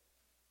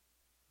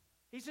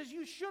 He says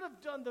you should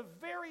have done the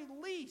very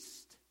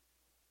least.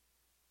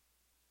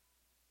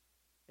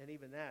 And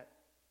even that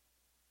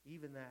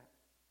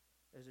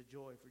is a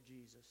joy for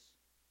Jesus.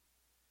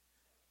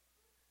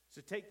 So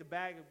take the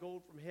bag of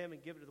gold from him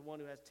and give it to the one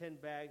who has 10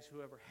 bags.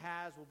 Whoever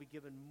has will be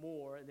given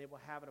more, and they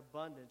will have an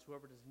abundance.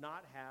 Whoever does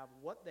not have,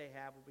 what they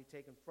have will be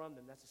taken from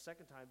them. That's the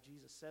second time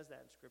Jesus says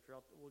that in Scripture.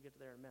 We'll get to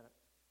there in a minute.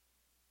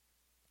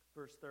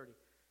 Verse 30.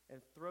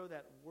 And throw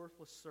that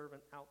worthless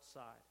servant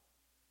outside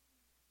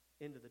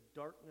into the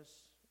darkness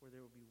where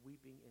there will be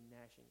weeping and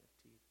gnashing of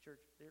teeth.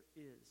 Church, there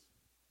is.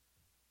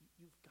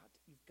 You've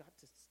got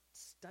to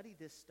study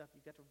this stuff.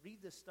 You've got to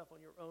read this stuff on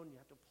your own. You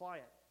have to apply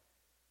it.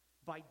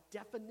 By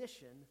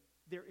definition,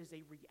 there is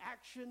a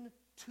reaction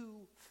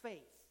to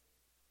faith.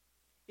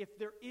 If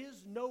there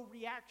is no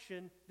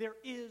reaction, there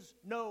is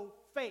no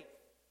faith.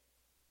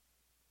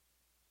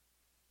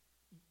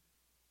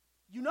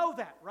 You know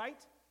that,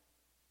 right?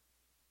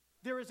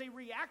 There is a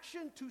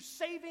reaction to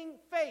saving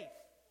faith.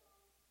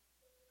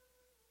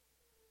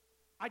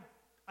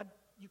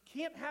 You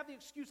can't have the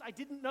excuse, I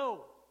didn't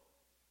know.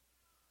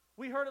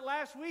 We heard it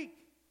last week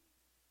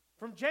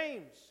from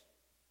James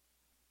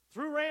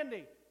through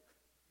Randy.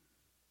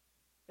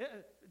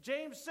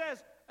 James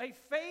says, a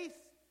faith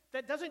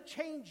that doesn't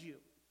change you,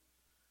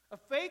 a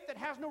faith that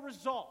has no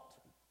result,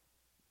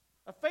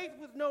 a faith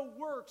with no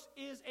works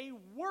is a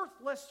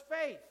worthless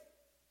faith.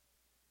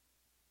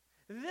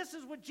 This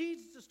is what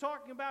Jesus is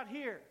talking about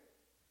here.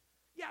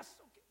 Yes,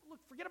 okay, look,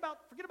 forget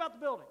about the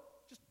building.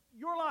 Just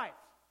your life.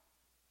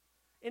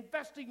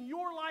 Investing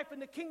your life in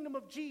the kingdom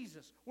of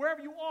Jesus,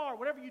 wherever you are,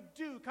 whatever you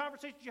do,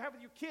 conversations you have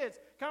with your kids,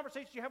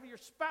 conversations you have with your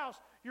spouse,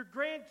 your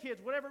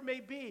grandkids, whatever it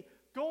may be,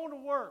 going to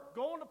work,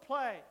 going to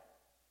play,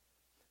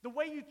 the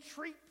way you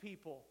treat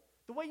people,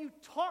 the way you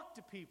talk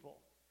to people,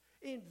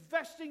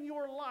 investing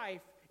your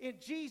life in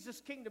Jesus'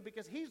 kingdom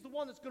because he's the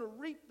one that's going to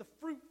reap the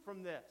fruit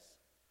from this.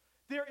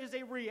 There is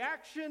a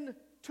reaction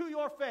to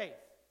your faith.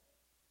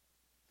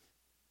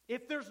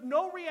 If there's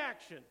no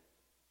reaction,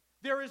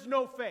 there is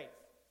no faith.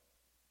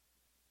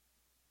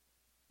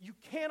 You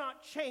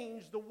cannot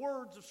change the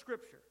words of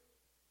Scripture.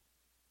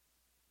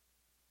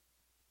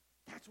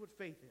 That's what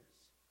faith is.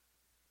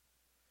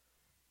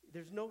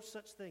 There's no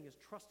such thing as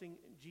trusting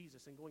in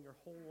Jesus and going your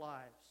whole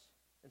lives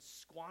and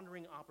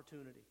squandering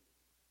opportunity.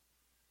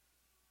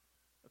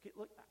 Okay,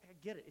 look, I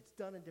get it. It's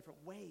done in different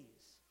ways.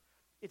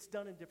 It's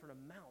done in different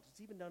amounts. It's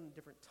even done in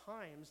different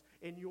times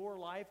in your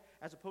life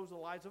as opposed to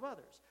the lives of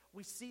others.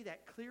 We see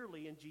that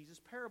clearly in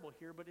Jesus' parable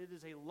here, but it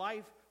is a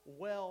life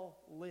well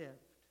lived.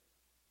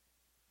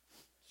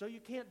 So you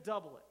can't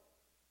double it.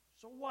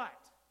 So what?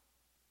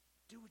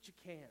 Do what you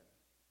can.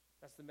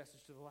 That's the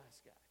message to the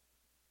last guy.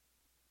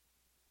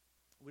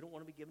 We don't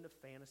want to be given to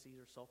fantasies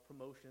or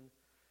self-promotion,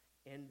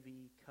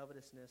 envy,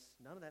 covetousness,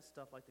 none of that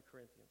stuff like the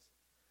Corinthians.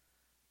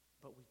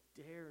 But we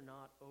dare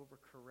not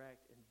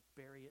overcorrect and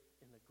bury it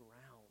in the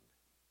ground.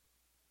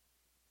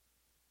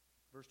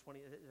 Verse 20,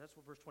 that's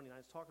what verse 29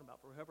 is talking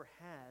about. For whoever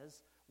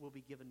has will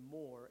be given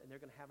more, and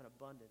they're going to have an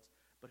abundance.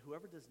 But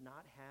whoever does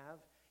not have,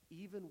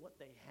 even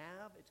what they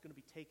have, it's going to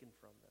be taken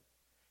from them.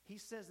 He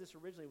says this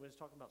originally when he's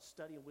talking about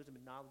study and wisdom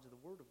and knowledge of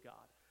the Word of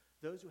God.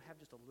 Those who have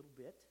just a little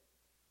bit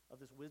of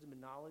this wisdom and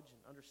knowledge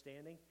and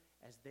understanding,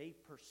 as they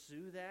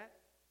pursue that,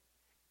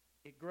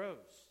 it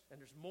grows, and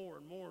there's more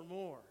and more and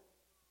more.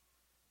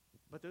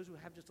 But those who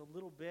have just a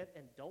little bit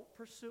and don't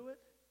pursue it,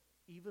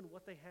 even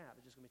what they have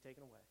is just going to be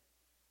taken away.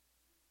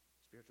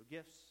 Spiritual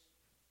gifts,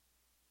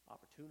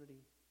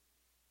 opportunity,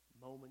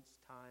 moments,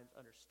 times,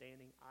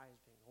 understanding, eyes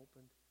being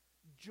opened,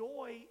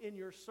 joy in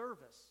your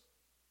service.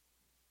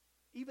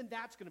 Even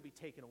that's going to be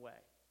taken away.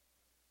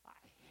 I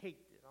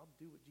hate it. I'll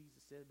do what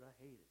Jesus said, but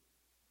I hate it.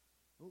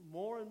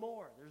 More and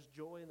more, there's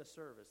joy in the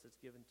service that's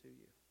given to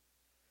you.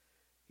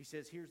 He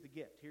says, here's the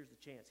gift, here's the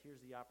chance, here's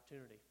the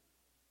opportunity.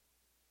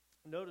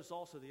 Notice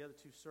also the other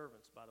two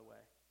servants, by the way.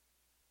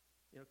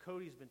 You know,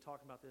 Cody's been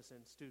talking about this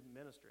in student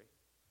ministry,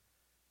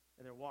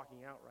 and they're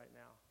walking out right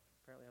now.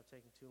 Apparently I'm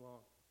taking too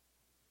long.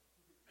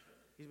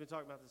 He's been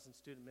talking about this in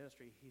student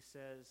ministry. He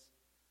says,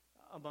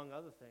 among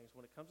other things,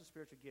 when it comes to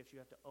spiritual gifts, you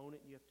have to own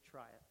it and you have to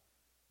try it.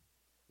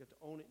 You have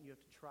to own it and you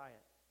have to try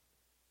it.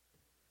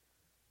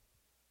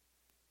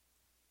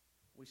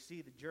 We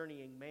see the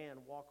journeying man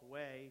walk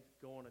away,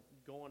 go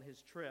on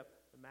his trip.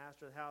 The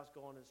master of the house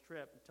go on his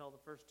trip and tell the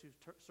first two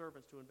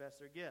servants to invest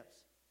their gifts.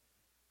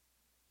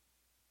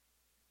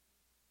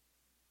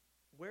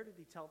 Where did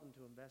he tell them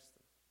to invest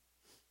them?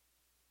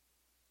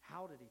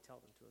 How did he tell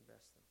them to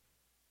invest them?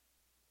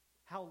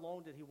 How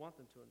long did he want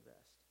them to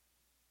invest?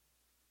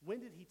 When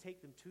did he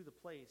take them to the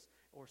place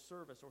or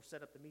service or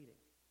set up the meeting?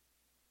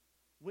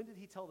 When did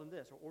he tell them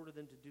this or order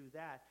them to do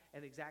that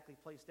and exactly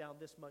place down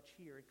this much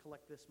here and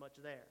collect this much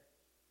there?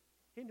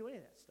 He didn't do any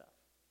of that stuff.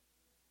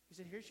 He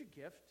said, here's your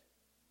gift.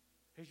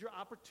 Here's your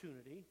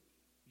opportunity.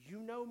 You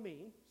know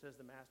me, says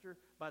the master,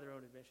 by their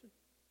own admission.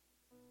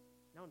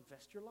 Now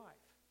invest your life.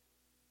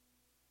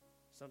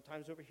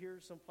 Sometimes over here,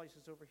 some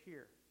places over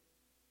here.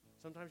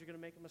 Sometimes you're going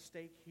to make a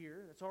mistake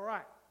here. That's all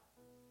right.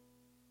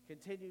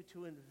 Continue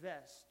to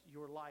invest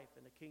your life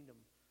in the kingdom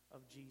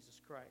of Jesus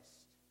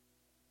Christ.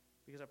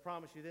 Because I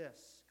promise you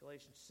this,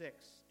 Galatians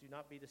 6, do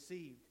not be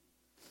deceived.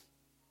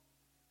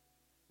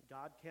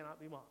 God cannot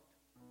be mocked.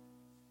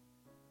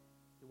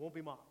 It won't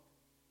be mocked.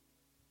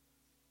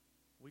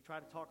 We try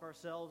to talk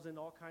ourselves into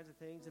all kinds of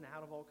things and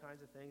out of all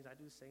kinds of things. I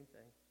do the same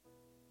thing.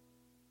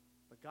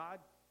 But God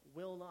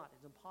will not.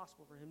 It's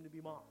impossible for him to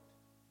be mocked.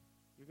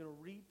 You're going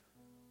to reap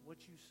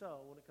what you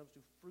sow when it comes to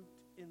fruit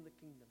in the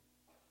kingdom.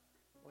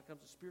 When it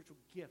comes to spiritual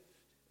gift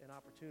and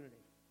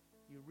opportunity.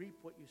 You reap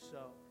what you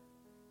sow.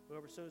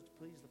 Whoever sows to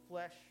please the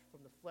flesh,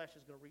 from the flesh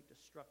is going to reap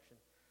destruction.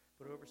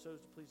 But whoever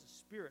sows to please the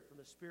Spirit, from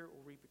the Spirit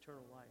will reap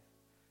eternal life.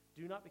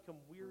 Do not become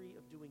weary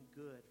of doing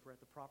good, for at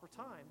the proper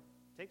time,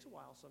 it takes a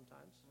while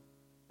sometimes,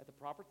 at the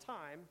proper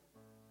time,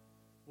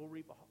 we'll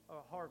reap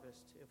a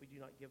harvest if we do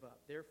not give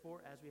up.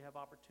 Therefore, as we have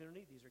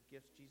opportunity, these are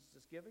gifts Jesus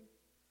is giving,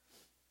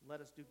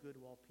 let us do good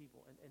to all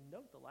people. And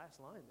note the last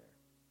line there.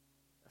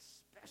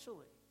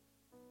 Especially,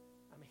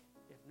 I mean,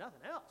 if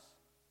nothing else,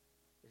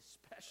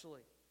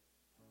 especially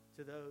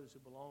to those who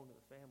belong to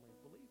the family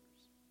of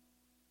believers.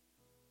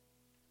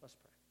 Let's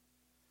pray.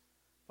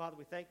 Father,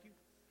 we thank you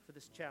for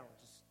this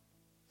challenge,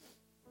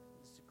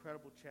 this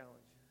incredible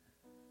challenge.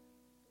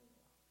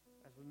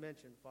 As we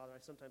mentioned, Father, I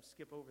sometimes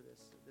skip over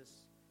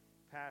this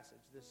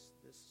passage, this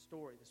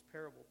story, this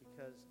parable,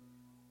 because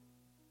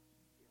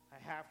I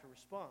have to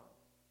respond,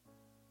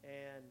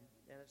 and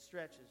it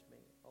stretches me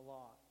a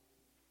lot.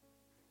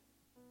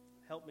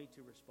 Help me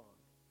to respond.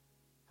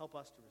 Help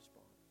us to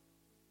respond.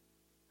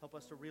 Help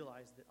us to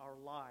realize that our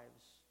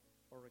lives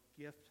are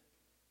a gift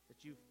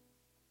that you've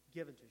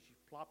given to us.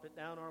 You've plopped it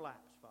down our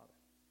laps, Father.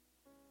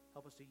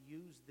 Help us to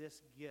use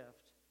this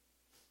gift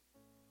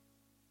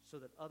so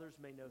that others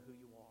may know who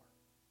you are.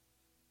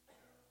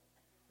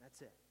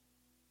 That's it.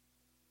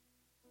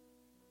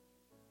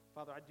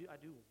 Father, I do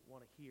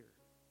want to hear,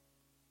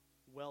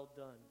 well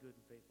done, good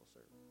and faithful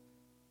servant.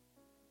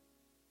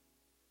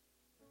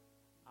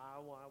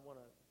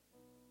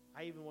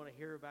 I even want to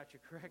hear about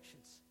your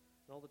corrections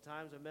and all the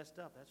times I messed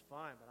up. That's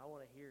fine, but I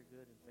want to hear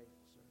good and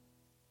faithful servant.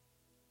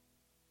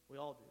 We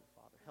all do,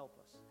 Father. Help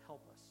us.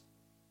 Help us.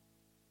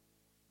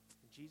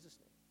 In Jesus'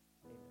 name,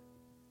 amen.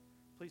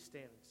 Please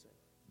stand and sing.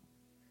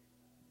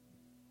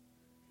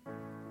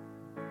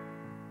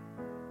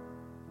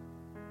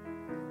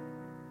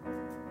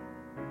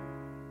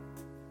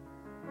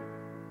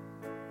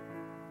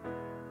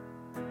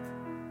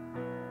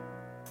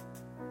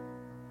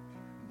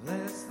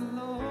 Bless the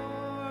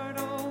Lord,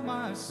 oh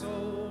my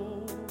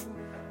soul,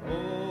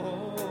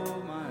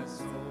 oh my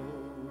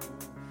soul,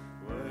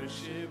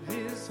 worship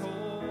his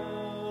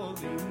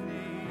holy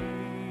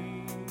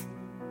name,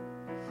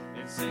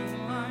 and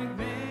sing like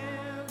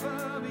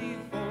never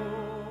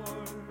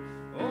before,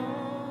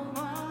 oh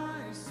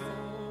my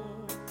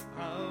soul,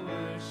 I'll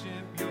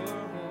worship your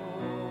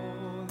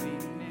holy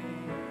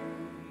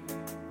name.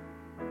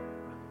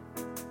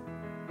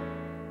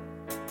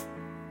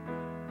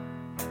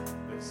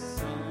 The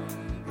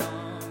sun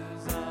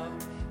comes up,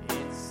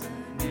 it's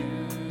a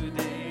new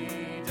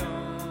day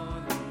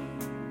dawning.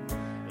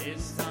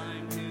 It's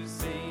time to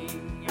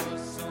sing your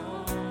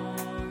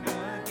song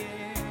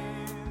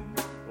again.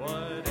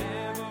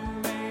 Whatever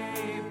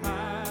may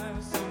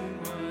pass and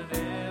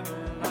whatever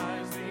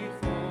lies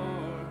before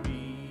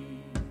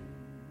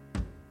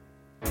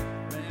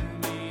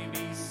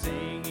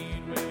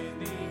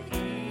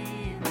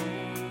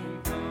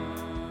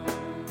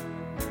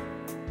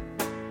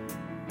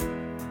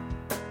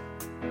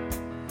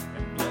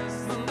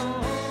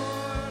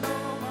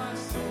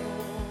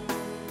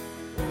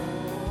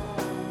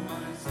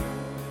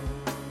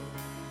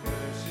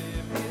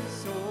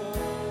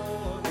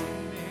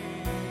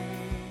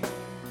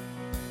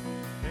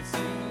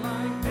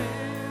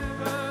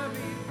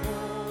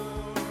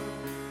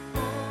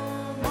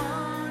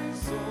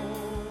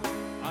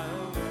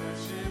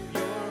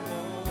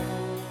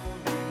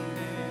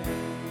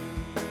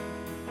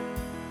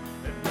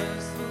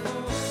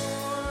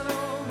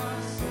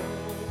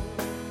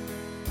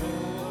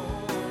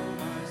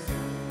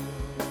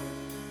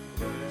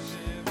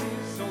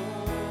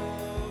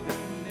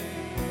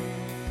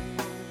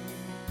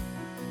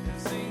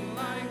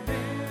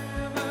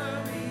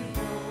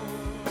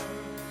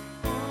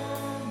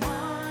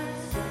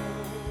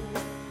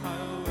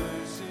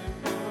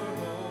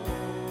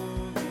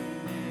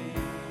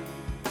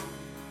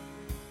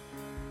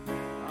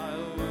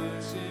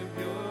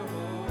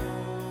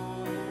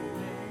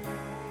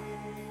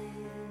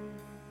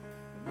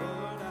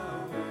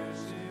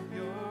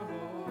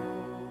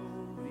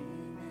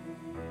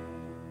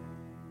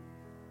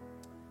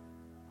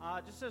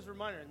Just as a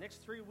reminder, the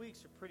next 3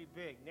 weeks are pretty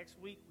big. Next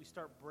week, we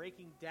start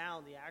breaking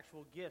down the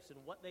actual gifts and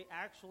what they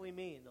actually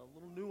mean, the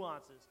little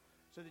nuances,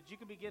 so that you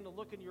can begin to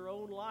look in your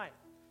own life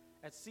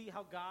and see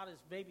how God is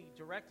maybe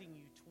directing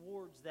you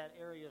towards that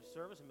area of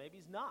service, and maybe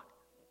He's not.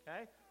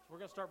 Okay, so we're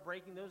going to start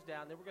breaking those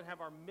down. Then we're going to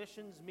have our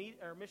missions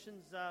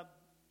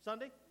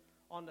Sunday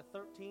on the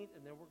 13th,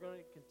 and then we're going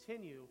to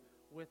continue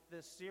with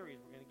this series.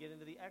 We're going to get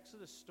into the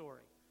Exodus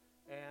story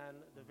and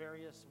the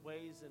various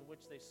ways in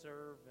which they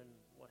serve and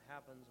what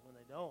happens when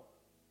they don't.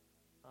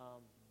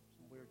 Some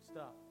weird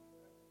stuff.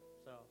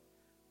 So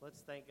let's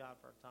thank God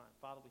for our time.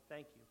 Father, we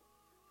thank you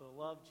for the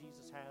love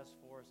Jesus has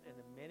for us and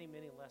the many,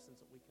 many lessons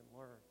that we can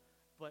learn.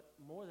 But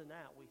more than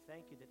that, we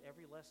thank you that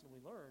every lesson we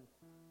learn,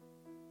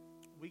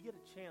 we get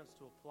a chance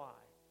to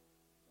apply.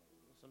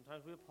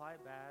 Sometimes we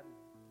apply it bad.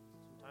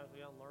 Sometimes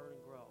we got to learn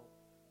and grow.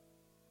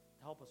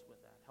 Help us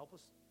with that. Help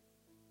us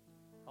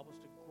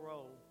to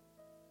grow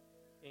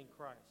in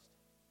Christ,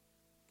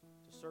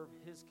 to serve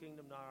His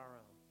kingdom, not our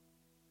own,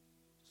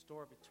 to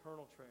store up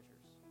eternal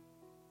treasures.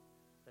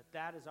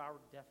 That is our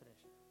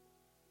definition.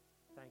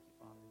 Thank you,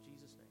 Father. In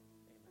Jesus' name.